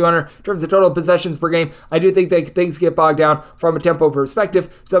the top 200 in terms of total possessions per game, I do think that things get bogged down from a tempo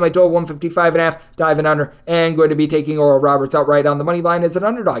perspective. So my total 155.5, diving under, and going to be taking Oral Roberts outright on the money line as an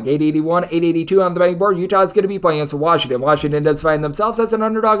underdog. 881, 882 on the betting board. Utah is going to be playing against Washington. Washington does find themselves as an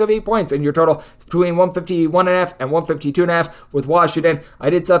underdog of 8 points, and your total is between 151.5 and 152.5 with Washington. I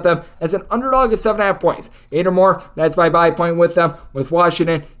did set them as an underdog of 7.5 points. 8 or more, that's my buy point with them. With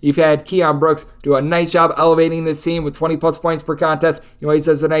Washington, you've had Keon Brooks do a nice job elevating this team with 20 plus points per contest. He always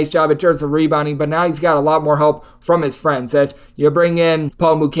does a nice job in terms of rebounding, but now he's got a lot more help from his friends as you bring in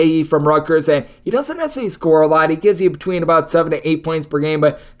Paul Mulcahy from Rutgers, and he doesn't necessarily score a lot. He gives you between about 7 to 8 points per game,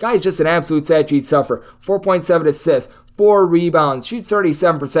 but guy's just an absolute stat sheet sufferer. 4.7 assists, 4 rebounds, shoots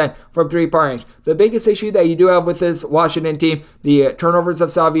 37% from three-point range. The biggest issue that you do have with this Washington team, the turnovers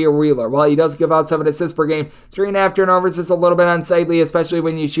of Xavier Wheeler. While he does give out 7 assists per game, 3.5 turnovers is a little bit unsightly, especially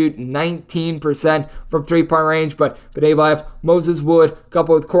when you shoot 19% from three-point range. But been able to have Moses Wood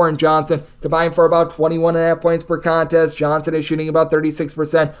coupled with Corin Johnson combined for about 21.5 points per contest. Johnson is shooting about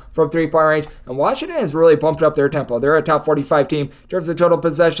 36% from three-point range. And Washington has really pumped up their tempo. They're a top 45 team in terms of total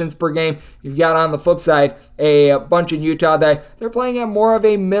possessions per game. You've got on the flip side a bunch in Utah that they're playing at more of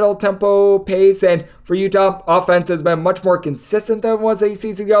a middle tempo pace. And for Utah, offense has been much more consistent than it was a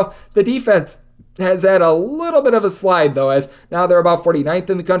season ago. The defense has had a little bit of a slide, though, as now they're about 49th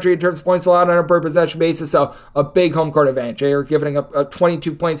in the country in terms of points allowed on a per possession basis, so a big home court advantage. They are giving up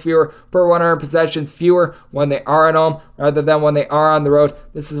 22 points fewer per 100 possessions fewer when they are at home rather than when they are on the road.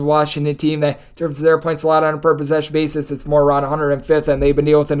 This is a Washington team that, in terms of their points allowed on a per possession basis, it's more around 105th, and they've been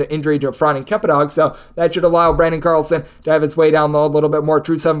dealing with an injury to Frank Kepidog, so that should allow Brandon Carlson to have his way down low a little bit more.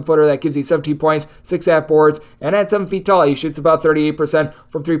 True 7-footer that gives you 17 points, 6.5 boards, and at 7 feet tall, he shoots about 38%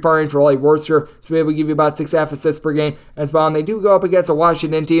 from three-point range. Rolly Worcester, so able to give you about 6.5 assists per game as well. And they do go up against a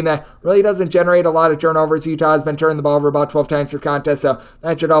Washington team that really doesn't generate a lot of turnovers. Utah has been turning the ball over about 12 times per contest, so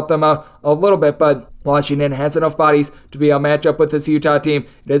that should help them out a little bit. But Washington has enough bodies to be able to match up with this Utah team.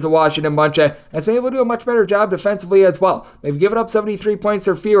 It is a Washington bunch that has been able to do a much better job defensively as well. They've given up 73 points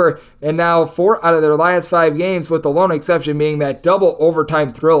or fewer, and now 4 out of their last 5 games, with the lone exception being that double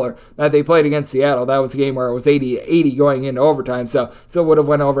overtime thriller that they played against Seattle. That was a game where it was 80-80 going into overtime, so still would have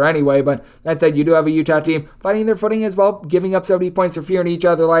went over anyway. But that said, you do have a Utah team finding their footing as well, giving up 70 points or fewer in each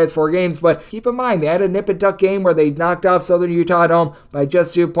of their last 4 games. But keep in mind, they had a nip and tuck game where they knocked off Southern Utah at home by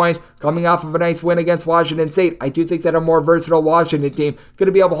just 2 points. coming off of a nice win against Washington State. I do think that a more versatile Washington team going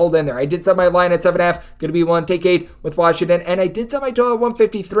to be able to hold in there. I did set my line at 7.5, going to be willing to take 8 with Washington, and I did set my total at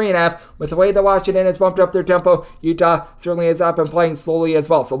 153.5. With the way that Washington has bumped up their tempo, Utah certainly has not been playing slowly as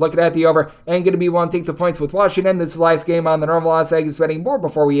well. So looking at the over, and going to be willing to take the points with Washington. This is the last game on the normal Las Vegas betting board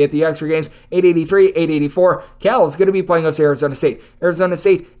before we hit the extra games. 883, 884. Cal is going to be playing up to Arizona State. Arizona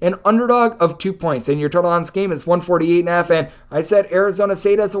State, an underdog of 2 points, and your total on this game is 148.5, and I said Arizona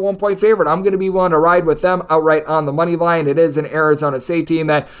State as a 1-point favorite. I'm going to be willing to ride with them outright on the money line. It is an Arizona State team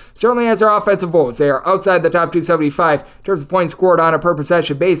that certainly has their offensive woes. They are outside the top 275 in terms of points scored on a per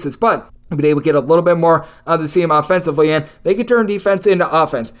possession basis, but been able to get a little bit more out of the team offensively, and they could turn defense into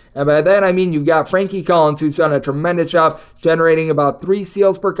offense. And by that I mean you've got Frankie Collins, who's done a tremendous job generating about 3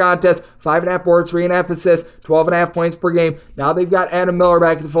 steals per contest, 5.5 boards, 3.5 assists, 12.5 points per game. Now they've got Adam Miller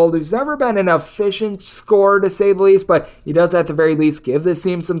back in the fold, who's never been an efficient scorer to say the least, but he does at the very least give this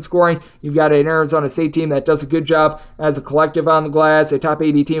team some scoring. You've got an Arizona State team that does a good job as a collective on the glass, a top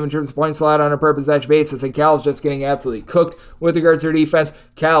 80 team in terms of points allowed on a per possession basis, and Cal's just getting absolutely cooked with regards to their defense.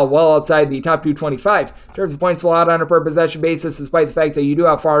 Cal well outside the top 225 in terms of points allowed on a per possession basis, despite the fact that you do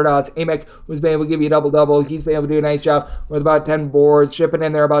have Fardaws Amick, who's been able to give you a double-double. He's been able to do a nice job with about 10 boards, shipping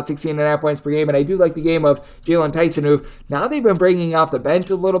in there about 16.5 points per game. And I do like the game of Jalen Tyson, who now they've been bringing off the bench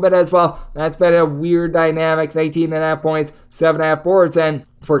a little bit as well. That's been a weird dynamic, 19.5 points, 7.5 boards, and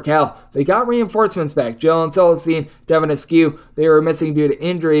for Cal, they got reinforcements back. Jalen Celestine, Devin Askew, they were missing due to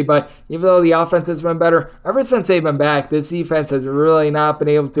injury, but even though the offense has been better, ever since they've been back, this defense has really not been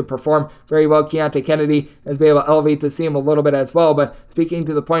able to perform very well. Keontae Kennedy has been able to elevate the team a little bit as well, but speaking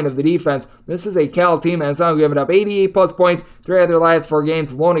to the point of the defense, this is a Cal team that has now given up 88 plus points 3 of their last 4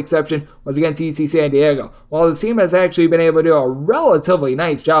 games. The lone exception was against UC San Diego. While the team has actually been able to do a relatively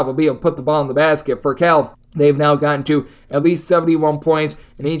nice job of being able to put the ball in the basket for Cal, they've now gotten to at least 71 points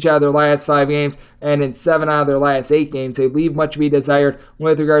in each of their last 5 games, and in 7 out of their last 8 games. They leave much to be desired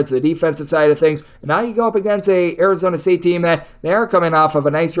with regards to the defensive side of things. And now you go up against a Arizona State team that they are coming off of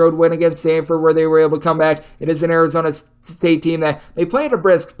a nice road win against Stanford where they were able to come back. It is an Arizona State team that they play at a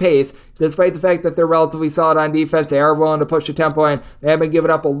brisk pace, despite the fact that they're relatively solid on defense. They are willing to push the tempo, and they have been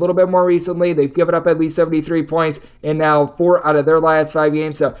giving up a little bit more recently. They've given up at least 73 points in now 4 out of their last 5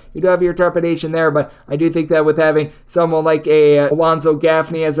 games, so you do have your trepidation there, but I do think that with having someone like a Alonzo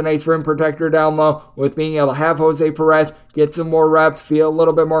Gaffney as a nice rim protector down low, with being able to have Jose Perez get some more reps, feel a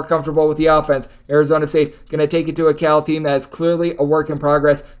little bit more comfortable with the offense, Arizona State going to take it to a Cal team that is clearly a work in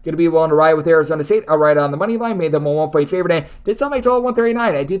progress. Going to be willing to ride with Arizona State. I'll ride on the money line, made them a 1-point favorite, and did sell my total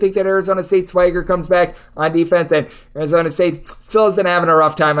 139. I do think that Arizona State swagger comes back on defense, and Arizona State still has been having a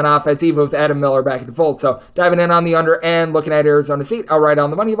rough time on offense, even with Adam Miller back in the fold. So diving in on the under and looking at Arizona State, I'll ride on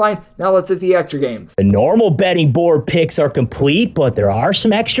the money line. Now let's hit the extra games. The normal betting board picks are complete, but there are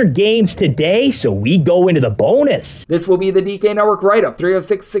some extra games today, so we go into the bonus. This will be the DK Network write-up.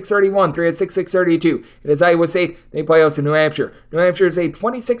 306-631, 306-632. It is Iowa State. They play out to New Hampshire. New Hampshire is a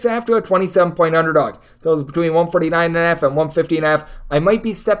 26.5 to a 27-point underdog. So it's between 149.5 and 150.5. I might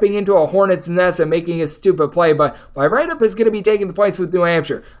be stepping into a hornet's nest and making a stupid play, but my write-up is going to be taking the points with New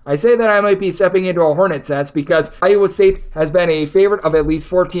Hampshire. I say that I might be stepping into a hornet's nest because Iowa State has been a favorite of at least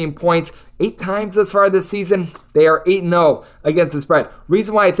 14 points 8 times thus far this season. They are 8-0 against the spread.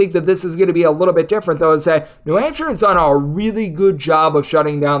 Reason why I think that this is going to be a little bit different, though, is that New Hampshire has done a really good job of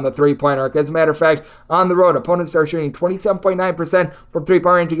shutting down the three-point arc. As a matter of fact, on the road, opponents are shooting 27.9% from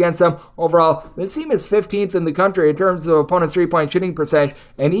three-point range against them. Overall, this team is 15th in the country in terms of opponents' three-point shooting percentage,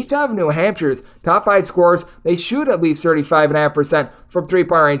 and each of New Hampshire's top 5 scorers, they shoot at least 35.5% from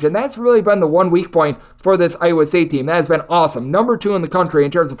three-point range, and that's really been the one weak point for this Iowa State team. That has been awesome. Number 2 in the country in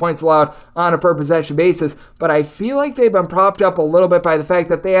terms of points allowed on a per-possession basis, but I feel like they've been propped up a little bit by the fact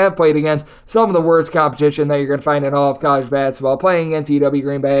that they have played against some of the worst competition that you're going to find in all of college basketball, playing against UW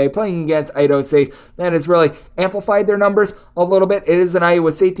Green Bay, playing against Idaho State. That has really amplified their numbers a little bit. It is an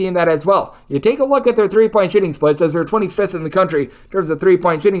Iowa State team that as well. You take a look at their three-point shooting splits, as they're 25th in the country in terms of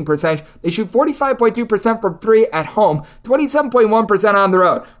three-point shooting percentage. They shoot 45.2% from 3 at home, 27.1% on the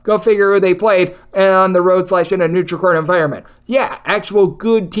road. Go figure who they played on the road / in a neutral court environment. Yeah, actual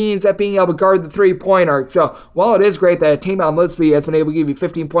good teams at being able to guard the three-point arc. So while it is great that Taymon Lisby has been able to give you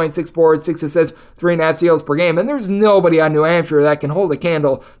 15 points, 6 boards, 6 assists, 3.5 steals per game, and there's nobody on New Hampshire that can hold a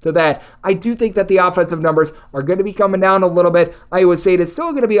candle to that, I do think that the offensive numbers are going to be coming down a little bit. Iowa State is still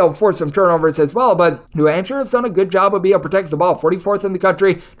going to be able to force some turnovers as well, but New Hampshire has done a good job of being able to protect the ball. 44th in the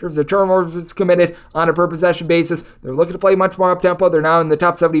country in terms of turnovers committed on a per-possession basis. They're looking to play much more up-tempo. They're now in the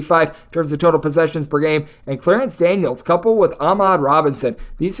top 75 in terms of total possessions per game, and Clarence Daniels, coupled with Ahmad Robinson.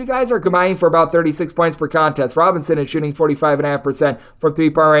 These two guys are combining for about 36 points per contest. Robinson is shooting 45.5% from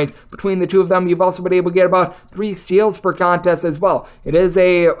three-point range. Between the two of them, you've also been able to get about 3 steals per contest as well. It is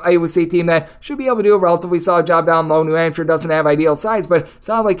a Iowa State team that should be able to do a relatively solid job down low. New Hampshire doesn't have ideal size, but it's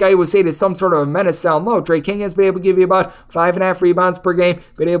not like Iowa State is some sort of a menace down low. Trey King has been able to give you about 5.5 rebounds per game,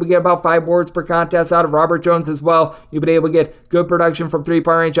 been able to get about 5 boards per contest out of Robert Jones as well. You've been able to get good production from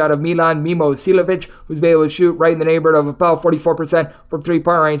three-point range out of Milan Mimo Silovic, who's been able to shoot right in the neighborhood of about 44% from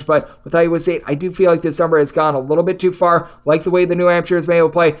three-point range. But with Iowa State, I do feel like this number has gone a little bit too far, like the way the New Hampshire has been able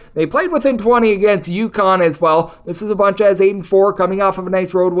to play. They played within 20 against UConn as well. This is a bunch as 8-4, coming off of a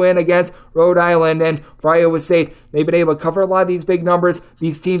nice road win against Rhode Island. And for Iowa State, they've been able to cover a lot of these big numbers.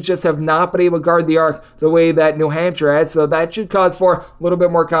 These teams just have not been able to guard the arc the way that New Hampshire has, so that should cause for a little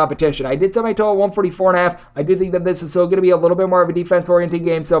bit more competition. I did set my total 144.5. I do think that this is still going to be a little bit more of a defense-oriented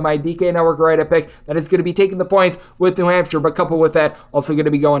game, so my DK Network right pick that is going to be taking the points with New Hampshire, but coupled with that, also going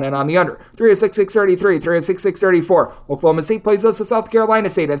to be going in on the under. 306-633, 306-634. Oklahoma State plays us to South Carolina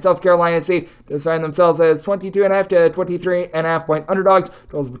State, and South Carolina State does find themselves as 22.5 to 23.5 point underdogs.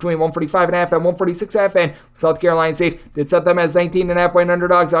 Totals between 145.5 and 146.5, and South Carolina State did set them as 19.5 point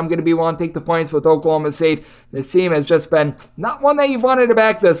underdogs. I'm going to be willing to take the points with Oklahoma State. This team has just been not one that you've wanted to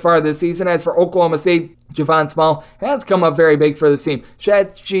back this far this season. As for Oklahoma State, Javon Small has come up very big for this team.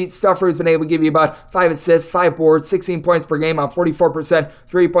 Stat sheet stuffer has been able to give you about 5 assists, 5 boards, 16 points per game on 44%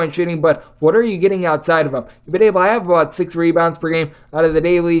 three-point shooting, but what are you getting outside of him? You've been able to have about 6 rebounds per game out of the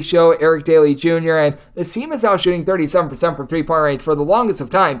Daily Show, Eric Daly Jr., and this team is out shooting 37% from three-point range for the longest of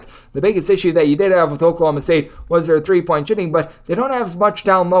times. The biggest issue that you did have with Oklahoma State was their three-point shooting, but they don't have as much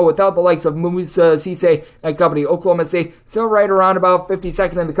down low without the likes of Musa Cisse and company. Oklahoma State still right around about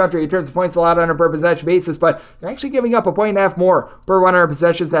 52nd in the country in terms of points allowed on a per possession basis, but they're actually giving up 1.5 points more per 100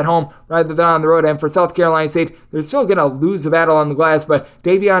 possessions at home rather than on the road. And for South Carolina State, they're still going to lose the battle on the glass, but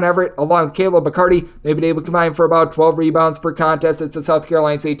Davion Everett along with Caleb McCarty, they've been able to combine for about 12 rebounds per contest. It's a South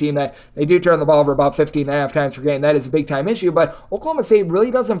Carolina State team that they do turn the ball over about 15.5 times per game. That is a big time issue, but Oklahoma State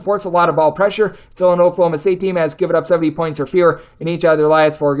really doesn't force a lot of ball pressure. So an Oklahoma State team has given up 70 points or fewer in each of their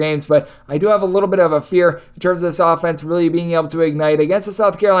last 4 games, but I do have a little bit of a fear in terms of this offense really being able to ignite against the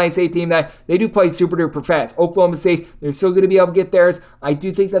South Carolina State team that they do play super duper fast. Oklahoma State, they're still going to be able to get theirs. I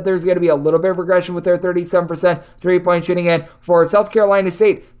do think that there's going to be a little bit of regression with their 37% three-point shooting. And for South Carolina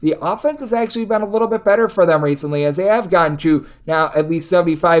State, the offense has actually been a little bit better for them recently, as they have gotten to now at least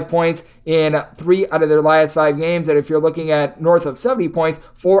 75 points in 3 out of their last 5 games. And if you're looking at north of 70 points,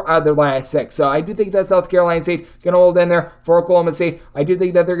 4 out of their last 6. So I do think that South Carolina State going to hold in there for Oklahoma State. I do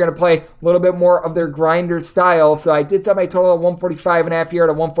think that they're going to play a little bit more of their grinder style. So I did set my total at 145.5 here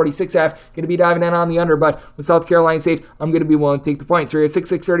to 146.5. Going to be diving in on the under, but with South Carolina State, I'm going to be willing to take the points.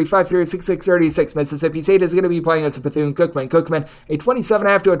 306-635, 306-636. Mississippi State is going to be playing us a Bethune-Cookman. Cookman, a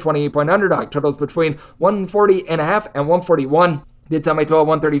 27.5 to a 28 point underdog. Totals between 140.5 and 141. Did tell my total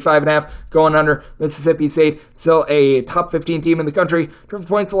 135.5 going under. Mississippi State, still a top 15 team in the country in terms of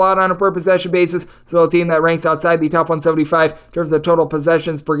points allowed on a per possession basis. Still a team that ranks outside the top 175 in terms of total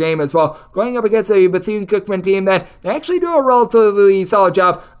possessions per game as well. Going up against a Bethune-Cookman team that they actually do a relatively solid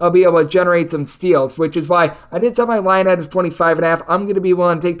job of being able to generate some steals, which is why I did set my line at 25.5. I'm going to be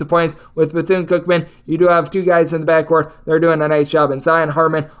willing to take the points with Bethune-Cookman. You do have 2 guys in the backcourt. They're doing a nice job. And Zion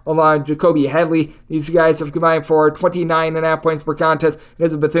Harmon along with Jacoby Headley. These guys have combined for 29.5 points per contest. It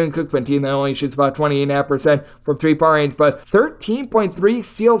is a Bethune-Cookman team that only shoots about 28.5% from three-point range, but 13.3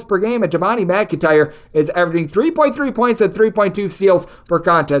 steals per game. And Jamani McIntyre is averaging 3.3 points and 3.2 steals per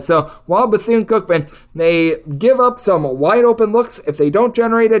contest. So while Bethune-Cookman, they give up some wide open looks if they don't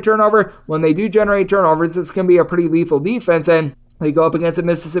generate a turnover. When they do generate turnovers, this can be a pretty lethal defense, and they go up against a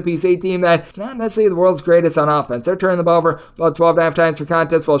Mississippi State team that's not necessarily the world's greatest on offense. They're turning the ball over about 12.5 times per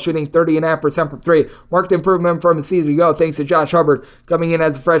contest while shooting 30.5% from 3. Marked improvement from a season ago thanks to Josh Hubbard coming in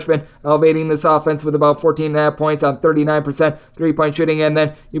as a freshman, elevating this offense with about 14.5 points on 39% three-point shooting. And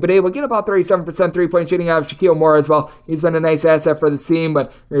then you've been able to get about 37% three-point shooting out of Shaquille Moore as well. He's been a nice asset for the team,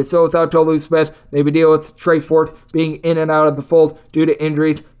 but you're still without Tolu Smith. They've been dealing with Trey Fort being in and out of the fold due to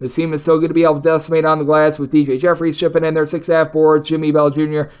injuries. The team is still going to be able to decimate on the glass with DJ Jeffries shipping in their 6.5 boards. Jimmy Bell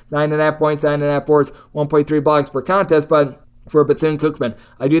Jr., 9.5 points, 9.5 boards, 1.3 blocks per contest, but for Bethune-Cookman,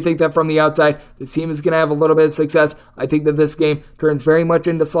 I do think that from the outside, this team is going to have a little bit of success. I think that this game turns very much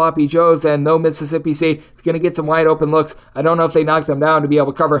into sloppy joes, and though Mississippi State is going to get some wide open looks, I don't know if they knock them down to be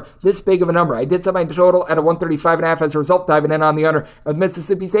able to cover this big of a number. I did set my total at a 135.5 as a result, diving in on the under. With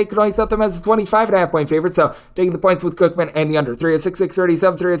Mississippi State, could only set them as a 25.5 point favorite, so taking the points with Cookman and the under.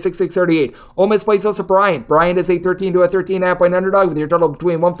 306-637, 306-638. Ole Miss plays us at Bryant. Bryant is a 13 to a 13.5 point underdog with your total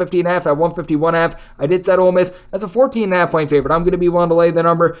between 150.5 and 151.5. I did set Ole Miss as a 14.5 point favorite. I'm going to be willing to lay the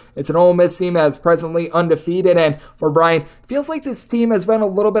number. It's an Ole Miss team that's presently undefeated, and for Brian, feels like this team has been a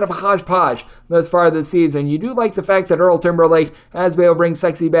little bit of a hodgepodge thus far this season. You do like the fact that Earl Timberlake has been able to bring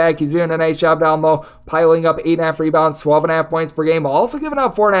Sexy back. He's doing a nice job down low, piling up 8.5 rebounds, 12.5 points per game, also giving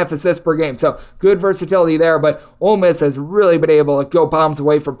out 4.5 assists per game. So good versatility there, but Ole Miss has really been able to go bombs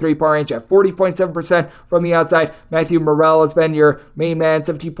away from three-point range at 40.7% from the outside. Matthew Morrell has been your main man,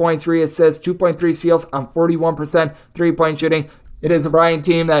 17 points, 3 assists, 2.3 steals on 41% three-point shooting. It is a Bryant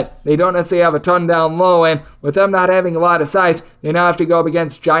team that they don't necessarily have a ton down low, and with them not having a lot of size, they now have to go up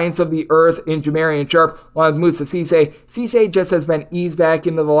against giants of the earth in Jamarian Sharp, along with Musa Cisse. Cisse just has been eased back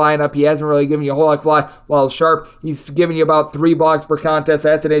into the lineup. He hasn't really given you a whole lot, while Sharp, he's giving you about 3 blocks per contest.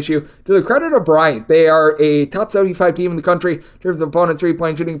 That's an issue. To the credit of Bryant, they are a top 75 team in the country in terms of opponents'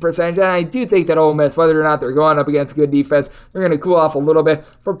 three-point shooting percentage, and I do think that Ole Miss, whether or not they're going up against a good defense, they're going to cool off a little bit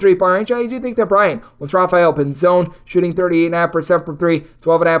from three-point range. I do think that Bryant, with Rafael Pinzon shooting 38.5% from 3,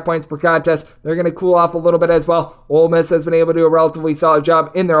 12.5 points per contest, they're going to cool off a little bit as well. Ole Miss has been able to do a relatively solid job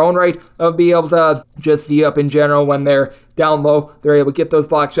in their own right of being able to just D up in general when they're down low. They're able to get those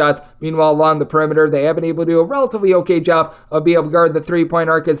block shots. Meanwhile, along the perimeter, they have been able to do a relatively okay job of being able to guard the three-point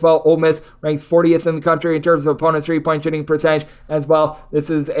arc as well. Ole Miss ranks 40th in the country in terms of opponents' three-point shooting percentage as well. This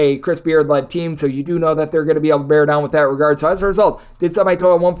is a Chris Beard-led team, so you do know that they're going to be able to bear down with that regard. So as a result, did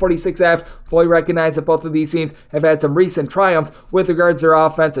semi-total 146.5. Fully recognize that both of these teams have had some recent triumphs with regards to their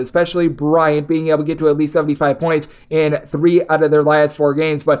offense, especially Bryant being able to get to at least 75 points in 3 out of their last 4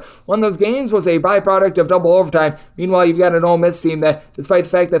 games. But one of those games was a byproduct of double overtime. Meanwhile, you've got an Ole Miss team that, despite the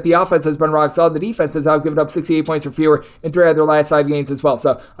fact that the offense has been rock solid, the defense has now given up 68 points or fewer in 3 out of their last 5 games as well.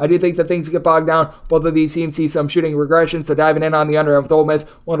 So I do think that things get bogged down. Both of these teams see some shooting regression, so diving in on the under with Ole Miss,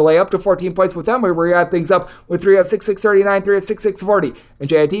 want to lay up to 14 points with them, where we got things up with 3 of 6-6-39, 3 of 6-6-40. And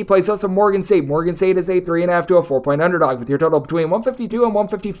JIT plays us some Morgan State. Morgan State is a 3.5 to a 4-point underdog with your total between 152 and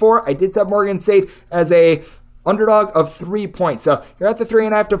 154. I did set Morgan State as a underdog of 3 points. So you're at the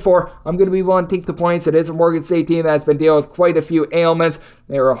 3.5 to 4. I'm going to be willing to take the points. It is a Morgan State team that's been dealing with quite a few ailments.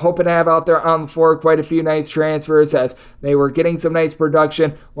 They were hoping to have out there on the floor quite a few nice transfers as they were getting some nice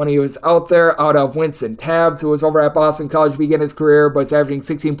production when he was out there out of Winston Tabbs, who was over at Boston College to begin his career, but is averaging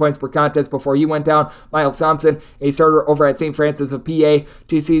 16 points per contest before he went down. Miles Thompson, a starter over at St. Francis of PA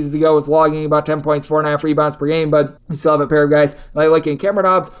 2 seasons ago, was logging about 10 points, 4.5 rebounds per game, but we still have a pair of guys like in Cameron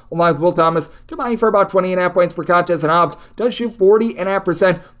Hobbs along with Will Thomas, combining for about 20.5 points per contest, and Hobbs does shoot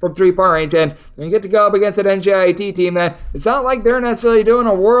 40.5% from three-point range, and you get to go up against an NJIT team that it's not like they're necessarily doing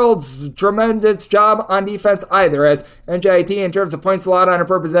a world's tremendous job on defense either, as NJIT in terms of points allowed on a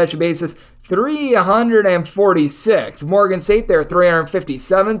per possession basis, 346. Morgan State, they're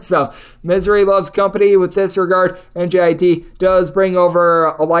 357, so misery loves company with this regard. NJIT does bring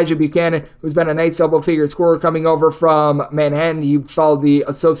over Elijah Buchanan, who's been a nice double-figure scorer coming over from Manhattan. He followed the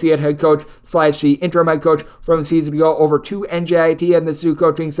associate head coach / the interim head coach from a season ago over to NJIT and this new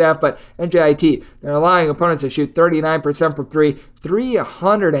coaching staff, but NJIT, they're allowing opponents to shoot 39% from 3,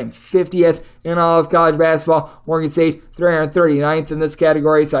 350th in all of college basketball. Morgan State, 339th in this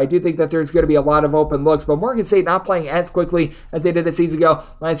category, so I do think that there's going to be a lot of open looks, but Morgan State not playing as quickly as they did a season ago.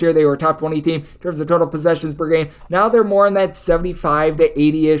 Last year, they were a top 20 team in terms of total possessions per game. Now they're more in that 75 to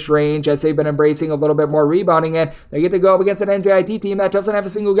 80-ish range as they've been embracing a little bit more rebounding, and they get to go up against an NJIT team that doesn't have a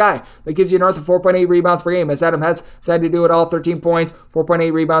single guy that gives you north of 4.8 rebounds per game, as Adam Hess decided to do it all, 13 points,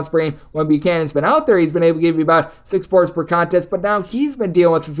 4.8 rebounds per game. When Buchanan's been out there, he's been able to give you about 6 boards per contest, but now he's been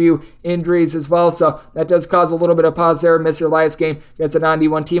dealing with a few injuries as well, so that does cause a little bit of pause there. Missed their last game against a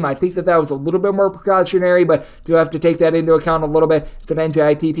non-D1 team. I think that was a little bit more precautionary, but do have to take that into account a little bit. It's an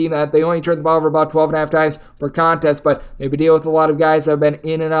NJIT team that they only turn the ball over about 12.5 times per contest, but they've been dealing with a lot of guys that have been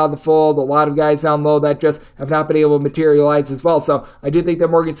in and out of the fold, a lot of guys down low that just have not been able to materialize as well. So I do think that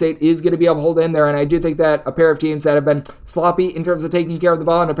Morgan State is going to be able to hold in there, and I do think that a pair of teams that have been sloppy in terms of taking care of the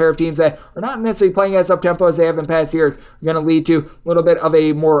ball and a pair of teams that are not necessarily playing as up-tempo as they have in past years are going to lead to a little bit of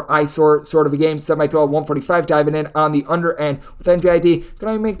a more eyesore sort of a game. Semi-12, 145 diving in on the under end with NJIT. Can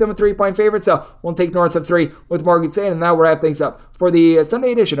only make them a 3-point favorite, so we'll take north of 3 with Morgan State, and now we'll wrap things up for the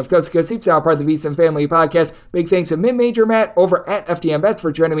Sunday edition of Coast to Coast Hoops, now part of the VSiN Family Podcast. Big thanks to Mid-Major Matt over at FTN Bets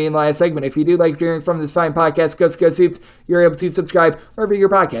for joining me in the last segment. If you do like hearing from this fine podcast, Coast to Coast Hoops, you're able to subscribe wherever your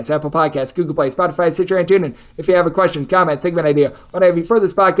podcasts, Apple Podcasts, Google Play, Spotify, Stitcher, and TuneIn. If you have a question, comment, segment idea, what have you for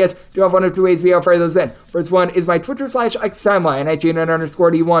this podcast, do have one of 2 ways to be able to fire those in. First one is my Twitter/X timeline at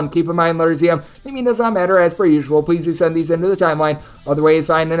 @GNN_D1. Keep in mind, letters EM. Name does not matter as per usual. Please do send these into the timeline. Other ways,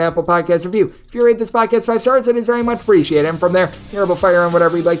 find an Apple Podcast review. If you rate this podcast 5 stars, it is very much appreciated. And from there, you're able to fire on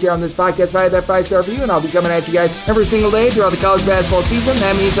whatever you'd like to hear on this podcast via that 5-star review, and I'll be coming at you guys every single day throughout the college basketball season.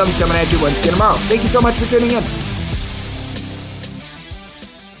 That means I'm coming at you once again tomorrow. Thank you so much for tuning in.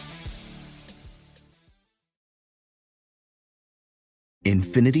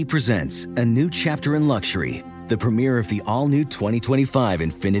 Infinity presents a new chapter in luxury, the premiere of the all-new 2025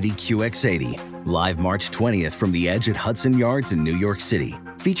 Infiniti QX80, live March 20th from the Edge at Hudson Yards in New York City,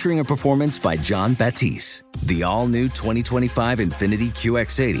 featuring a performance by Jon Batiste. The all-new 2025 Infiniti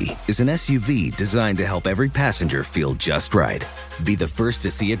QX80 is an SUV designed to help every passenger feel just right. Be the first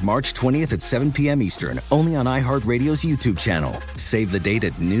to see it March 20th at 7 p.m. Eastern, only on iHeartRadio's YouTube channel. Save the date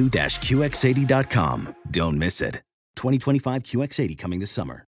at new-QX80.com. Don't miss it. 2025 QX80 coming this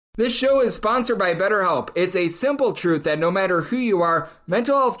summer. This show is sponsored by BetterHelp. It's a simple truth that no matter who you are,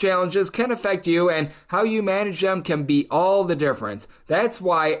 mental health challenges can affect you, and how you manage them can be all the difference. That's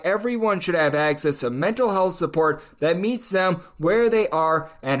why everyone should have access to mental health support that meets them where they are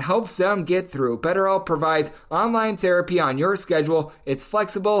and helps them get through. BetterHelp provides online therapy on your schedule. It's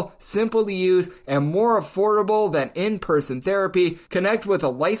flexible, simple to use, and more affordable than in-person therapy. Connect with a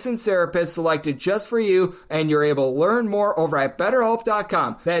licensed therapist selected just for you, and you're able to learn more over at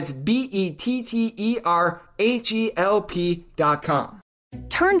BetterHelp.com. That's BetterHelp.com.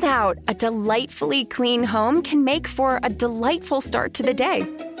 Turns out a delightfully clean home can make for a delightful start to the day.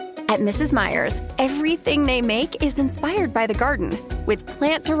 At Mrs. Meyer's, everything they make is inspired by the garden. With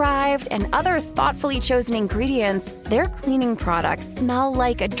plant-derived and other thoughtfully chosen ingredients, their cleaning products smell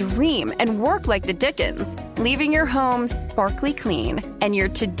like a dream and work like the Dickens, leaving your home sparkly clean and your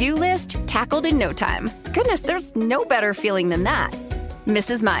to-do list tackled in no time. Goodness, there's no better feeling than that.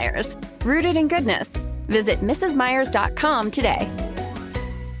 Mrs. Meyer's, rooted in goodness. Visit mrsmeyers.com today.